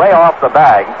caught way off the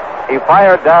bag. He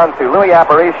fired down to Louis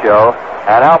Aparicio,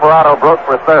 and Alvarado broke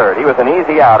for third. He was an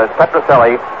easy out as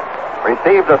Petrocelli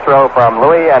received the throw from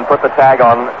Louis and put the tag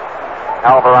on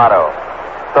Alvarado.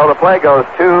 So the play goes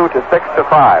 2 to 6 to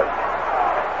 5.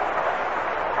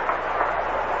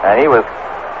 And he was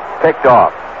picked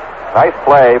off. Nice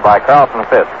play by Carlton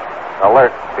Fisk.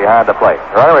 Alert behind the plate.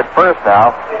 Runner at first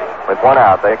now with one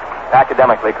out. They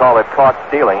academically call it caught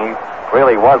stealing. He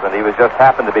really wasn't. He was just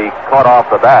happened to be caught off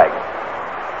the bag.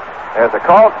 There's a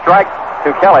called strike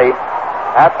to Kelly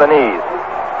at the knees.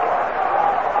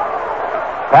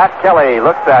 Pat Kelly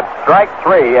looks at strike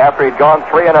 3 after he'd gone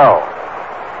 3-0.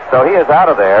 So he is out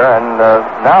of there, and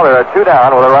now there are 2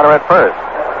 down with a runner at first.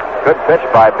 Good pitch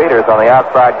by Peters on the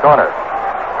outside corner.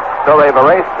 So they've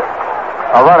erased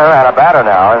a runner and a batter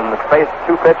now in the space of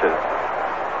 2 pitches.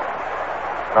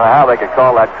 I don't know how they could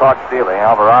call that caught stealing.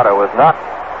 Alvarado was not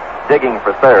digging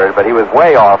for third, but he was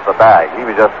way off the bag. He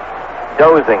was just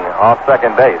dozing off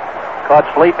second base. Caught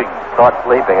sleeping. Caught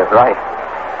sleeping is right.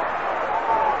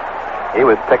 He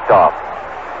was picked off.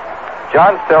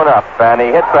 Johnstone up, and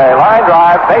he hits a line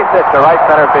drive, base hit to right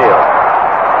center field.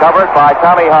 Covered by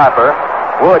Tommy Harper.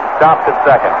 Wood stops at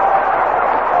second.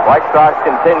 White Sox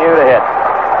continue to hit.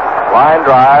 Line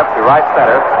drive to right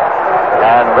center,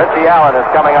 and Richie Allen is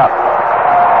coming up.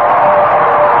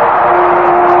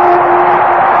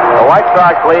 The White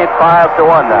Sox lead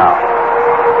 5-1 now.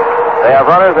 They have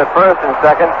runners at first and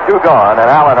second, 2 gone, and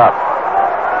Allen up.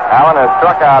 Allen has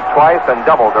struck out twice and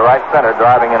doubled to right center,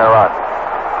 driving in a run.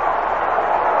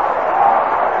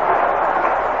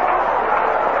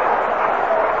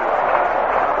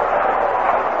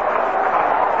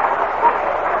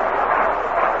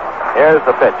 Here's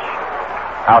the pitch.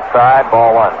 Outside,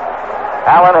 ball 1.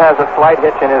 Allen has a slight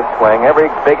hitch in his swing. Every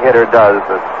big hitter does.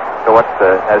 So what,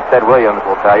 as Ted Williams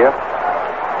will tell you,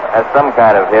 has some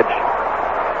kind of hitch.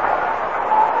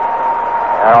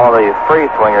 And all these free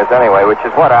swingers anyway, which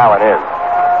is what Allen is.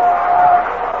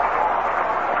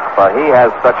 But he has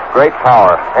such great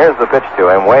power. Here's the pitch to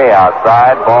him, way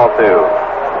outside, ball 2.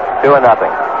 2-0.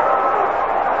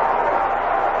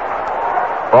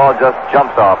 Ball just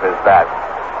jumps off his bat.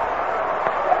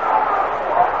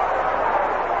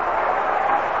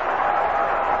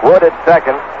 Wood at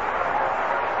second.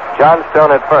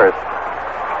 Johnstone at first.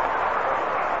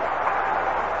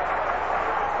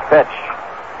 Pitch.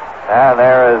 And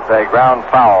there is a ground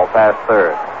foul past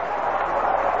third.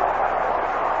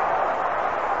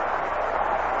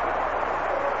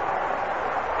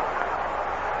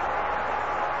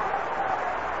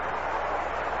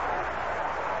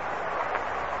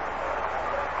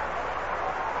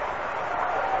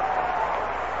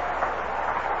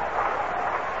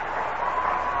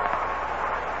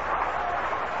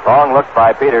 Long look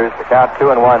by Peters to count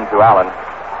 2-1 to Allen.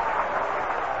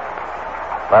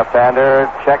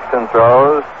 Left-hander checks and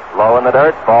throws. Low in the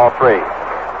dirt. Ball 3.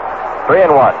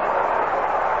 3-1.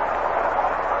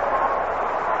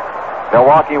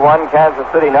 Milwaukee 1, Kansas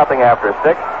City nothing after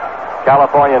 6.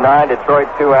 California 9, Detroit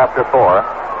 2 after 4.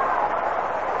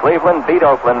 Cleveland beat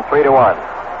Oakland 3-1.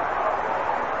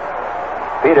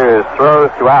 Peters throws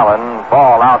to Allen.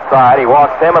 Ball outside. He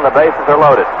walks him, and the bases are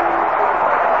loaded.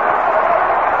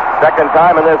 Second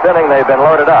time in this inning they've been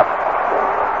loaded up.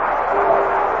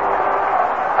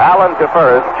 Allen to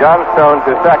first, Johnstone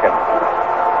to second.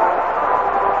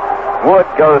 Wood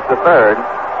goes to third,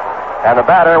 and the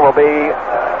batter will be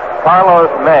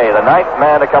Carlos May, the 9th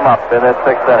man to come up in this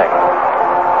 6th inning.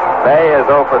 May is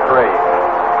 0 for 3.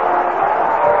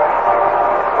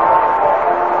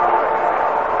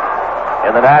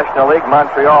 In the National League,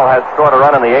 Montreal has scored a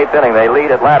run in the 8th inning. They lead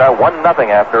Atlanta 1-0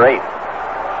 after 8.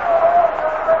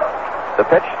 The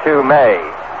pitch to May.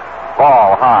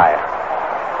 Ball high.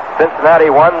 Cincinnati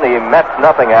won, the Mets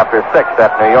nothing after 6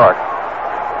 at New York.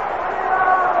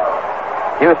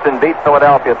 Houston beat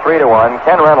Philadelphia 3-1.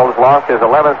 Ken Reynolds lost his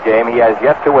 11th game. He has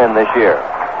yet to win this year.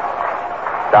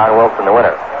 Don Wilson, the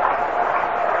winner.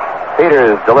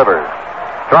 Peters delivers.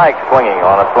 Strike swinging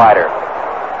on a slider.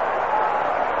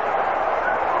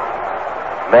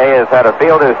 May has had a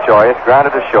fielder's choice,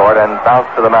 grounded to short, and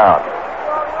bounced to the mound.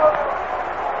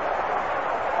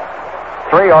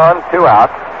 3 on, 2 out,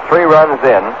 3 runs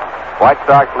in. White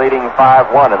Sox leading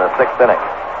 5-1 in the 6th inning.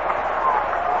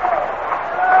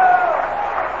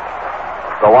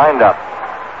 The windup.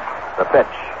 The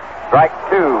pitch. Strike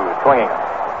 2, swinging.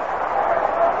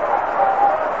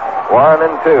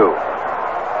 1-2.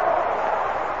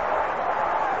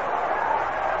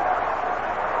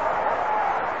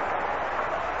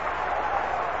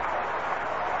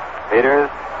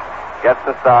 Peters gets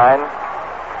the sign.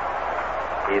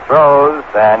 He throws,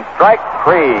 and strike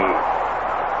 3.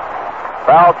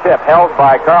 Foul tip held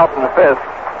by Carlton Fisk.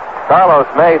 Carlos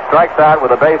May strikes out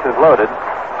with the bases loaded.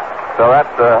 So that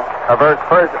averts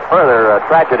further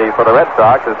tragedy for the Red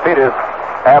Sox as Peters,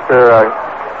 after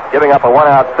giving up a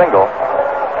one-out single,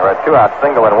 or a two-out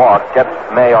single and walk, gets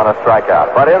May on a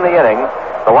strikeout. But in the inning,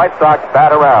 the White Sox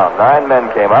bat around. 9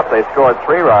 men came up. They scored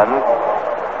 3 runs,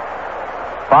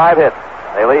 5 hits.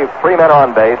 They leave 3 men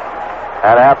on base.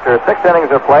 And after 6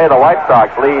 innings of play, the White Sox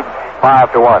lead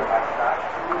 5-1.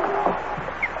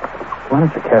 Why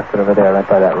don't you cast it over there, right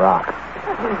by that rock?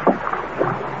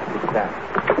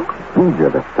 These are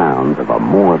the sounds of a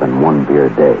more than one beer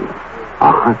day.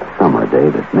 A hot summer day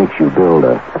that makes you build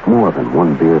a more than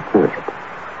one beer thirst.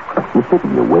 You sit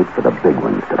and you wait for the big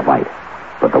ones to bite.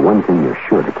 But the one thing you're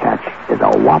sure to catch is a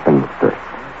whopping thirst.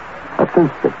 A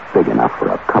thirst that's big enough for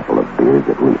a couple of beers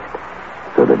at least.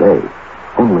 So today,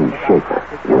 only Schaefer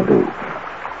will do.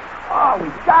 Oh, we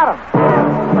got him!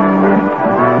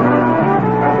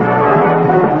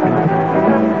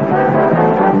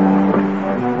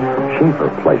 Schaefer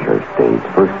Pleasure stays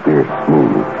first beer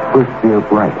smooth, first beer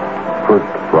bright, first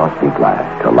frosty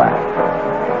glass to last.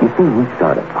 You see, we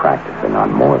started practicing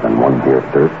on more than one beer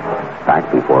thirst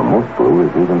back before most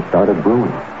brewers even started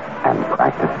brewing. And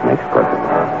practice makes perfect.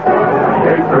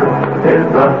 Schaefer is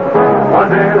the one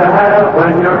beer to have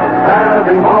when you're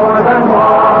having more than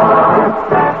one.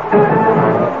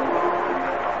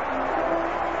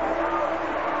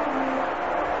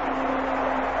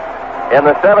 In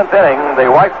the 7th inning,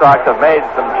 the White Sox have made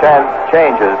some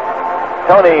changes.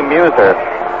 Tony Muser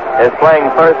is playing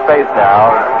first base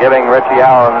now, giving Richie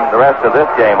Allen the rest of this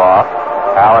game off.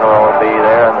 Allen will be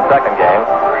there in the second game.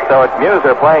 So it's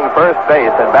Muser playing first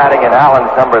base and batting in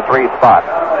Allen's number 3 spot.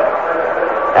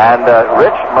 And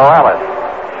Rich Morales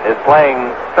is playing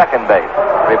second base,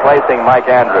 replacing Mike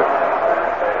Andrews.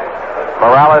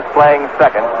 Morales playing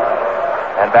second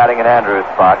and batting in Andrews'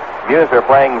 spot. Muser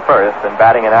playing first and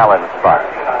batting in Allen's spot.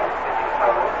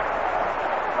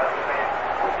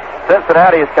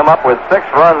 Cincinnati's come up with 6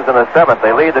 runs in the 7th.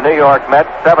 They lead the New York Mets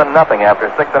 7-0 after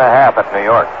 6.5 at New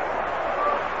York.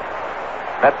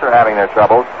 Mets are having their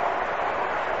troubles.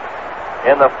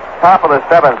 In the top of the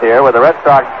 7th here, with the Red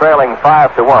Sox trailing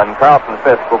 5-1, Carlton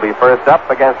Fisk will be first up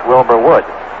against Wilbur Wood,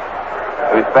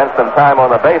 who spent some time on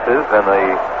the bases in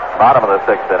the bottom of the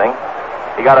 6th inning.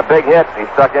 He got a big hit. He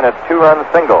stuck in a 2-run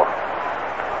single.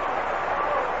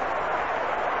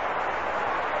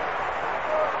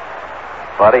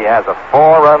 But he has a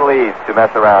 4-run lead to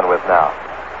mess around with now.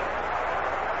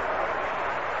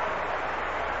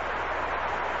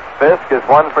 Fisk is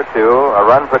 1 for 2, a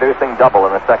run-producing double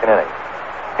in the 2nd inning.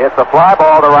 It's a fly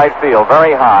ball to right field,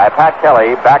 very high. Pat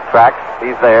Kelly backtracks.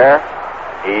 He's there.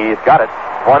 He's got it.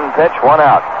 1 pitch, 1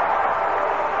 out.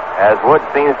 As Wood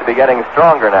seems to be getting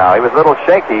stronger now. He was a little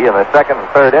shaky in the 2nd and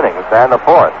 3rd innings and the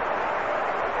 4th.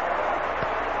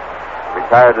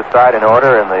 Retired the side in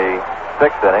order in the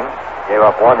 6th inning. Gave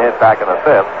up 1 hit back in the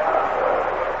 5th.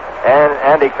 And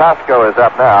Andy Costco is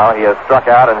up now. He has struck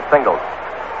out and singled.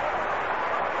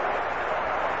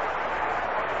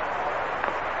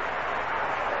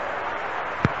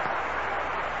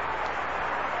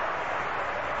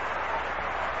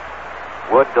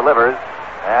 Wood delivers,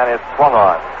 and it's swung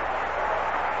on.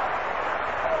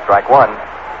 Strike 1.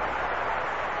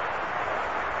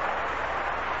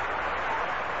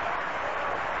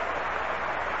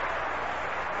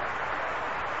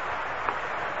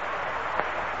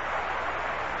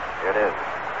 Here it is.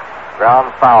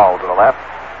 Ground foul to the left.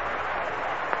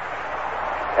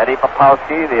 Eddie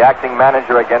Popowski, the acting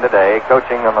manager again today,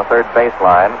 coaching on the 3rd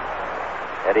baseline.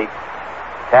 Eddie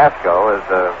Casco has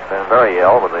been very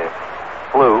ill with the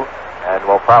flu and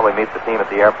will probably meet the team at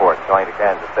the airport going to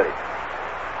Kansas City.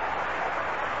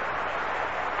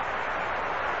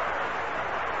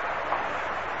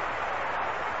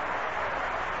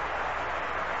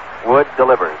 Wood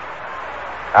delivers.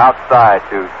 Outside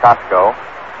to Costco.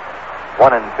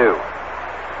 1-2.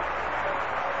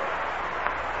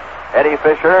 Eddie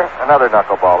Fisher, another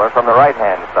knuckleballer from the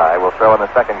right-hand side, will throw in the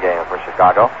 2nd game for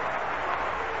Chicago.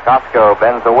 Costco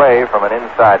bends away from an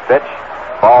inside pitch.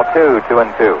 Ball 2,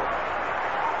 2-2.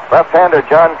 Left-hander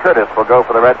John Curtis will go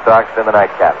for the Red Sox in the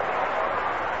nightcap.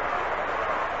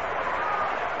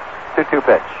 2-2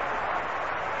 pitch.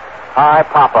 High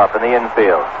pop-up in the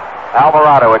infield.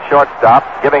 Alvarado at shortstop,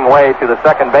 giving way to the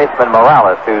 2nd baseman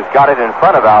Morales, who's got it in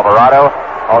front of Alvarado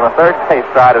on the 3rd base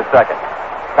side of 2nd.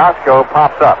 Costco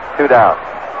pops up, 2 down.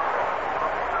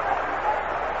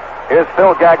 Here's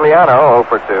Phil Gagliano, 0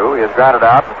 for 2. He has grounded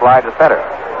out and flied to center.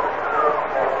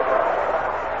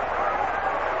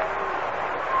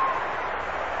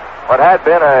 What had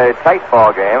been a tight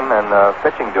ball game and a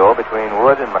pitching duel between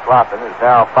Wood and McLaughlin is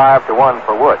now 5-1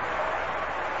 for Wood.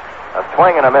 A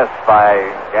swing and a miss by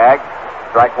Gagg.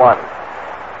 Strike one.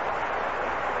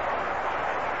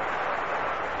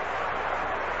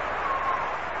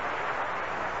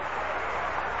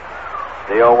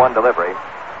 The 0-1 delivery.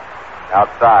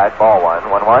 Outside, ball one.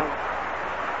 1-1.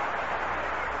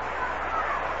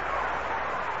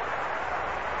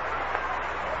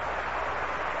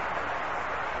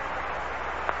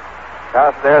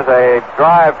 Thus, there's a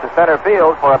drive to center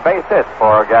field for a base hit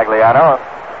for Gagliano.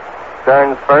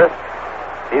 Stearns first.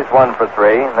 He's 1 for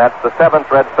 3. That's the 7th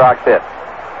Red Sox hit.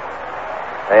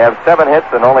 They have 7 hits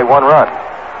and only 1 run.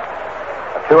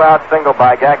 A 2-out single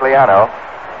by Gagliano.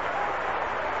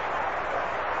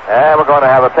 And we're going to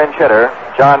have a pinch hitter,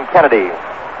 John Kennedy,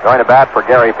 going to bat for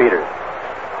Gary Peters.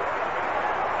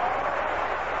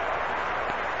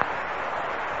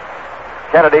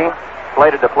 Kennedy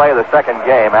slated to play the second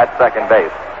game at second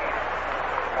base.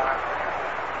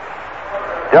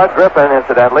 Doug Griffin,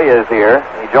 incidentally, is here.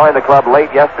 He joined the club late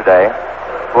yesterday,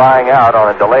 flying out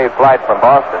on a delayed flight from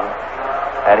Boston.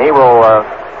 And he will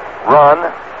run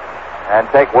and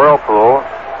take Whirlpool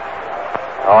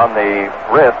on the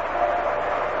wrist.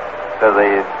 So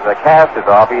the cast is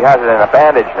off. He has it in a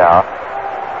bandage now.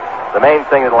 The main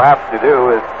thing that he'll have to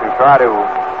do is to try to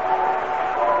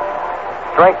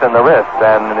strengthen the wrist,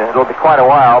 and it'll be quite a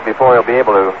while before he'll be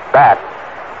able to bat.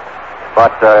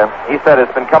 But he said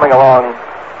it's been coming along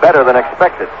better than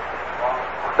expected.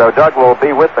 So Doug will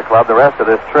be with the club the rest of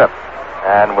this trip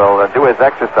and will do his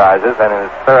exercises and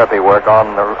his therapy work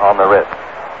on the wrist.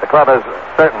 The club has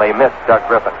certainly missed Doug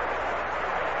Griffin.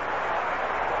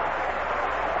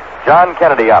 John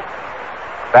Kennedy up,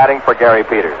 batting for Gary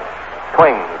Peters.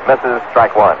 Swings, misses,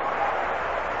 strike one.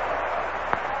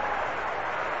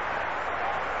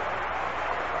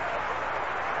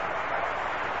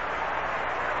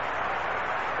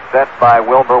 Set by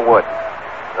Wilbur Wood.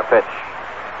 The pitch.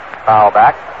 Foul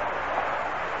back.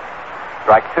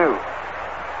 Strike two.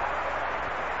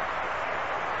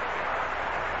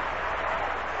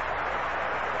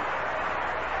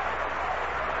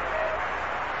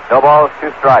 No balls,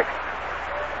 2 strikes.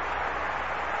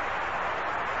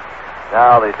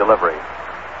 Now the delivery.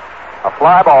 A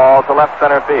fly ball to left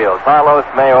center field. Carlos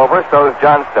May over, so's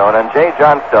Johnstone, and Jay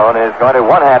Johnstone is going to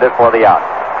one-hand it for the out.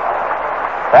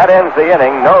 That ends the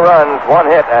inning. No runs, 1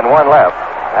 hit, and 1 left.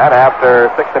 And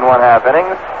after 6 1/2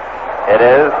 innings, it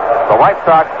is the White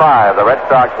Sox 5, the Red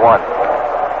Sox 1.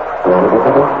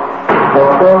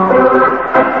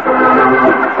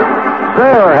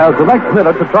 Zayre has the next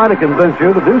minute to try to convince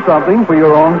you to do something for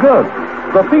your own good.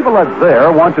 The people at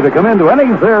Zayre want you to come into any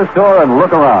Zayre store and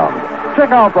look around.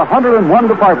 Check out the 101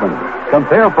 departments.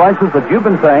 Compare prices that you've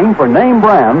been paying for name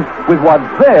brands with what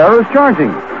Zayre is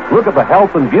charging. Look at the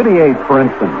health and beauty aids, for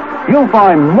instance. You'll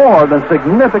find more than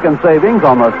significant savings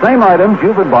on the same items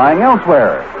you've been buying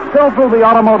elsewhere. Go through the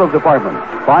automotive department.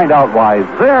 Find out why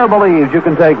Zayre believes you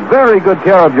can take very good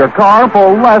care of your car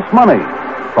for less money.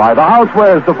 Try the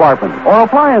housewares department or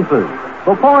appliances.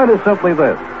 The point is simply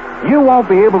this. You won't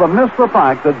be able to miss the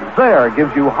fact that Zayre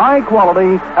gives you high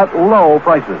quality at low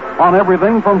prices on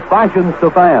everything from fashions to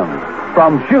fans,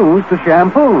 from shoes to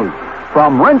shampoos,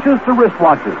 from wrenches to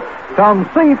wristwatches. Come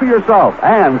see for yourself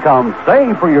and come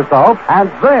save for yourself at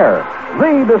Zayre,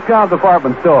 the discount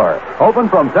department store. Open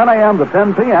from 10 a.m. to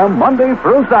 10 p.m. Monday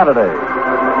through Saturday.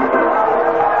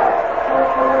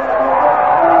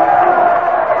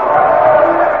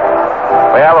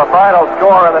 We have a final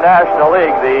score in the National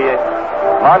League. The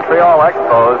Montreal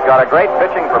Expos got a great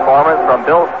pitching performance from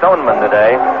Bill Stoneman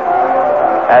today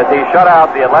as he shut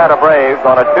out the Atlanta Braves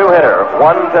on a 2-hitter.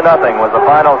 1-0 was the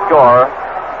final score.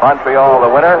 Montreal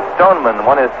the winner. Stoneman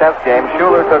won his 10th game.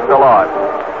 Schuler took the loss.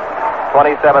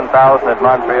 27,000 at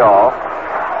Montreal.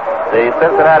 The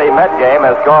Cincinnati Met game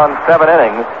has gone 7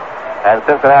 innings, and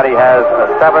Cincinnati has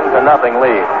a 7-0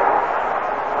 lead.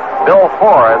 Bill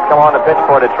Four has come on to pitch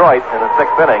for Detroit in the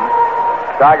 6th inning.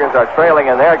 Tigers are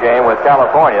trailing in their game with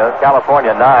California.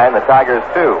 California 9, the Tigers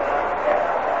 2.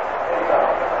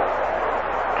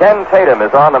 Ken Tatum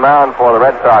is on the mound for the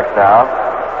Red Sox now.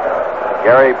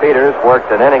 Gary Peters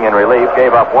worked an inning in relief,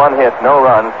 gave up 1 hit, no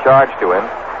runs, charged to him.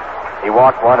 He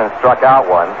walked 1 and struck out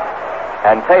 1.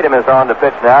 And Tatum is on to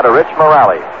pitch now to Rich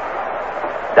Morales.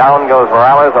 Down goes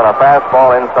Morales on a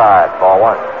fastball inside. Ball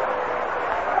 1.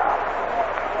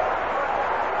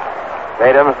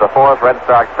 Tatum's the 4th Red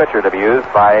Sox pitcher to be used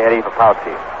by Eddie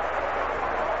Popowski.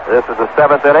 This is the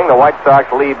 7th inning. The White Sox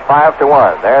lead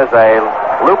 5-1. There's a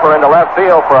looper into left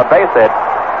field for a base hit.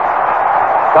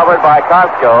 Covered by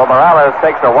Costco. Morales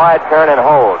takes a wide turn and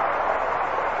holds.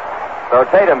 So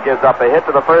Tatum gives up a hit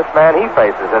to the first man he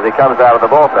faces as he comes out of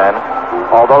the bullpen.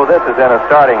 Although this is in a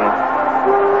starting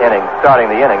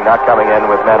the inning, not coming in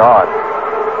with men on.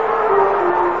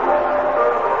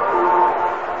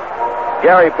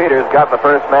 Gary Peters got the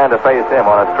first man to face him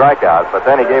on a strikeout, but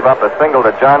then he gave up a single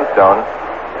to Johnstone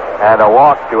and a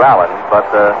walk to Allen, but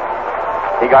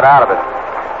he got out of it.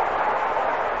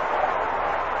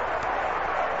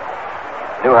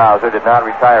 Newhouser did not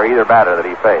retire either batter that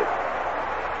he faced.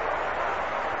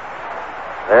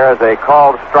 There is a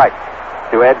called strike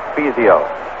to Ed Spezio.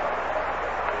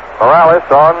 Morales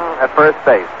on at first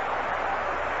base.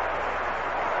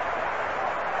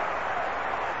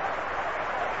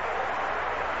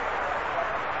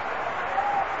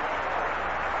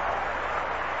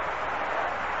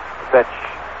 Pitch.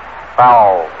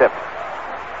 Foul. Tip.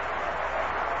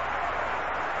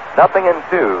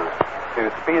 0-2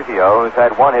 to Spezio, who's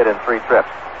had 1 hit in 3 trips.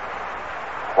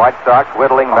 White Sox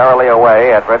whittling merrily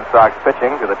away at Red Sox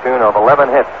pitching to the tune of 11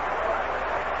 hits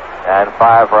and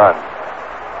 5 runs.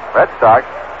 Red Sox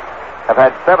have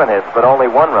had 7 hits, but only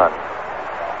 1 run.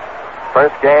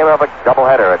 First game of a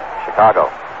doubleheader at Chicago.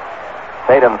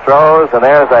 Tatum throws, and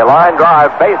there's a line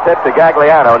drive, base hit to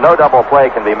Gagliano. No double play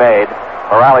can be made.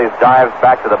 Morales dives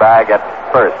back to the bag at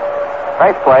first.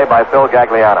 Nice play by Phil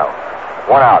Gagliano.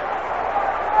 1 out.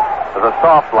 It was a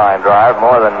soft line drive,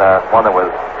 more so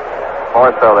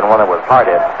than one that was hard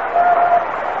hit.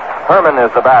 Herman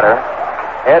is the batter.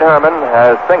 Ed Herman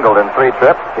has singled in 3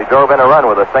 trips. He drove in a run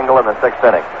with a single in the 6th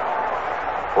inning.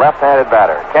 Left-handed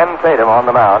batter. Ken Tatum on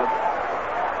the mound.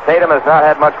 Tatum has not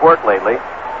had much work lately.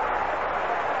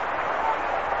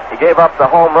 He gave up the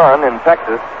home run in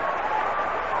Texas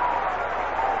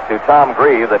to Tom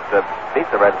Grieve that beat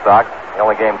the Red Sox. The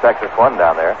only game Texas won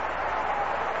down there.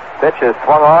 Pitch is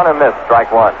swung on and missed.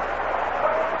 Strike 1.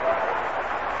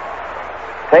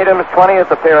 Tatum's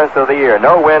 20th appearance of the year.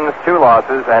 No wins, 2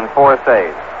 losses, and 4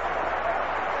 saves.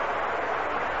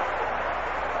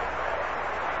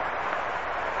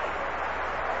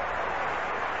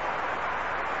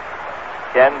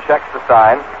 Ken checks the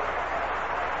sign.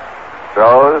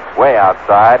 Throws way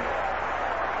outside.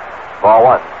 Ball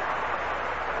 1.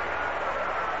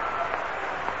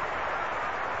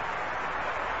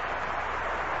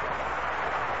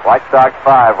 White Sox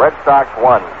 5, Red Sox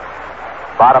 1.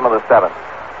 Bottom of the 7th.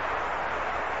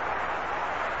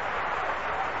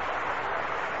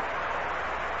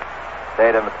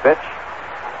 Tatum's pitch.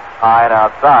 High and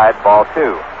outside. Ball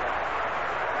 2.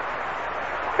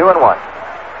 2-1.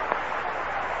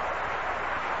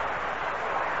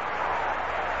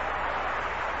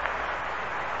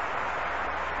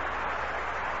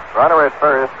 Runner at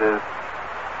first is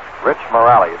Rich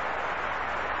Morales.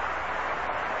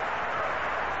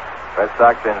 Red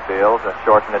Sox infield, a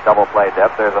shortened double play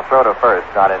depth. There's a throw to first,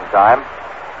 not in time.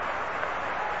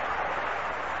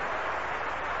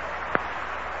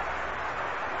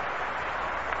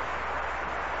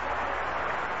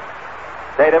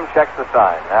 Tatum checks the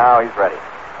sign. Now he's ready.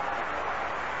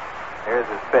 Here's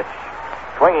his pitch.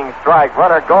 Swinging strike.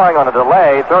 Runner going on a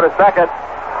delay. Throw to second.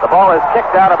 The ball is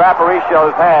kicked out of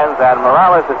Aparicio's hands, and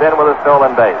Morales is in with a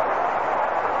stolen base.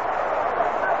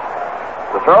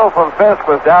 The throw from Fisk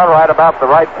was down right about the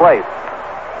right place.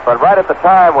 But right at the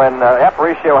time when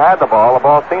Aparicio had the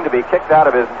ball seemed to be kicked out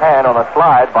of his hand on a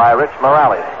slide by Rich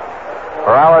Morales.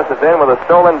 Morales is in with a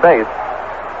stolen base.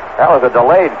 That was a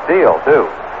delayed steal, too.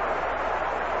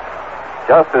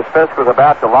 Just as Fisk was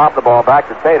about to lob the ball back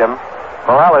to Tatum,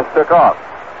 Morales took off.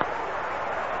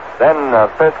 Then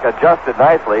Fisk adjusted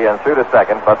nicely and threw to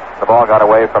second, but the ball got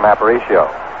away from Aparicio.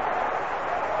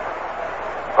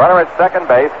 Runner at second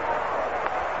base.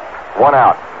 1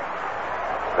 out.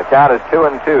 The count is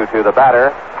 2-2 to the batter,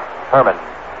 Herman.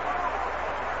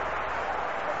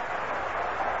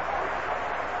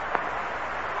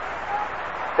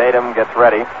 Tatum gets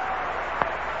ready.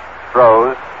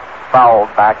 Throws.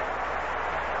 Fouled back.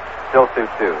 Still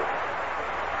 2-2.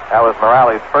 That was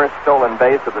Morales' first stolen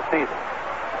base of the season.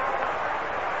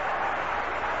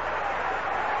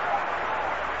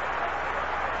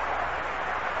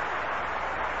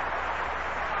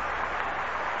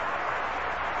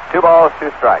 Two balls, 2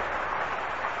 strikes.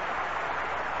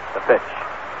 The pitch.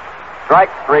 Strike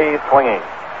 3, swinging.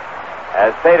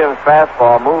 As Tatum's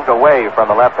fastball moved away from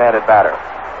the left-handed batter.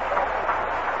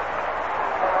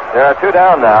 There are 2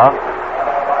 down now.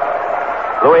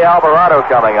 Luis Alvarado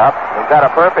coming up. He's had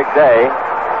a perfect day.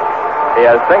 He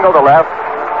has singled to left,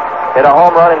 hit a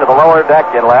home run into the lower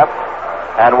deck in left,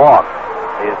 and walked.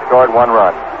 He's scored 1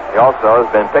 run. He also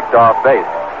has been picked off base.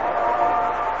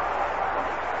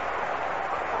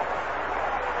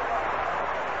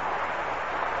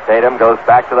 Tatum goes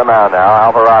back to the mound now.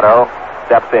 Alvarado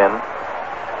steps in.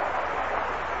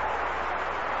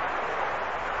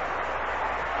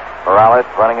 Morales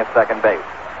running at second base.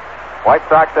 White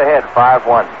Sox ahead,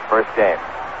 5-1, first game.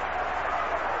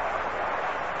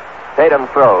 Tatum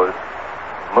throws,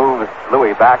 moves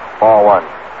Louis back, ball one.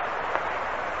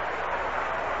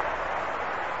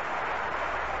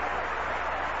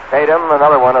 Tatum,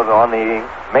 another one on the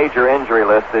major injury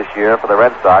list this year for the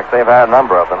Red Sox. They've had a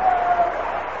number of them.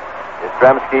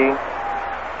 Yastrzemski,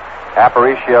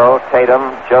 Aparicio,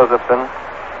 Tatum, Josephson,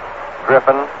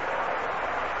 Griffin.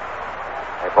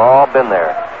 They've all been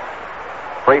there.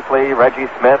 Briefly, Reggie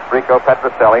Smith, Rico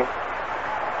Petrocelli,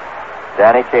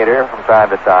 Danny Cater from time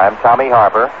to time, Tommy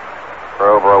Harper for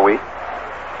over a week.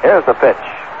 Here's the pitch.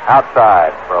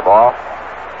 Outside for a ball.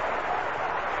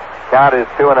 Count is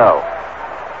 2-0.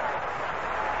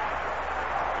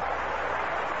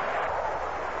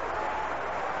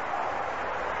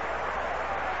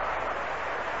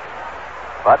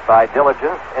 But by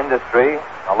diligence, industry,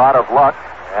 a lot of luck,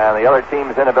 and the other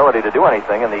team's inability to do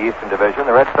anything in the Eastern Division,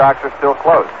 the Red Sox are still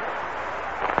close.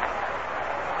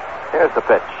 Here's the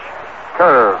pitch.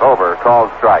 Curve over,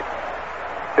 called strike.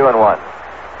 2-1.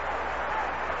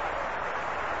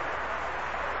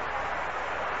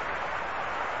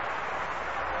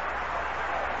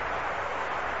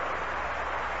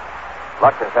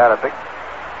 Luck has had a big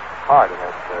part in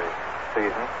this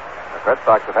season. The Red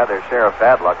Sox have had their share of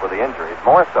bad luck with the injuries,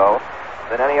 more so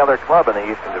than any other club in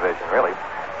the Eastern Division, really.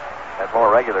 Had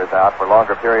more regulars out for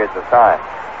longer periods of time.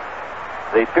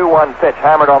 The 2-1 pitch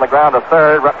hammered on the ground to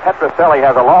third. Petrocelli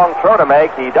has a long throw to make.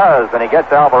 He does, and he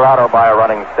gets Alvarado by a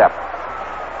running step.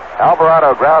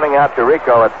 Alvarado grounding out to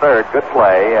Rico at third. Good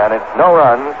play, and it's no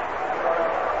runs.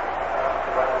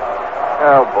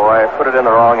 Oh, boy, put it in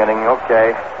the wrong inning.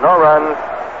 Okay. No runs,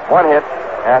 1 hit,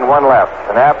 and 1 left.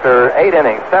 And after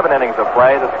 7 innings of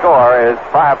play, the score is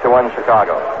 5-1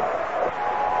 Chicago.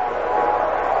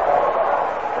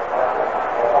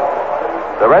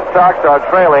 The Red Sox are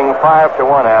trailing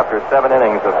 5-1 after 7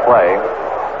 innings of play.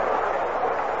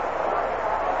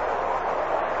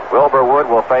 Wilbur Wood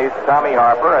will face Tommy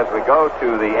Harper as we go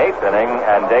to the 8th inning,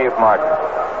 and Dave Martin.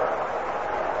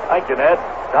 Thank you, Ned.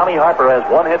 Tommy Harper has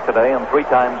 1 hit today and 3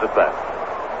 times at bat.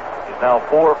 He's now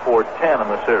 4 for 10 in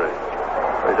the series.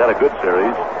 He's had a good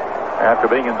series after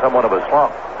being in somewhat of a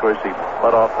slump. Of course, he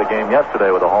led off the game yesterday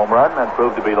with a home run and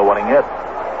proved to be the winning hit.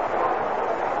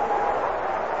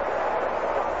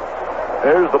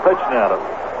 Here's the pitch now to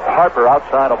Harper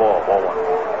outside of ball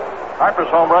 1. Harper's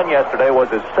home run yesterday was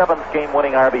his 7th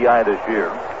game-winning RBI this year.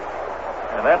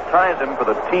 And that ties him for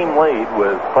the team lead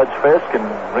with Pudge Fisk and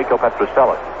Rico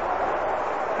Petrocelli.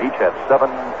 Each have 7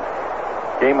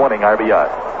 game-winning RBIs.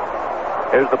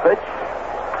 Here's the pitch.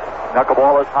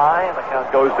 Knuckleball is high, and the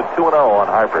count goes to 2-0 on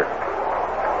Harper.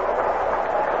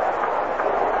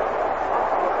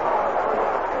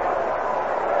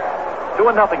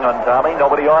 Nothing on Tommy.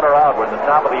 Nobody on or out. We're in the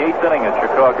top of the 8th inning at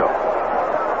Chicago.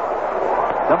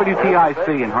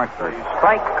 WTIC in Hartford.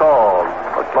 Strike called.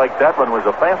 Looks like that one was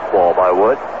a fastball by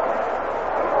Wood.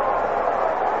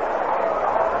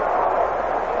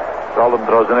 Seldom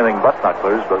throws anything but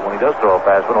knucklers, but when he does throw a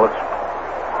fast one, it looks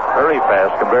very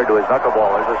fast compared to his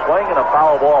knuckleball. There's a swing and a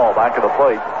foul ball back of the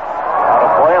plate. Out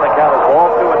of play, and the count is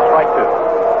ball 2 and strike 2.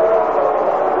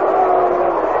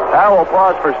 Now we'll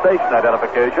pause for station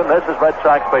identification. This is Red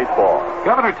Sox baseball.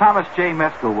 Governor Thomas J.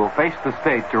 Meskel will face the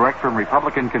state direct from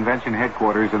Republican Convention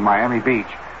headquarters in Miami Beach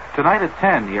tonight at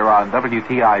 10 here on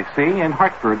WTIC in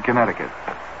Hartford, Connecticut.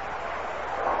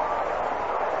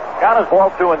 Count is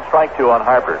ball 2 and strike 2 on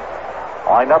Harper.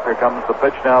 Lined up, here comes the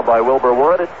pitch now by Wilbur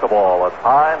Wood. It's the ball. It's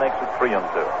high, makes it 3-2.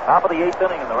 Top of the 8th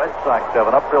inning, and the Red Sox have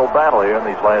an uphill battle here in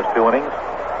these last 2 innings.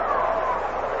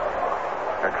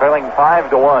 They're trailing 5-1.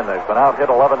 They've been out hit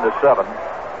 11-7.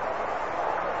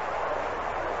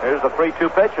 Here's the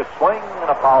 3-2 pitch, a swing and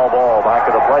a foul ball back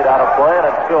of the plate, out of play, and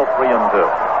it's still 3-2.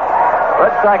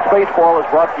 Red Sox baseball is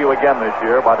brought to you again this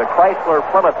year by the Chrysler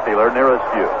Plymouth dealer nearest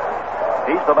you.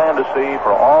 He's the man to see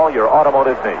for all your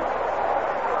automotive needs.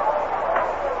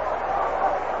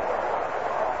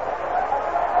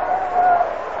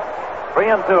 Three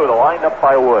and two, the lineup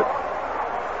by Wood.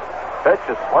 Pitch,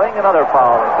 a swing, another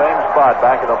foul in the same spot,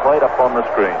 back of the plate, up on the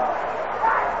screen.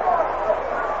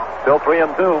 Still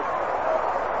 3-2.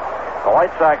 The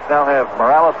White Sox now have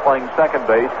Morales playing second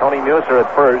base, Tony Muser at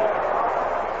first,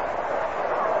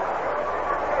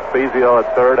 Spezio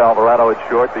at third, Alvarado at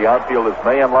short. The outfield is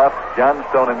May in left,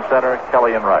 Johnstone in center,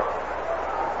 Kelly in right.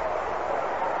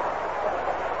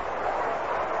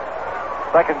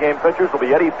 Second game pitchers will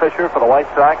be Eddie Fisher for the White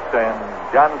Sox and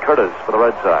John Curtis for the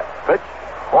Red Sox. Pitch,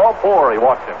 ball 4, he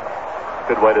walked him.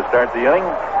 Good way to start the inning.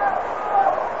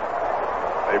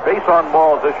 base on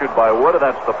balls issued by Wood, and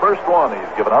that's the first one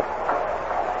he's given up.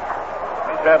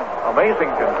 He's had amazing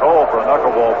control for a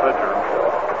knuckleball pitcher.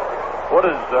 Wood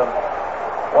has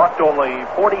walked only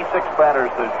 46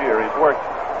 batters this year. He's worked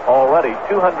already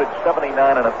 279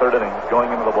 in a third innings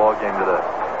going into the ball game today.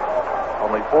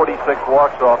 Only 46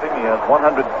 walks off him. He has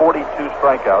 142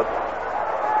 strikeouts.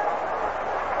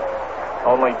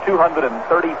 Only 235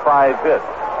 hits.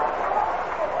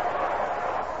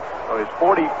 So he's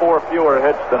 44 fewer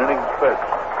hits than innings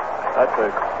pitched. That's a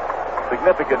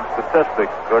significant statistic,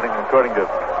 according to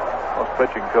most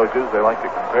pitching coaches. They like to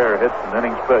compare hits and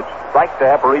innings pitched. Strike to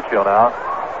Aparicio now.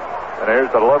 And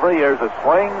here's the delivery. Here's a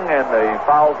swing and a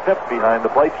foul tip behind the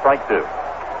plate. Strike two.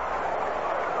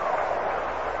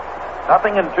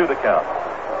 0-2 the count.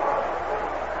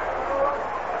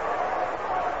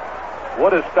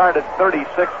 Wood has started 36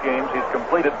 games. He's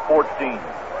completed 14.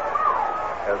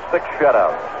 Has 6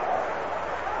 shutouts.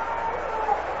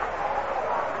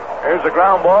 Here's a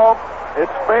ground ball.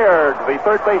 It's fair to the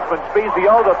third baseman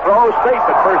Spezio. The throw safe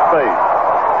at first base.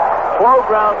 Slow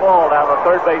ground ball down the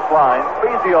third base line.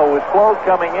 Spezio was slow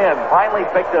coming in. Finally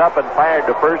picked it up and fired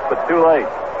to first, but too late.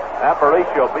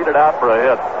 Aparicio beat it out for a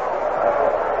hit.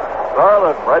 Well,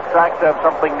 the Red Sox have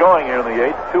something going here in the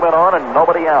 8th. 2 men on and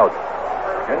nobody out.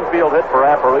 Infield hit for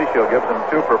Aparicio gives him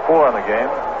 2 for 4 in the game.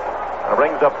 And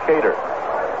brings up Cater.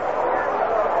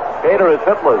 Cater is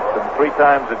hitless and 3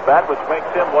 times at bat, which makes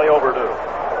him way overdue.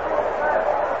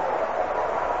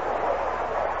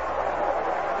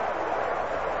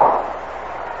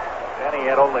 Danny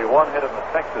had only 1 hit in the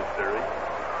Texas series.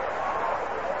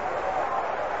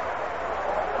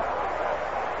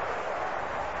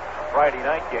 Friday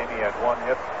night game, he had 1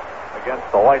 hit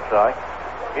against the White Sox.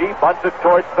 He bunts it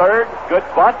towards third. Good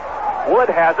bunt. Wood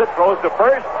has it. Throws to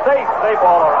first. Safe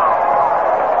all around.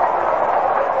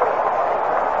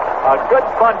 A good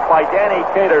bunt by Danny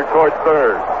Cater towards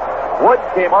third. Wood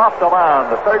came off the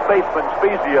mound. The third baseman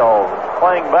Spezio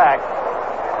playing back,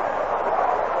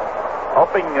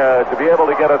 hoping to be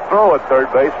able to get a throw at third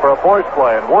base for a force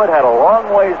play. And Wood had a long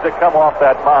ways to come off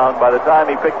that mound. By the time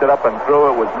he picked it up and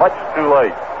threw, it was much too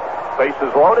late.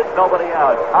 Bases loaded, nobody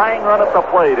out. Tying run at the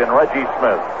plate in Reggie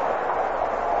Smith.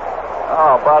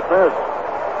 How about this?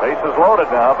 Bases loaded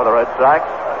now for the Red Sox.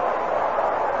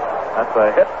 That's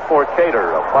a hit for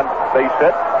Cater, a bunt base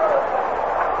hit.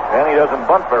 And he doesn't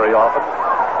bunt very often.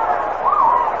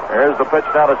 Here's the pitch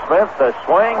now to Smith. The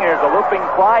swing. Here's a looping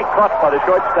fly caught by the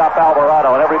shortstop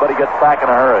Alvarado, and everybody gets back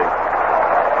in a hurry.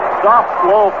 Soft,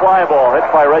 low fly ball hit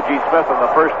by Reggie Smith in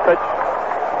the first pitch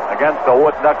against a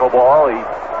Wood knuckleball. He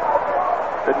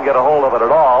didn't get a hold of it at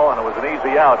all, and it was an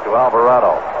easy out to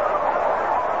Alvarado.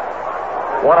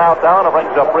 1 out down, and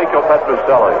brings up Rico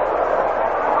Petrocelli.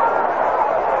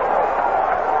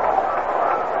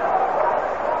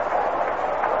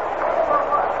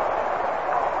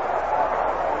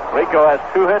 Rico has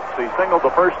 2 hits. He singled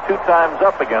the first 2 times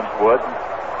up against Wood.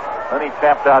 Then he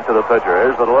tapped out to the pitcher.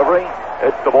 Here's the delivery.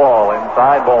 It's the ball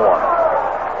inside, ball 1.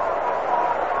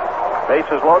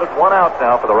 Bases loaded, 1 out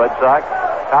now for the Red Sox.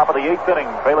 Top of the 8th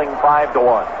inning, trailing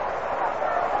 5-1.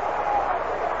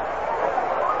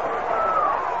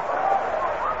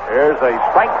 Here's a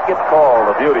strike gets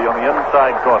called, a beauty on the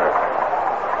inside corner.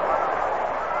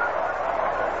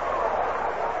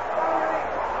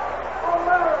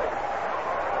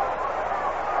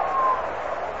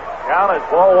 Count is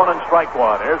ball 1 and strike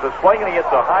 1. Here's a swing, and he hits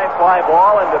a high fly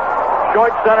ball into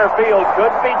short center field.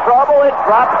 Could be trouble. It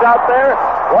drops out there.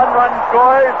 1 run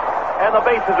scores. And the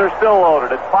bases are still loaded.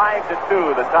 It's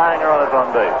 5-2. The tying run is on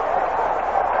base.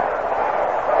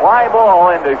 Fly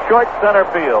ball into short center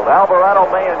field. Alvarado,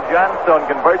 May, and Johnstone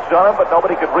converts on him, but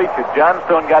nobody could reach it.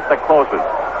 Johnstone got the closest.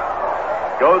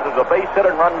 Goes as a base hit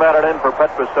and run batted in for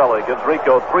Petrocelli. Gives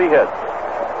Rico 3 hits.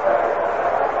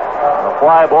 On the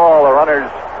fly ball, the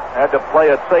runners had to play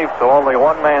it safe, so only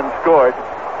 1 man scored.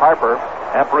 Harper.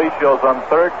 Aparicio's on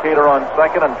third, Cater on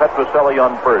second, and Petrocelli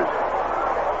on first.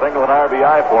 Single and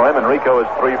RBI for him, and Rico is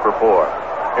 3 for 4.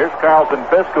 Here's Carlton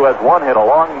Fisk, who has 1 hit, a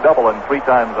long double, and 3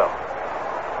 times up.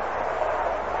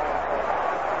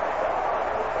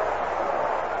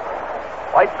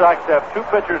 White Sox have 2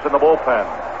 pitchers in the bullpen.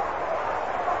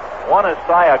 One is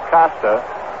Cy Acosta,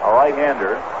 a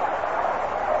right-hander.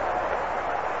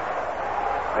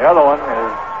 The other one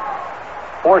is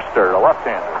Forster, a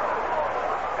left-hander.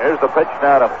 Here's the pitch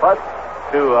now to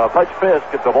Pudge Fisk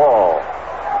at the ball.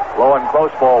 Low and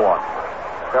close, ball 1.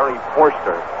 Terry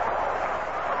Forster,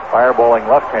 fireballing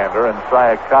left-hander, and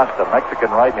Cy Acosta, Mexican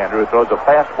right-hander, who throws a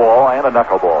fastball and a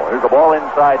knuckleball. Here's the ball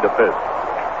inside to Fisk.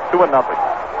 2-0.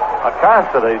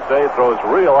 Acosta, they say, throws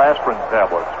real aspirin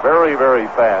tablets. Very, very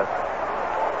fast.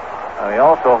 And he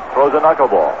also throws a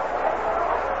knuckleball.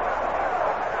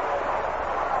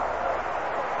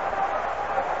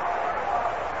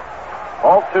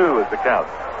 Ball 2 is the count.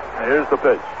 And here's the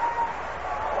pitch.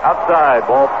 Outside,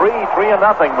 ball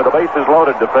 3-0 with the bases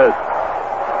loaded to Fisk.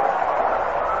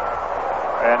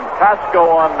 And Costco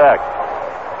on deck.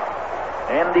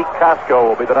 Andy Costco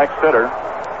will be the next hitter.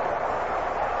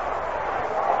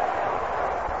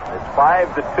 It's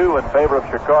 5-2 in favor of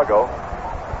Chicago.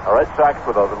 The Red Sox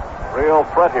with a real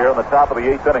threat here in the top of the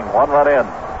 8th inning. 1 run in.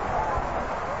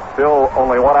 Still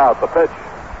only 1 out. The pitch.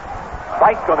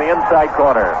 Strike on the inside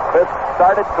corner. Fisk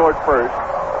started toward first.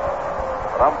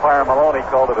 But umpire Maloney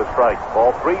called it a strike.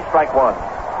 Ball 3, strike 1.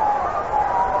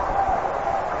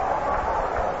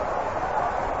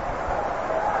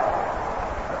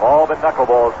 All the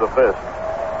knuckleballs to Fisk.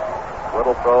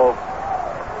 Little throw.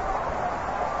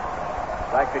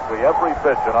 Practically every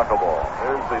pitch a knuckleball.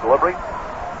 Here's the delivery.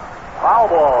 Foul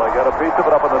ball. He got a piece of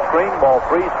it up on the screen. Ball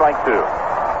 3, strike 2.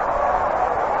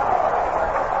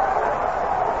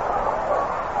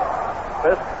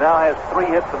 Fisk now has 3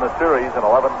 hits in the series and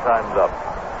 11 times up.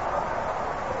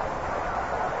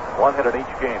 1 hit in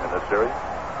each game in this series.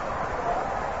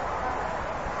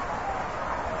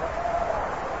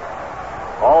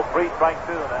 All 3, strike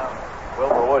 2 now.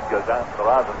 Wilbur Wood goes down to the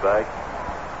rosin bag.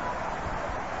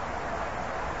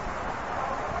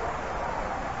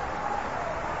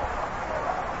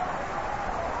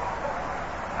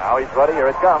 Now he's ready. Here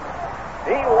it comes.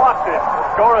 He walked it.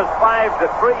 The score is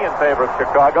 5-3 in favor of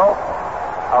Chicago.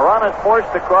 A run is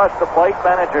forced across the plate.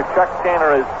 Manager Chuck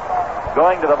Tanner is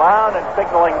going to the mound and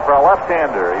signaling for a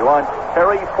left-hander. He wants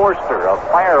Terry Forster, a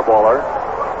fireballer,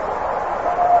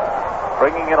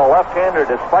 bringing in a left-hander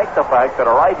despite the fact that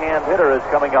a right-hand hitter is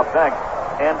coming up next,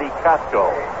 Andy Costco.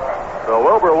 So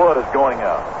Wilbur Wood is going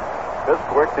out. This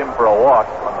worked him for a walk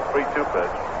on the 3-2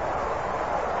 pitch.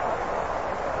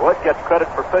 Wood gets credit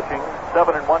for pitching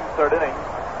 7 1/3 innings.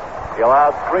 He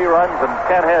allowed 3 runs and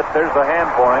 10 hits. There's the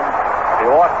hand for him. He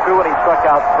walked 2 and he struck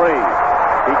out 3.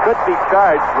 He could be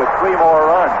charged with 3 more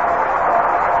runs.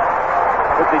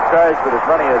 Could be charged with as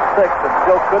many as 6 and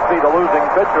still could be the losing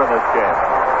pitcher in this game.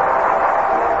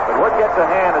 But Wood gets a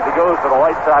hand as he goes to the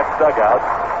White Sox dugout.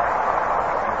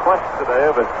 In quest today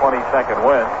of his 22nd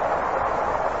win.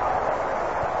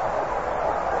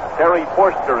 Terry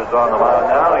Forster is on the mound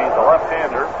now. He's a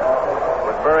left-hander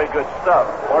with very good stuff.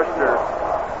 Forster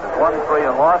has won 3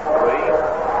 and lost 3.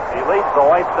 He leads the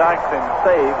White Sox in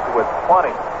saves with 20.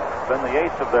 He's been the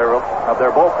ace of their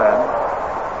bullpen.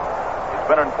 He's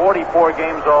been in 44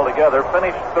 games altogether,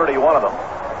 finished 31 of them.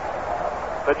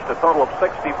 Pitched a total of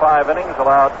 65 innings,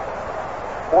 allowed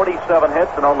 47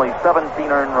 hits and only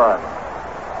 17 earned runs.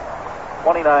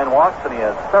 29 walks, and he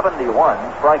has 71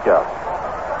 strikeouts.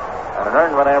 And an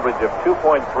earned run average of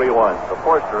 2.31. So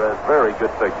Forster has very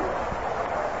good figures.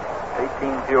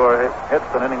 18 fewer hits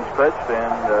than innings pitched,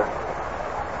 and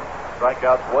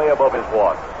strikeouts way above his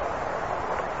walks.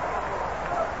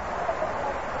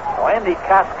 Now Andy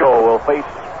Costco will face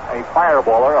a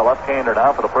fireballer, a left-hander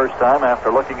now for the first time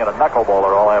after looking at a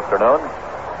knuckleballer all afternoon.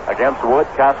 Against Wood,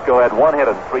 Costco had 1 hit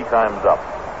and 3 times up.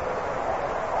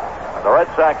 And the Red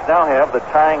Sox now have the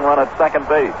tying run at second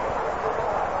base.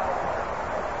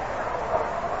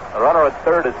 The runner at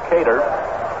third is Cater.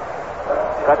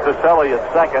 Petrocelli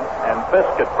at second, and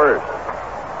Fisk at first.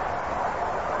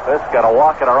 Fisk got a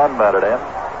walk and a run batted in.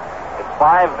 It's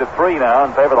 5-3 now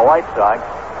in favor of the White Sox.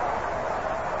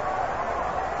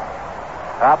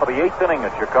 Top of the 8th inning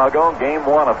at Chicago, game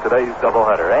 1 of today's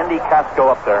doubleheader. Andy Costco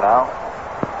up there now.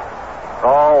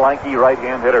 Tall, lanky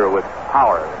right-hand hitter with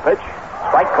power. Pitch,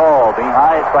 strike call, being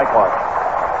high, strike 1.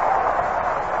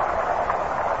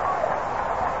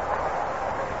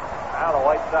 Now the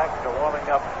White Sox are warming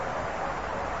up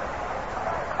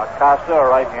Acosta, a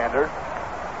right-hander.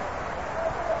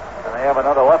 And they have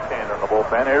another left-hander in the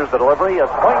bullpen. Here's the delivery, a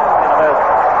swing and a miss.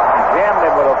 He jammed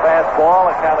him with a fastball.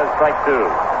 The count is strike 2.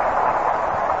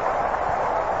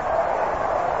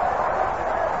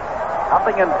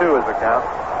 0-2 is the count.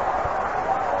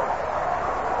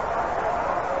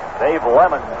 Dave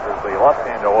Lemons is the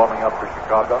left-hander warming up for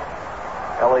Chicago.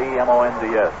 Lemonds.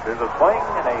 There's a swing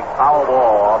and a foul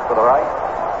ball off to the right.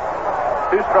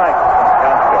 2 strikes from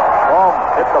Costco. Ball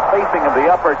hit the facing of the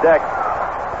upper deck.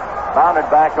 Mounted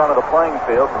back onto the playing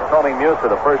field, and Tony Musa,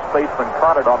 the first baseman,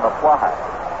 caught it on the fly.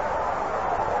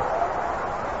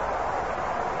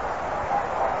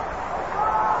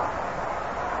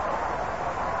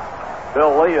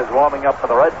 Bill Lee is warming up for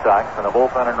the Red Sox in the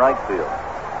bullpen in right field.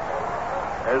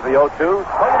 There's the 0-2.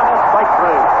 Swing and a miss, strike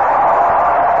 3.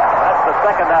 That's the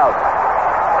second out.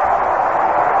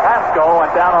 Costco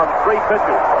went down on 3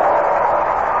 pitches.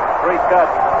 3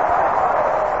 cuts.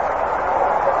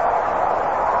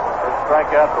 First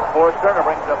strikeout for Forster, and it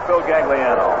brings up Phil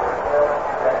Gagliano.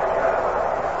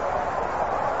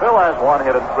 Phil has 1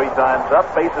 hit and 3 times up.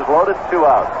 Bases loaded, 2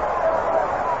 out.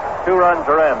 2 runs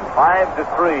are in.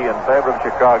 5-3 in favor of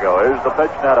Chicago. Here's the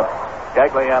pitch now to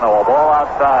Gagliano. A ball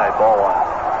outside. Ball 1.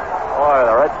 Boy,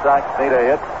 the Red Sox need a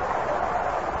hit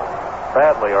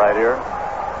badly right here.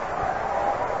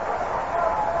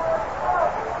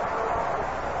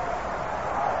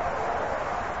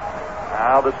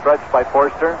 Now the stretch by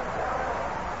Forster.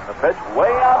 The pitch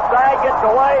way outside, gets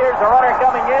away. Here's a runner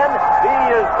coming in. He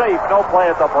is safe. No play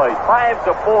at the plate.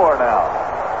 5-4 now.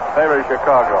 Favors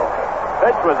Chicago.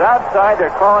 Pitch was outside. They're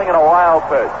calling it a wild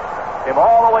pitch. Came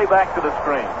all the way back to the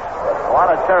screen. A lot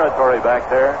of territory back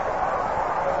there.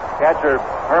 Catcher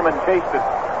Herman chased it,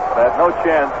 but had no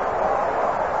chance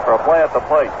for a play at the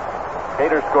plate.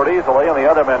 Cater scored easily, and the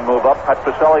other men move up.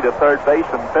 Petrocelli to third base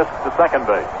and Fisk to second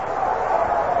base.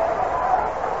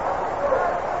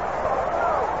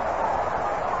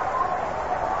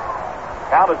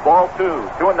 Count is ball 2.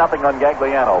 2-0 on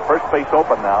Gagliano. First base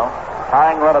open now.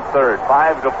 Tying run at third.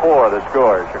 5-4 the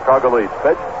score. Chicago leads.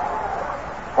 Pitch.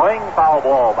 Swing, foul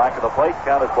ball. Back of the plate.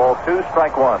 Count is ball 2,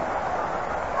 strike 1.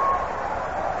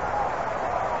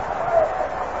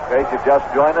 In case you've just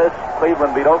joined us,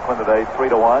 Cleveland beat Oakland today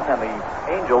 3-1, and the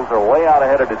Angels are way out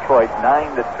ahead of Detroit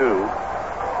 9-2.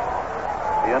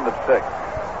 The end of 6.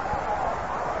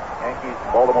 Yankees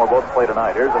and Baltimore both play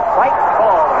tonight. Here's a strike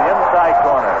call to the inside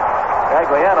corner.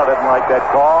 Gagliano didn't like that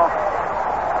call.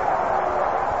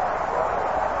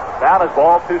 Down is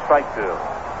ball 2, strike 2.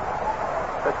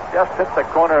 This just hits the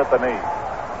corner at the knee.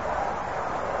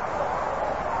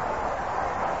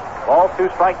 Ball 2,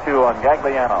 strike 2 on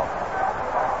Gagliano.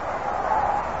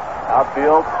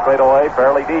 Outfield, straight away,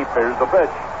 fairly deep. Here's the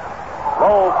pitch.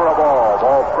 Low for a ball.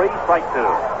 Ball 3, strike 2.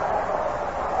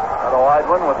 Another wide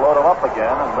one would load him up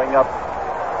again and bring up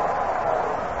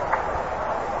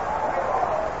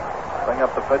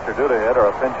the pitcher due to hit or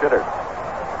a pinch hitter.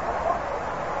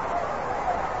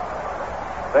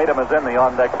 Tatum is in the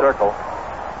on-deck circle.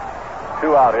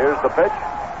 2 out. Here's the pitch.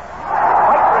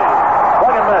 Strike 3.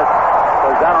 Swung and miss.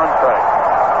 Goes down on strike.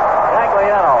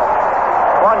 Gagliano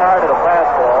swung hard at a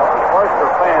fastball. The Forster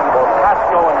fans, both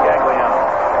Costco and Gagliano.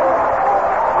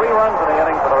 3 runs in the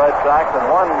inning for the Red Sox, and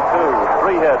 1, 2,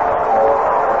 3 hits.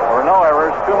 There were no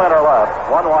errors. 2 men are left.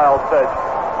 1 wild pitch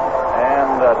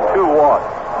and 2 walks.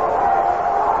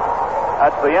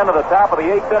 That's the end of the top of the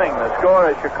 8th inning. The score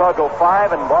is Chicago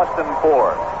 5 and Boston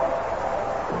 4.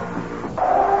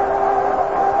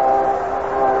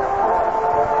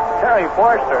 Terry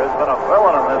Forster has been a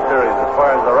villain in this series as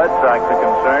far as the Red Sox are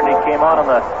concerned. He came on in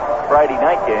the Friday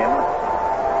night game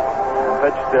and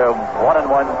pitched 1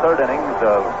 1/3 innings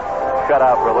of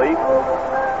shutout relief,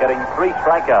 getting 3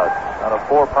 strikeouts out of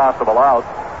 4 possible outs.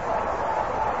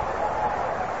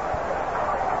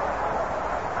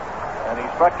 And he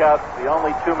struck out the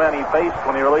only 2 men he faced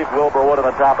when he relieved Wilbur Wood in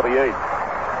the top of the 8th.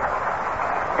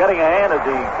 Getting a hand as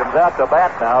he comes out to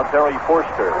bat now, Terry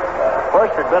Forster.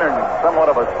 Forster had been in somewhat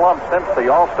of a slump since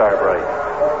the All-Star break.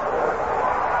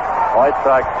 White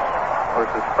Sox were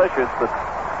suspicious that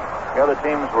the other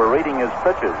teams were reading his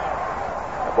pitches.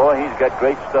 And boy, he's got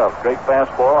great stuff. Great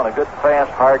fastball and a good,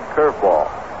 fast, hard curveball.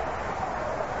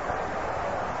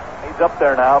 He's up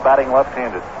there now, batting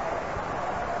left-handed.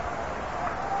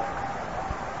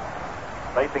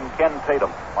 Facing Ken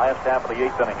Tatum, last half of the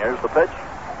 8th inning. Here's the pitch.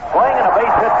 Swing and a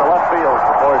base hit to left field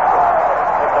for Forster.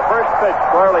 It's the first pitch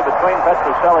squarely between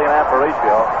Petrocelli and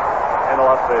Aparicio into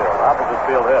left field. Opposite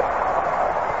field hit.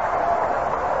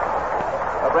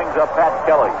 That brings up Pat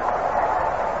Kelly.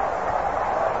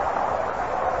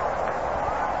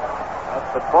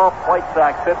 That's the 12th White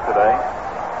Sox hit today.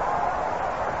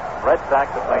 Red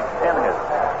Sox have made 10 hits.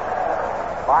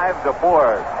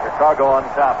 5-4. Chicago on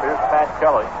top. Here's Pat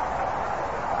Kelly.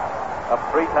 Up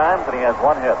 3 times, and he has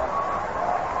 1 hit.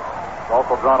 He's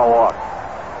also drawn a walk.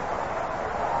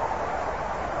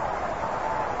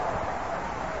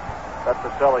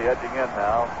 Petrocelli edging in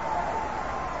now.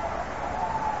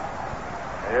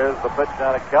 Here's the pitch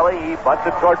now to Kelly. He butts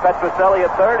it toward Petrocelli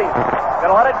at third. He's going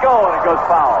to let it go, and it goes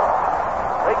foul.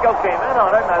 Rico came in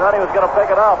on it, and I thought he was going to pick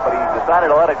it up, but he decided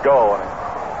to let it go, and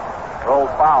it rolled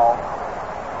foul.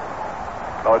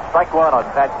 So it's strike 1 on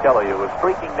Pat Kelly, who was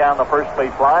streaking down the first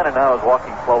base line and now is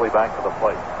walking slowly back to the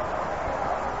plate.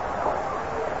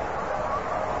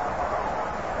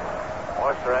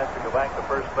 Forster has to go back to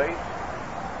first base.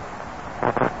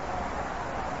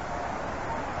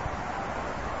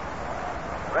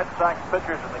 Red Sox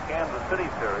pitchers in the Kansas City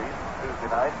series Tuesday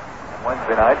night and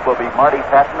Wednesday night will be Marty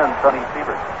Patton and Sonny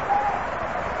Siebert.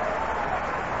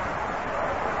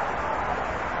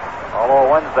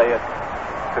 Wednesday, it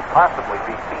could possibly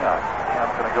be Keon.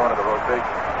 Keon's going to go into the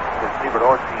rotation. It's Siebert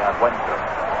or Keon Wednesday.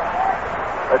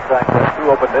 Red Sox have 2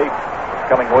 open dates this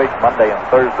coming week, Monday and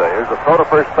Thursday. Here's the throw to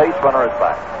first base. Runner is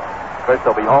back. Of course,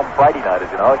 they'll be home Friday night, as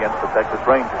you know, against the Texas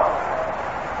Rangers.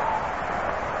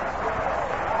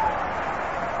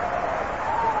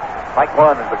 Mike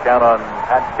 1 is the count on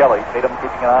Pat Kelly. Tatum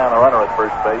keeping an eye on the runner at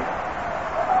first base.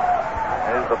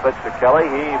 Here's the pitch to Kelly.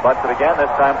 He bunts it again.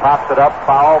 This time pops it up.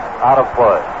 Foul. Out of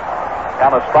play.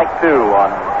 Count of strike 2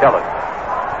 on Kelly.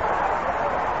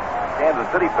 Kansas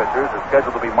City pitchers are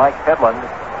scheduled to be Mike Hedlund,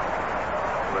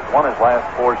 who has won his last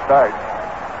 4 starts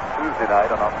Tuesday night,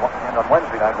 and on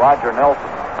Wednesday night, Roger Nelson,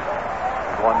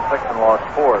 who's won 6 and lost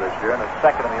 4 this year, and is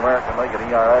second in the American League in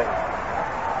ERA.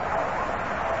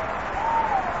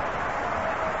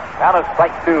 Count of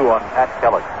strike 2 on Pat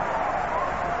Kelly.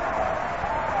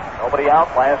 Nobody out,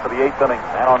 last of the 8th inning,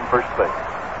 man on first base.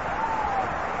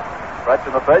 Stretch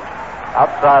in the pitch,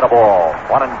 outside a ball,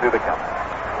 1-2 the count.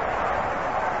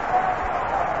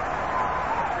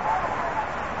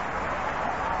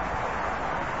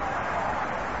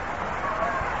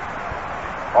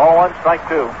 Ball 1, strike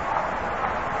 2.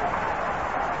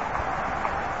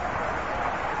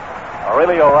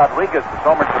 Aurelio Rodriguez is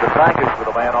homered for the Tigers with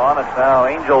a man on. It's now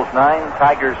Angels 9,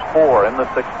 Tigers 4 in the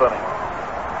 6th inning.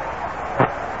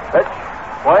 Pitch,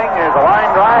 swing, here's a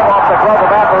line drive off the glove of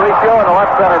Aparicio in the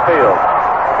left center field.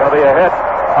 It's going to be a hit.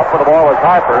 Up with the ball is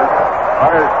Harper.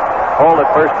 Runners hold at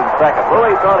first and second.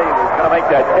 Willie thought he was going to make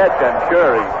that catch, I'm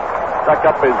sure. He stuck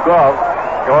up his glove,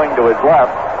 going to his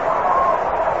left.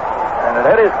 And it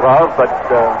hit his glove, but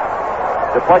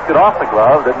deflected off the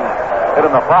glove, didn't hit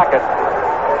in the pocket.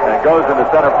 And it goes into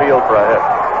center field for a hit.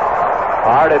 A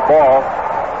hard hit ball.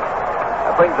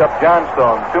 That brings up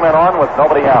Johnstone. 2 men on with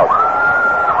nobody out.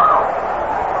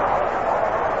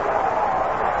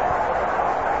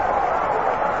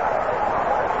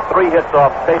 Three hits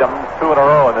off Tatum, 2 in a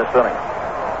row in this inning.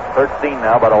 13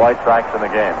 now by the White Sox in the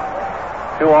game.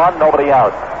 2 on, nobody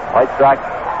out. White Sox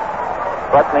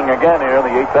threatening again here in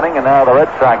the 8th inning, and now the Red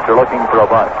Sox are looking for a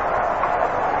bunt.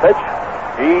 Pitch.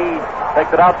 He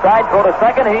takes it outside, throw to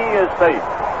second. He is safe.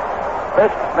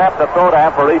 Fisk snapped the throw to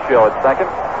Aparicio at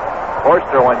second.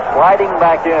 Forster went sliding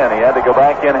back in. He had to go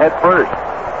back in head first.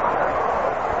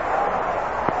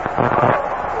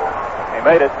 He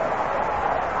made it.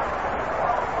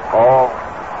 Ball.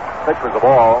 Pitch was a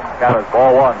ball. Count is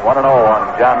ball 1. 1-0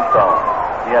 on Johnstone.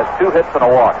 He has 2 hits and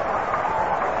a walk.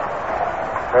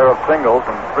 Pair of singles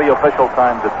and 3 official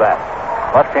times at bat.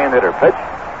 Left-hand hitter. Pitch.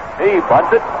 He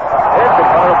bunts it. Hits in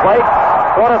front of the plate.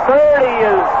 Go to third. He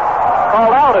is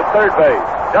called out at third base.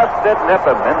 Just did nip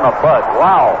him in the bud.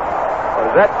 Wow.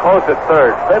 Was that close at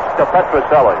third? Fisk to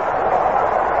Petrocelli.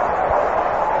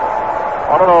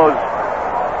 One of those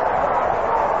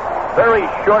very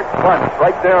short bunts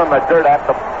right there in the dirt at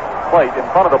the plate, in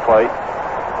front of the plate.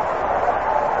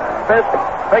 Fisk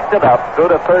picked it up, threw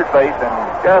to third base, and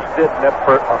just did nip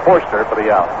Forster for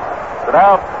the out. So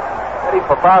now Eddie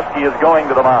Popowski is going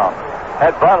to the mound.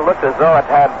 That bunt looked as though it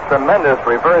had tremendous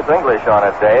reverse English on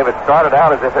it, Dave. It started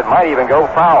out as if it might even go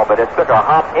foul, but it took a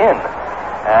hop in.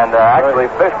 And actually,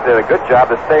 Fisk did a good job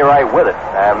to stay right with it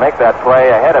and make that play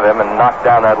ahead of him and knock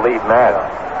down that lead man.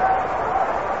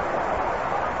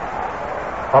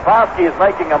 Popowski is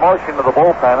making a motion to the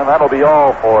bullpen, and that'll be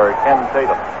all for Ken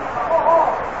Tatum.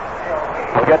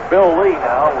 We'll get Bill Lee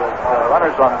now with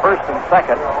runners on first and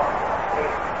second.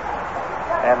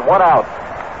 And 1 out.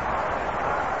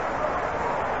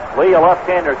 Lee, a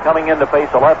left-hander, coming in to face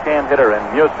a left-hand hitter in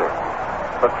Muser.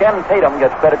 So Ken Tatum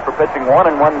gets credit for pitching 1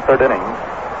 1/3 innings.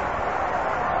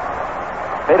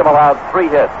 Tatum allowed 3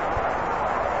 hits.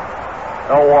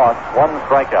 No walks, 1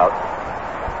 strikeout.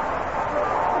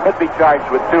 Could be charged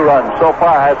with 2 runs. So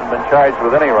far hasn't been charged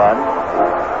with any runs.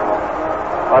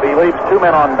 But he leaves 2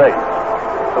 men on base.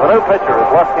 So the new pitcher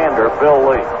is left-hander Bill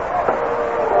Lee.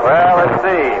 Well, let's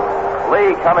see.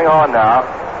 Lee coming on now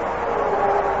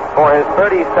for his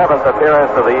 37th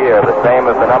appearance of the year, the same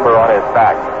as the number on his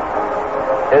back.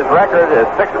 His record is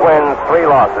 6 wins, 3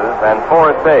 losses, and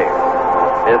 4 saves.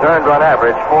 His earned run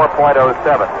average,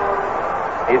 4.07.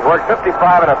 He's worked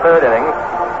 55 1/3 innings,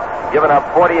 given up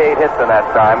 48 hits in that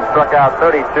time, struck out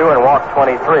 32 and walked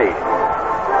 23.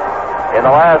 In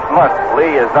the last month,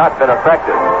 Lee has not been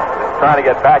effective. He's trying to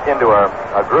get back into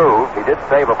a groove. He did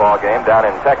save a ball game down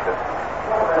in Texas.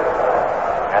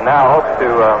 And now hopes to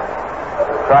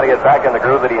try to get back in the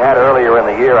groove that he had earlier in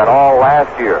the year and all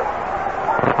last year.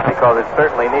 Because it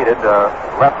certainly needed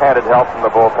left-handed help from the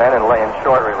bullpen, and in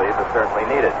short relief is certainly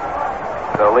needed.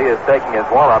 So Lee is taking his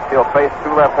warm-up. He'll face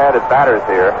 2 left-handed batters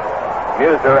here,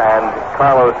 Muser and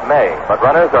Carlos May. But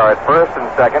runners are at first and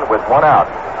second with one out.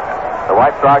 The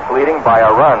White Sox leading by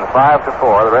a run,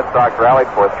 5-4. The Red Sox rallied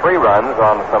for 3 runs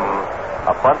on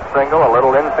a bunt single, a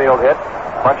little infield hit,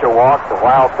 a bunch of walks, a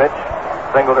wild pitch,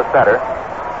 single to center,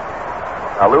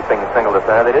 a looping single to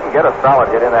center. They didn't get a solid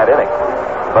hit in that inning,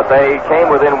 but they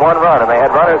came within 1 run, and they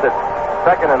had runners at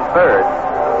second and third.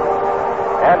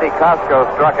 Andy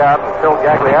Costco struck out, and Phil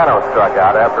Gagliano struck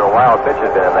out after a wild pitch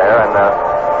had been in there, and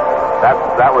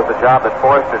that was the job that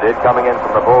Forrester did coming in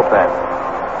from the bullpen.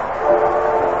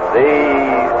 The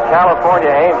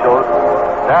California Angels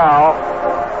now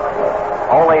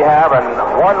only have a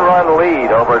 1-run lead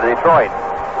over Detroit.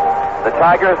 The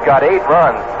Tigers got 8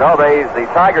 runs. No, the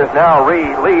Tigers now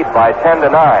lead by 10-9.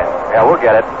 Yeah, we'll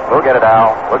get it. We'll get it,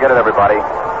 Al. We'll get it, everybody.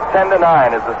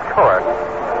 10-9 is the score.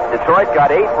 Detroit got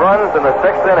 8 runs in the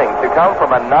 6th inning to come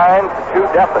from a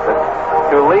 9-2 deficit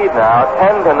to lead now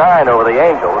 10-9 over the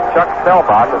Angels. Chuck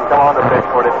Selbach has come on to pitch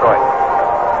for Detroit.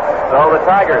 So the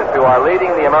Tigers, who are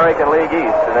leading the American League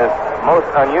East in this most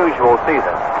unusual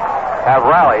season, have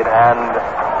rallied and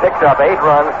picked up 8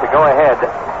 runs to go ahead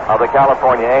of the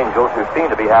California Angels, who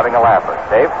seem to be having a laugher.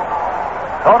 Dave?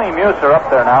 Tony Muser up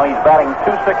there now. He's batting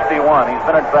 .261. He's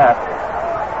been at bat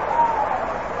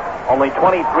only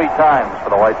 23 times for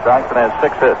the White Sox and has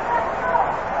 6 hits.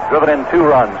 Driven in 2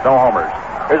 runs, no homers.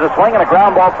 Here's a swing and a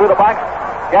ground ball through the box.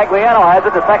 Gagliano has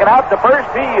it to second out. To first,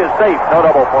 he is safe. No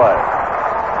double play.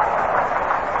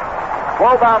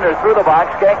 Slow bounder through the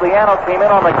box. Gagliano came in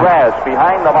on the grass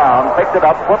behind the mound, picked it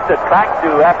up, flipped it back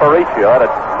to Aparicio at a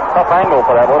tough angle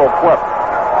for that little flip.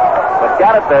 But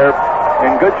got it there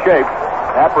in good shape.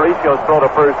 Aparicio's throw to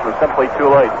first was simply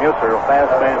too late. Muser, a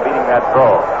fast man, beating that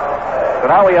throw. So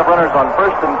now we have runners on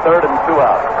first and third and 2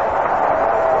 out.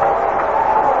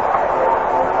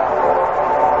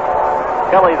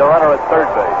 Kelly, the runner at third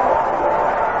base.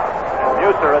 And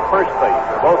Muser at first base.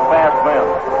 They're both fast men.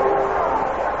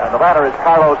 And the batter is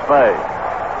Carlos May.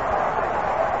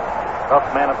 Tough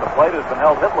man at the plate has been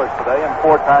held hitless today and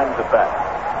 4 times at bat.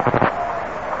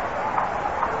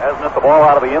 Hasn't hit the ball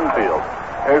out of the infield.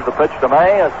 Here's the pitch to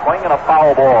May, a swing and a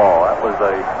foul ball. That was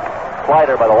a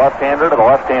slider by the left-hander to the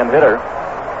left-hand hitter.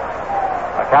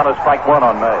 A count of strike 1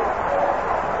 on May.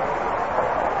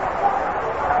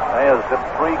 May has hit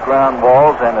 3 ground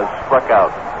balls and has struck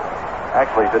out.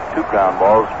 Actually, he's hit 2 ground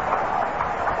balls.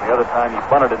 The other time he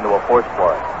bunted into a force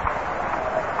play.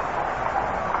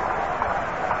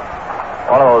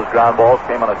 One of those ground balls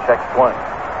came on a check swing.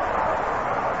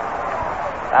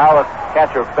 Now the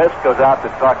catcher Fisk goes out to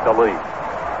talk to Lee.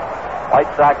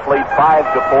 White Sox lead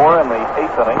 5-4 in the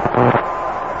 8th inning.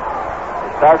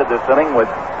 They started this inning with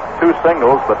 2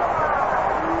 singles, but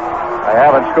they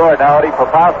haven't scored. Now Eddie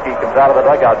Popowski comes out of the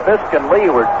dugout. Fisk and Lee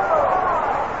were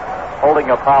holding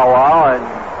a powwow, and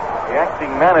the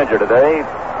acting manager today,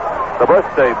 the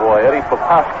birthday boy, Eddie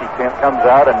Popowski, comes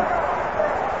out and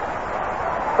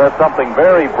says something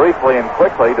very briefly and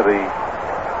quickly to the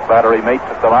battery mates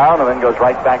at the mound, and then goes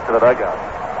right back to the dugout.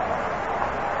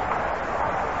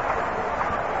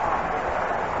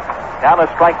 Down to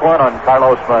strike 1 on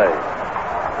Carlos May.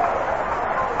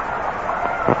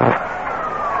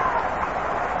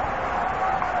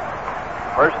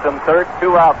 First and third,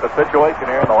 2 out. The situation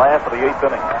here in the last of the 8th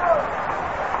inning.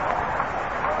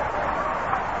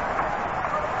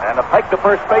 And a pike to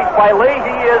first base by Lee.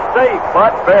 He is safe,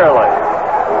 but barely.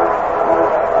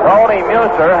 Tony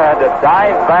Muser had to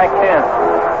dive back in.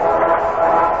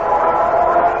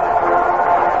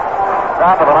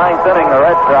 Top of the 9th inning, the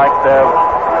Red Sox have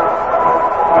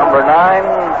number 9,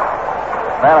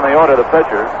 man in the order, the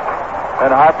pitcher.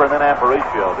 Then Harper and then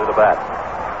Aparicio do the bat.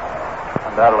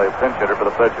 Undoubtedly a pinch hitter for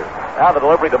the pitcher. Now the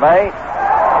delivery to May.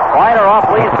 Liner off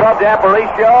Lee's glove to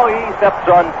Aparicio. He steps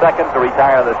on second to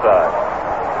retire the side.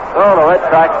 So the Red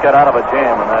Sox got out of a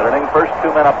jam in that inning. First 2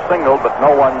 men up singled, but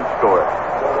no one scored.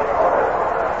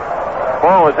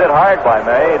 Ball was hit hard by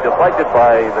May, deflected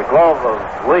by the glove of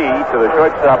Lee to the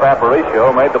shortstop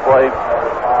Aparicio. Made the play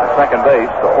at second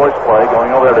base, the force play, going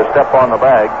over there to step on the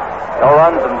bag. No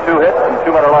runs and 2 hits and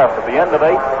 2 men are left. At the end of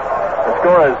 8, the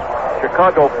score is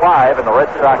Chicago 5 and the Red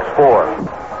Sox 4.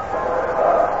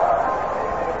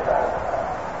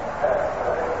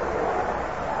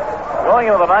 Going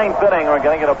into the 9th inning, we're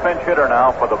going to get a pinch hitter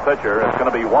now for the pitcher. It's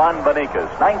going to be Juan Benitez.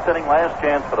 9th inning, last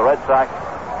chance for the Red Sox.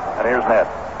 And here's Ned.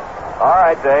 All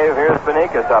right, Dave, here's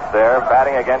Benitez up there,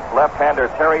 batting against left-hander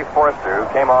Terry Forster,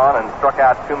 who came on and struck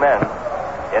out 2 men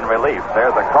in relief.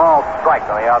 There's a called strike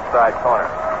on the outside corner.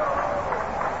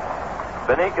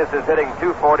 Benitez is hitting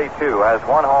 .242, has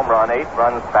 1 home run, 8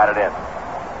 runs batted in.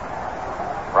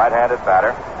 Right-handed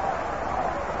batter.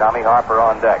 Tommy Harper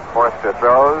on deck. Forster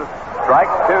throws,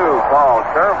 Strike two called.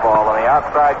 Curveball in the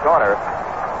outside corner.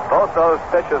 Both those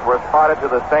pitches were spotted to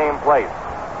the same place.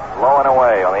 Low and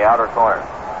away on the outer corner.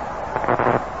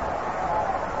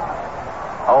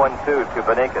 0-2 to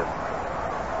Beniquez.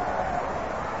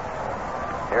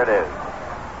 Here it is.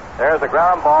 There's a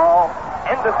ground ball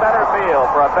into center field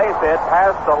for a base hit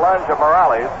past the lunge of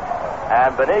Morales.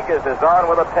 And Beniquez is on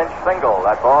with a pinch single.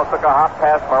 That ball took a hop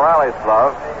past Morales'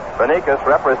 glove. Beniquez,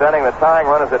 representing the tying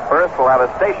runners at first, will have a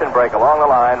station break along the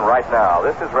line right now.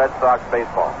 This is Red Sox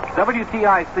baseball.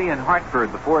 WTIC in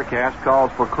Hartford, the forecast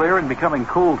calls for clear and becoming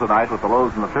cool tonight with the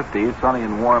lows in the 50s, sunny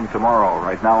and warm tomorrow.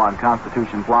 Right now on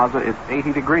Constitution Plaza, it's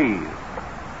 80 degrees.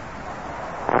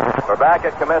 We're back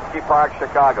at Comiskey Park,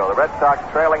 Chicago. The Red Sox,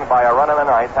 trailing by a run in the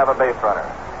ninth, have a base runner.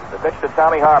 The pitch to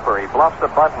Tommy Harper. He bluffs the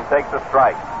bunt and takes a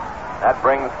strike. That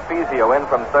brings Spezio in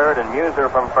from third and Muser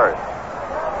from first.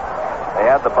 They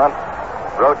had the bunt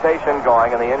rotation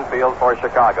going in the infield for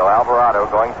Chicago. Alvarado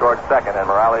going toward second and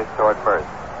Morales toward first.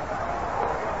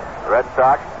 The Red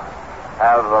Sox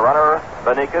have the runner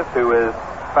Beniquez, who is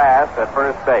fast at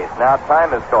first base. Now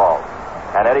time is called,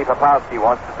 and Eddie Popowski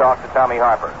wants to talk to Tommy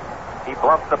Harper. He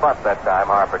bluffed the bunt that time,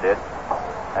 Harper did,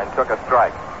 and took a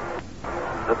strike.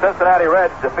 The Cincinnati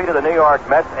Reds defeated the New York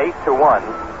Mets 8-1.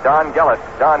 Don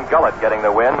Gullett getting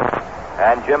the win,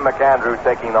 and Jim McAndrew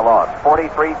taking the loss.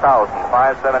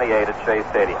 43,578 at Shea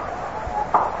Stadium.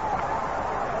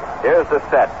 Here's the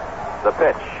set. The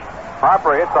pitch.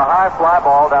 Harper hits a high fly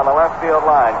ball down the left field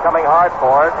line. Coming hard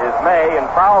for it is May in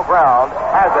foul ground.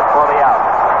 Has it for the out.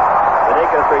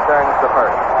 Beniquez returns to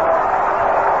first.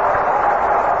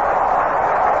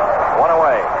 One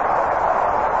away.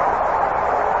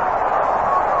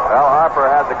 Well, Harper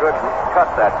had the good cut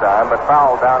that time, but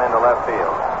fouled down into left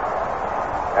field.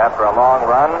 After a long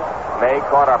run, May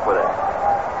caught up with it.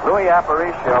 Louis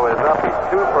Aparicio is up. He's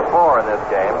 2 for 4 in this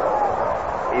game.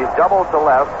 He's doubled to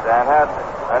left and had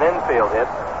an infield hit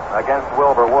against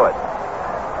Wilbur Wood.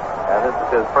 And this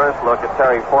is his first look at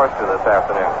Terry Forster this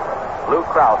afternoon. Lou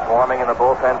Krause warming in the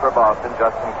bullpen for Boston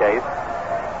just in case.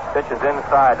 Pitches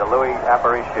inside to Louis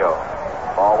Aparicio.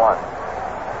 Ball 1.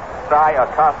 Cy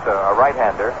Acosta, a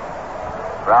right-hander.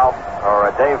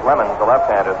 Dave Lemons, a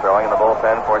left-hander, throwing in the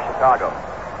bullpen for Chicago.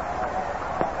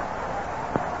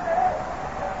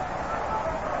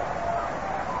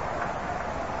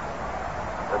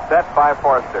 The set by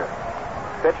Forster.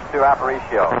 Pitch to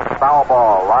Aparicio. Foul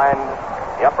ball lined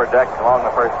the upper deck along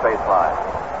the first baseline.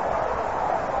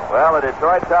 Well, the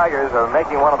Detroit Tigers are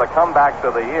making one of the comebacks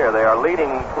of the year. They are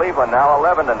leading Cleveland now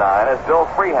 11-9 as Bill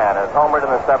Freehan has homered in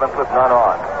the 7th with none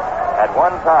on. At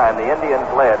one time, the Indians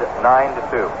led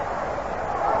 9-2.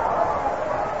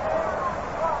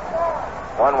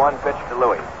 1-1 pitch to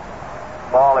Louis.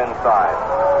 Ball inside.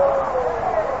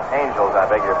 Angels, I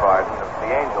beg your pardon.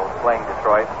 The Angels playing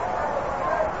Detroit.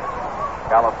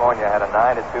 California had a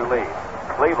 9-2 lead.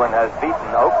 Cleveland has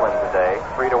beaten Oakland today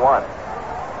 3-1.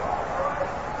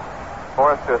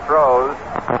 Forster throws.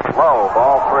 Low.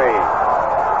 Ball 3.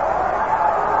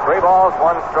 3 balls,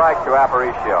 1 strike to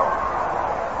Aparicio.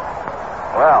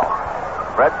 Well,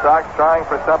 Red Sox trying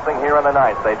for something here in the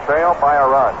ninth. They trail by a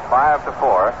run,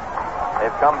 5-4.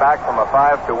 They've come back from a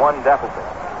 5-1 deficit.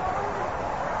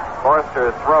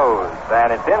 Forster throws,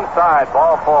 and it's inside,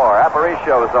 ball 4.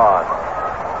 Aparicio's on.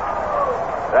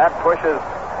 That pushes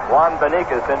Juan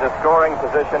Beniquez into scoring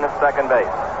position at second base.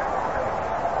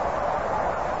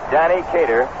 Danny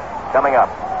Cater coming up.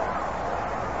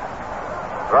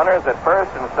 Runners at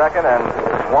first and second, and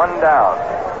 1 down.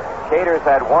 Cater's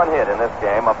had 1 hit in this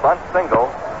game, a bunt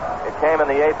single. It came in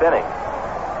the 8th inning.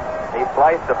 He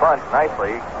sliced the bunt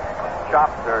nicely,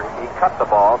 he cut the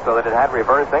ball so that it had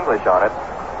reverse English on it,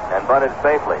 and bunted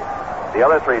safely. The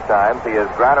other 3 times, he has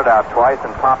grounded out twice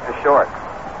and popped to short.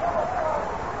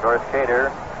 Of course, Cater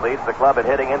leads the club at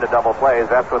hitting into double plays.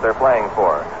 That's what they're playing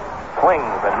for.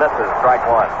 Swings and misses, strike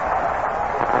 1.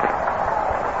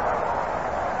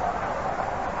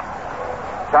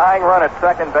 Tying run at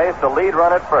second base, the lead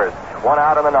run at first. 1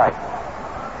 out in the ninth.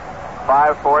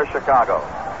 5-4 Chicago.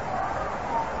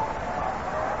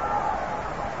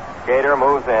 Cater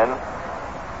moves in.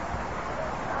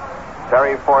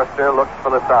 Terry Forster looks for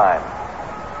the sign.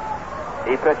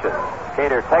 He pitches.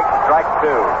 Cater takes strike 2.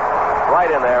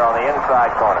 Right in there on the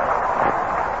inside corner.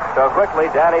 So quickly,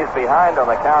 Danny's behind on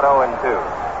the count 0-2.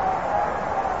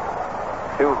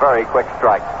 2 very quick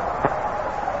strikes.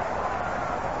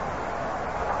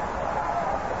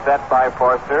 Set by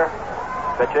Forster.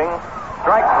 Pitching.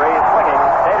 Strike 3, swinging.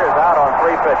 Cater's out on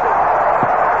 3 pitches.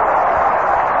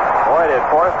 Boy, did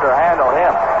Forster handle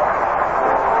him.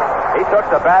 He took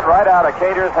the bat right out of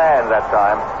Cater's hand that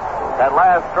time. That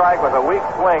last strike was a weak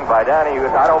swing by Danny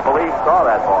Hughes. I don't believe saw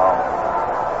that ball.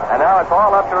 And now it's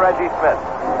all up to Reggie Smith.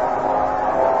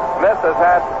 Smith has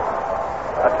had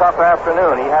a tough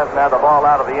afternoon. He hasn't had the ball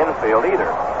out of the infield either.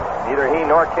 Neither he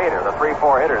nor Cater, the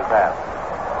 3-4 hitters, have.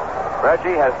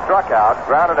 Reggie has struck out,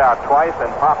 grounded out twice,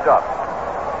 and popped up.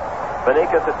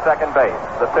 Benikas at second base.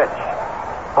 The pitch.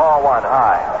 Ball one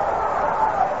high.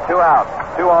 2 out,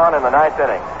 2 on in the 9th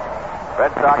inning.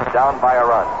 Red Sox down by a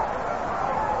run.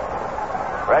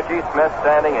 Reggie Smith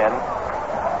standing in.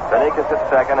 Benikas at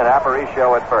second and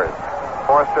Aparicio at first.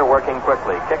 Forster working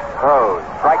quickly. Kicks, throws.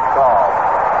 Strike call.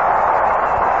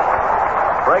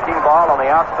 Breaking ball on the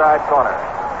outside corner.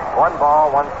 1 ball,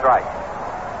 1 strike.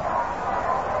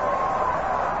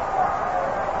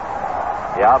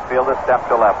 The outfielder stepped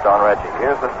to left on Reggie.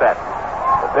 Here's the set.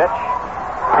 The pitch.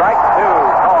 Strike 2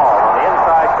 called on the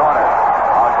inside corner.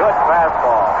 A good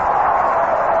fastball.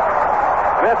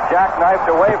 Smith jackknifed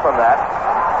away from that,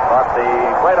 but the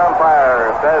plate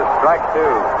umpire says strike 2.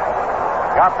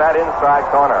 Got that inside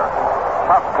corner.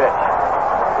 Tough pitch.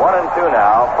 1-2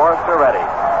 now. Forster ready.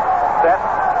 Set.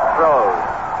 Throws.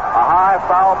 A high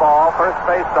foul ball. First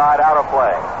base side out of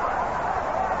play.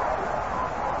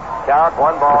 Count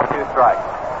 1 ball, 2 strikes.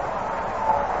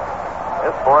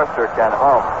 This Forster can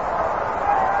hum.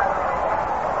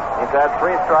 He's had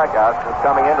 3 strikeouts since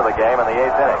coming into the game in the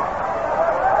 8th inning.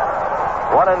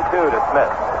 1-2 to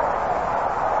Smith.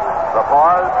 The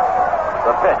pause.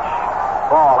 The pitch.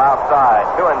 Ball outside.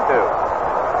 2-2.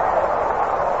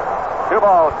 2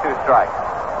 balls, 2 strikes.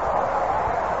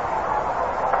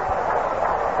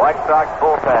 White Sox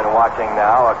bullpen watching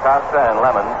now. Acosta and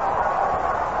Lemon.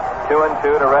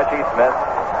 2-2 to Reggie Smith.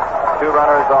 2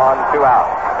 runners on, 2 out.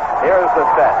 Here's the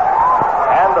set.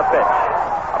 And the pitch.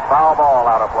 A foul ball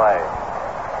out of play.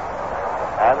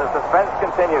 And the suspense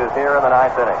continues here in the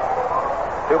 9th inning.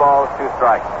 2 balls, 2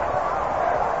 strikes.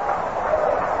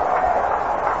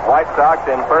 White Sox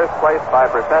in first place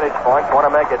by percentage points. Want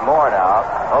to make it more now.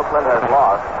 Oakland has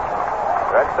lost.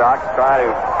 Red Sox trying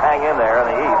to hang in there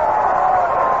in the East.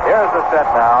 Here's the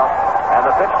set now. And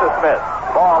the pitch to Smith.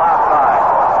 Ball outside.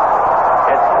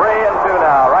 It's 3-2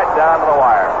 now, right down to the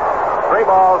wire. 3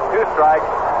 balls, 2 strikes,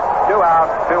 2 out,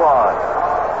 2 on.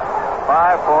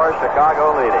 5-4,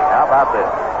 Chicago leading. How about this?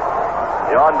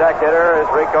 The on-deck hitter is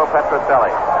Rico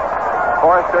Petrocelli.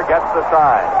 Forster gets the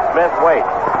sign. Smith waits.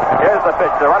 Here's the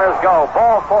pitch. The runners go.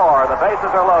 Ball 4. The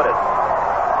bases are loaded.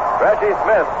 Reggie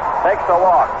Smith takes a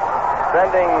walk,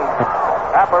 sending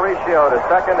Aparicio to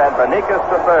second and Benikas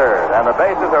to third. And the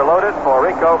bases are loaded for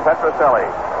Rico Petrocelli.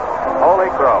 Holy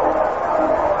crow.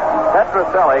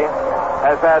 Petrocelli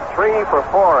has had 3 for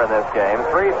 4 in this game,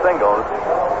 3 singles,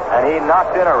 and he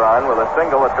knocked in a run with a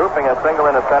single, drooping a single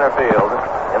into center field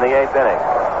in the 8th inning.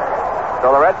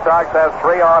 So the Red Sox have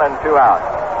 3 on and 2 out.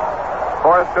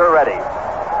 Forster ready.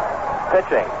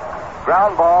 Pitching.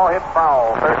 Ground ball hit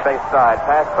foul, third base side,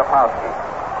 past Sapowski.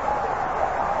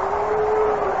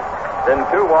 Been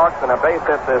 2 walks and a base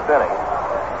hit this inning.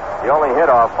 The only hit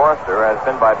off Forster has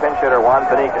been by pinch hitter Juan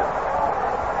Benikas.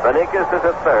 Benikas is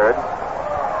at third.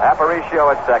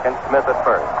 Aparicio at second. Smith at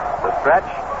first. The stretch.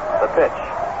 The pitch.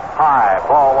 High.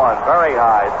 Ball 1. Very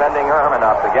high. Sending Herman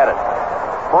up to get it.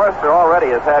 Forster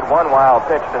already has had 1 wild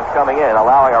pitch since coming in,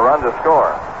 allowing a run to score.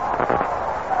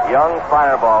 Young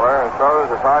fireballer who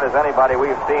throws as hard as anybody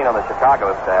we've seen on the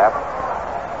Chicago staff.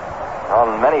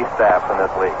 On many staffs in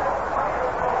this league.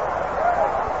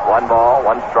 1 ball,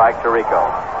 1 strike to Rico.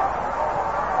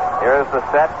 Here's the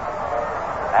set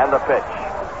and the pitch.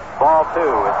 Ball 2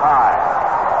 is high.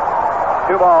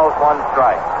 2 balls, 1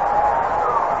 strike.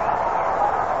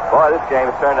 Boy, this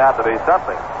game's turned out to be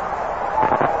something.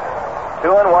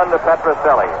 2-1 to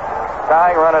Petrocelli.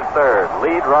 Tying run at third.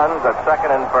 Lead runs at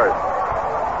second and first.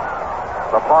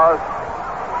 The pause.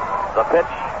 The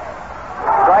pitch.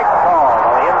 Strike called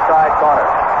on the inside corner.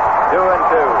 2-2.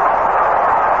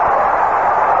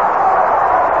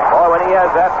 Boy, when he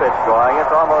has that pitch going,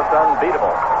 it's almost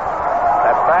unbeatable.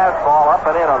 That fastball up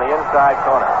and in on the inside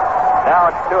corner.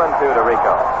 Now it's 2-2 to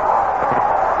Rico.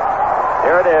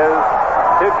 Here it is.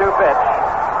 2-2 pitch.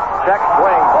 Check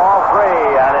swing. Ball 3.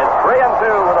 And it's 3-2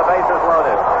 with the bases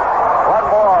loaded.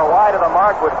 1 more wide of the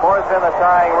mark would force in a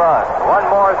tying run. 1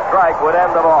 more strike would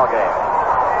end the ball game.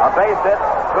 A base hit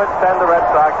could send the Red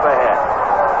Sox ahead.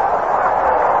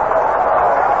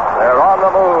 They're on the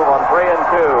move on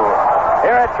 3-2.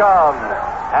 Here it comes.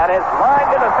 And it's lined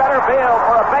into center field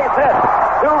for a base hit.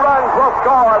 2 runs will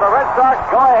score. The Red Sox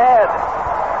go ahead.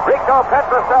 Rico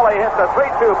Petrocelli hits a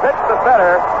 3-2 pitch to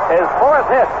center, his 4th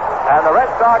hit. And the Red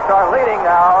Sox are leading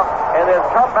now in this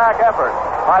comeback effort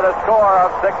by the score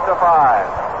of 6-5.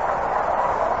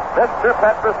 Mr.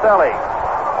 Petroselli.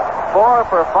 4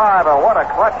 for 5, and what a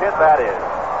clutch hit that is.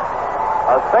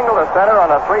 A single to center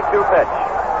on a 3-2 pitch.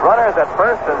 Runners at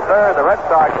first and third. The Red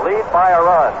Sox lead by a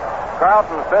run.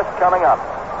 Carlton Fisk coming up.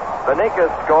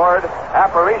 Benicas scored.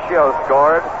 Aparicio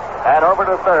scored. And over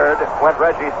to third went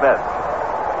Reggie Smith.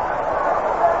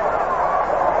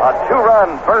 A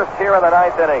 2-run burst here in the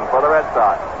ninth inning for the Red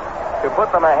Sox to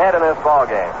put them ahead in this ball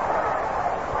game.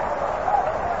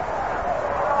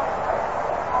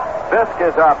 Fisk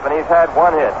is up, and he's had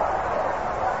 1 hit.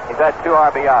 He's had 2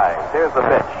 RBIs. Here's the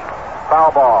pitch.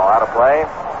 Foul ball out of play.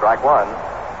 Strike 1.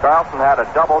 Carlson had a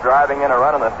double driving in a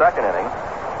run in the second inning.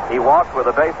 He walked with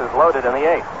the bases loaded in the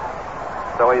 8th.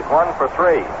 So he's 1 for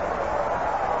 3.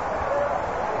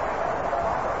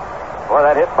 Boy,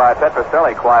 that hit by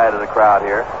Petroselli quieted the crowd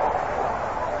here.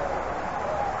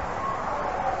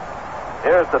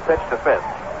 Here's the pitch to Fisk.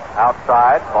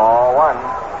 Outside, ball 1.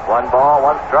 1 ball,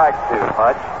 1 strike to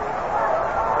Hutch.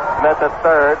 Smith at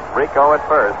third, Rico at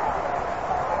first.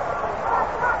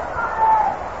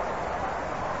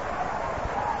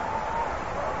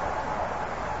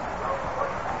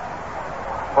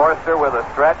 Forster with a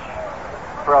stretch,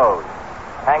 throws.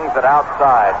 Hangs it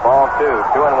outside, ball 2,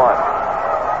 2-1.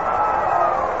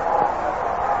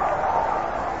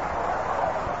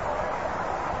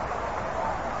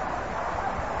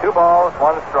 Two balls,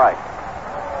 1 strike.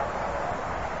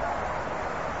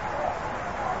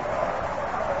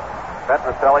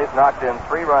 Petroselli's knocked in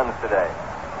 3 runs today.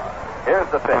 Here's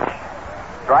the pitch.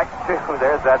 Strike 2.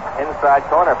 There's that inside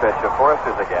corner pitch of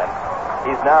Forster's again.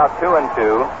 He's now 2-2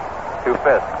 to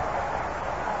Fisk.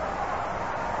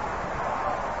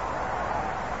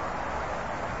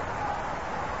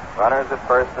 Runners at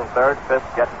first and third. Fisk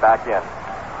gets back in.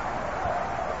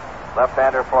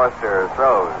 Left-hander Forster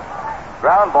throws.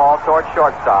 Ground ball towards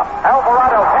shortstop.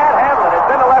 Alvarado can't handle it. It's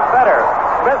into left center.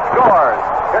 Smith scores.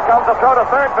 Here comes the throw to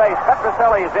third base.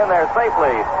 Petroselli's in there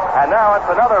safely. And now it's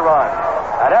another run.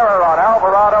 An error on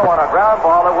Alvarado on a ground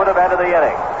ball that would have ended the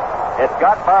inning. It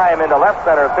got by him into left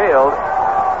center field.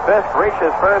 Fisk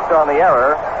reaches first on the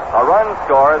error. A run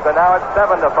scores, and now it's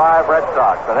 7-5 Red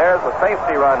Sox. And there's a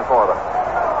safety run for them.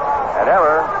 An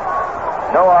error,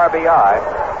 no RBI.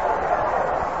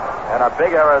 And a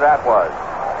big error that was.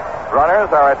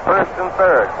 Runners are at first and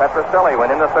third. Petroselli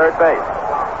went into third base.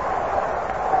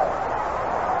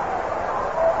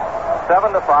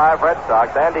 7-5 Red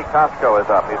Sox. Andy Costco is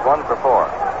up. He's 1 for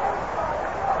 4.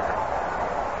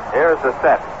 Here's the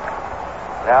set.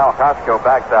 Now Costco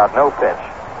backs out, no pitch.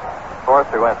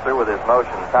 Forster went through with his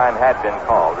motion. Time had been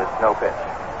called. It's no pitch.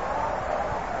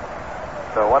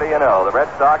 So what do you know? The Red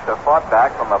Sox have fought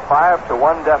back from a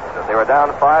 5-1 deficit. They were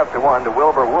down 5-1 to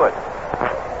Wilbur Wood.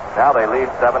 Now they lead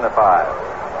 7-5.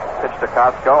 Pitch to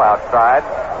Costco outside.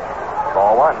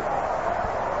 Ball 1.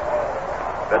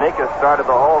 Benicas started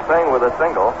the whole thing with a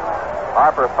single.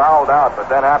 Harper fouled out, but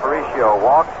then Aparicio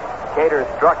walked. Cater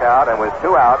struck out, and with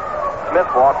 2 outs, Smith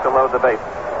walked to load the bases.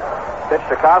 Pitch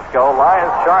to Costco,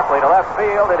 lines sharply to left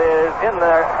field. It is in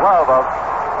the glove of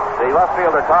the left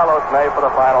fielder Carlos May for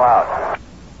the final out.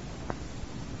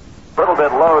 A little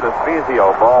bit low to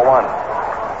Spezio, ball 1.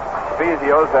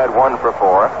 Spezio's had 1 for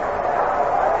 4.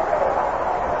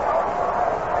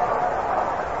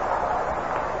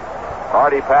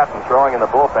 Marty Patton throwing in the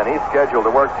bullpen. He's scheduled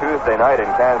to work Tuesday night in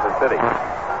Kansas City.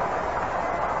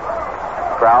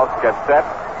 Krause gets set,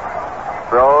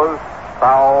 throws,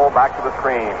 foul, back to the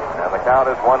screen, and the count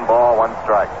is 1 ball, 1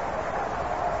 strike.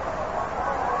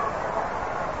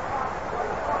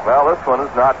 Well, this one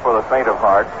is not for the faint of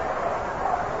heart.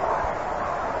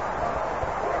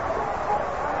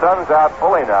 Sun's out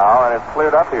fully now, and it's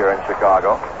cleared up here in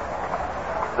Chicago.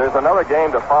 There's another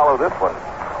game to follow this one.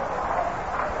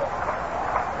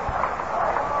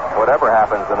 Whatever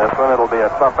happens in this one, it'll be a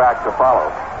tough act to follow.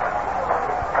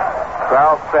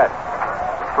 Krause set,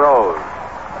 throws,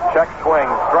 check swing,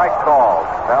 strike called.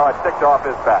 Now it ticked off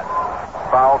his bat.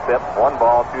 Foul tip, 1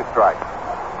 ball, 2 strikes.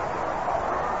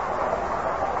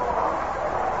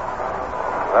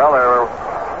 Well, they're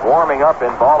warming up in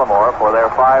Baltimore for their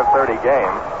 5:30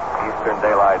 game, Eastern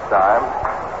Daylight Time.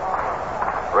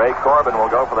 Ray Corbin will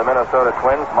go for the Minnesota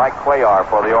Twins. Mike Cuellar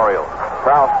for the Orioles.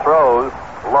 Krause throws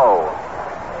low.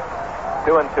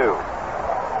 2-2.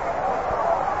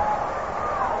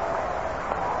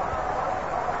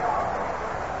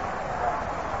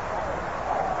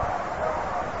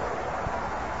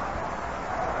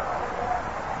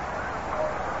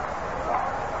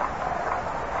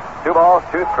 Two balls,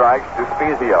 2 strikes to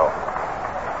Spezio.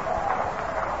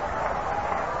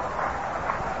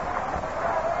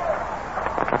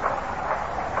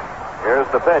 Here's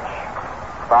the pitch.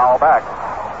 Foul back.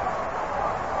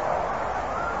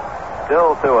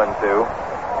 Still 2-2.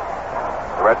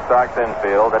 The Red Sox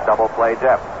infield at double play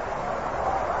depth.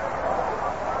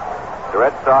 The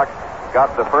Red Sox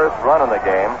got the first run in the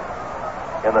game.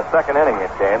 In the second inning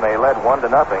it came. They led 1-0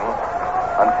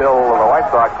 until the White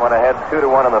Sox went ahead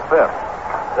 2-1 in the fifth.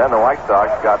 Then the White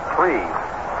Sox got three.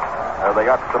 They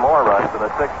got some more runs in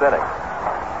the sixth inning.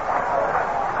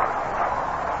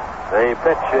 The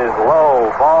pitch is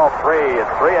low. Ball 3.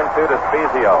 It's 3-2 to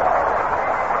Spezio.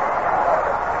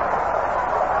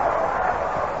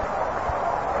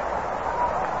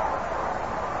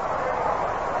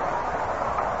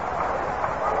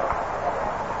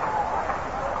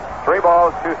 Three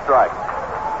balls, 2 strikes.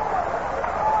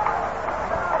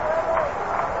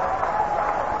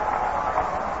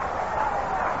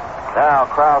 Now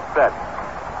Krause sets.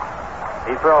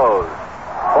 He throws.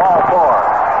 Ball 4.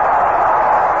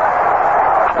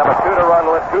 Have a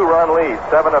two-run lead,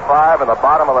 7-5 in the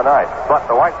bottom of the ninth. But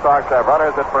the White Sox have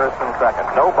runners at first and second.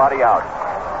 Nobody out.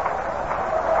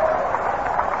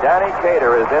 Danny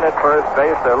Cater is in at first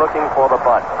base. They're looking for the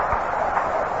bunt.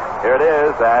 Here it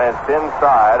is, and it's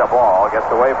inside. A ball gets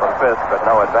away from Fisk, but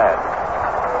no advance.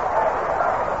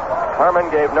 Herman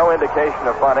gave no indication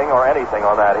of bunting or anything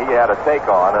on that. He had a take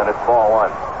on, and it's ball 1.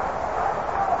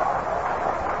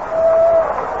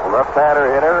 Left-hander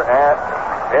hitter, and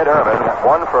Ed Irvin,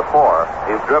 1 for 4.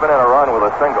 He's driven in a run with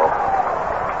a single.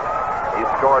 He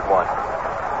scored 1.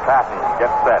 Patton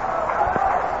gets set.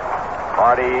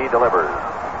 Marty delivers.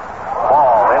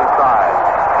 Ball inside.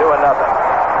 2-0.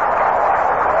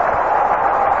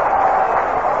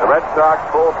 The Red Sox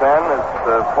bullpen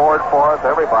has poured forth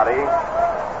everybody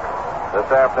this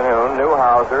afternoon.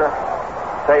 Newhouser,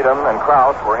 Tatum, and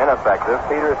Krause were ineffective.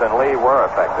 Peters and Lee were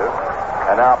effective.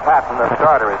 And now Patton, the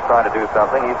starter, is trying to do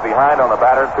something. He's behind on the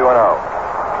batter, 2-0.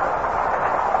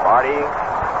 Marty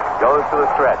goes to the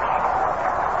stretch.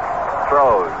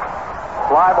 Throws.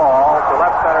 Fly ball to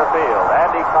left center field.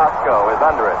 Andy Costco is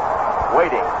under it,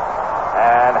 waiting,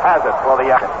 and has it for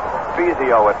the out.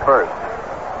 Spezio at first.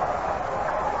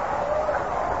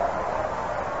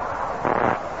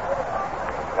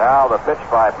 Now the pitch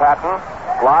by Patton.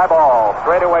 Fly ball,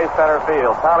 straightaway center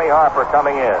field. Tommy Harper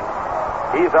coming in.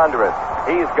 He's under it.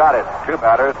 He's got it. 2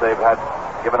 batters. He's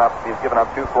given up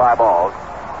 2 fly balls.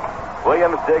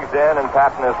 Williams digs in, and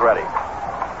Patton is ready.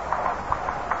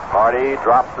 Marty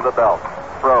drops to the belt.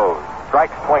 Throws. Strike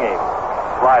swinging.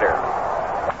 Slider.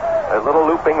 A little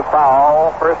looping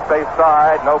foul. First base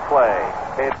side. No play.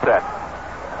 It's set.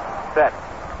 Set.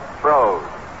 Throws.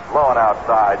 Low and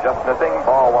outside. Just missing.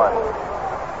 Ball 1.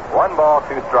 1 ball,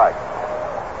 2 strikes.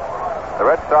 The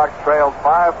Red Sox trailed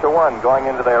 5-1 going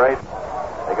into their 8th.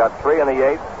 They got 3 in the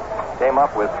 8th. Came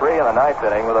up with 3 in the 9th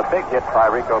inning with a big hit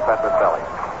by Rico Petrocelli.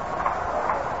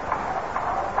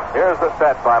 Here's the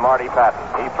set by Marty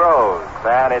Patton. He throws,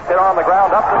 and it's hit on the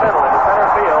ground up the middle into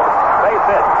center field. Base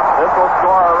hit. This will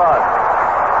score a run.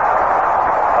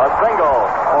 A single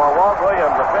for Walt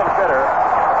Williams, the pinch hitter,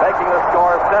 making the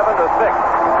score 7-6.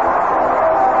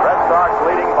 Red Sox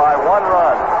leading by 1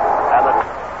 run. And the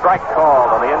strike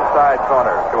called on the inside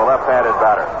corner to a left-handed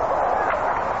batter.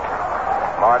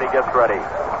 Marty gets ready.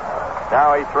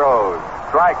 Now he throws.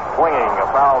 Strike swinging, a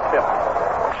foul tip.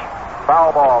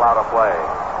 Foul ball out of play.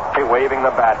 He waving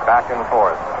the bat back and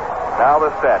forth. Now the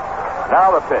set.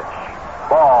 Now the pitch.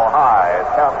 Ball high. It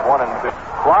counts 1-2.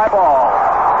 Fly ball.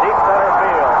 Deep center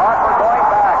field. Harper going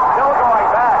back. Still going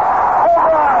back. Home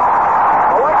run.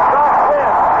 The White Sox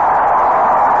win.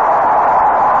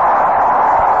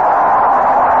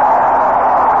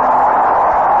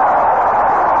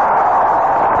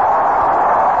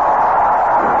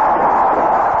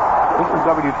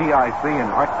 WTIC in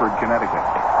Hartford, Connecticut.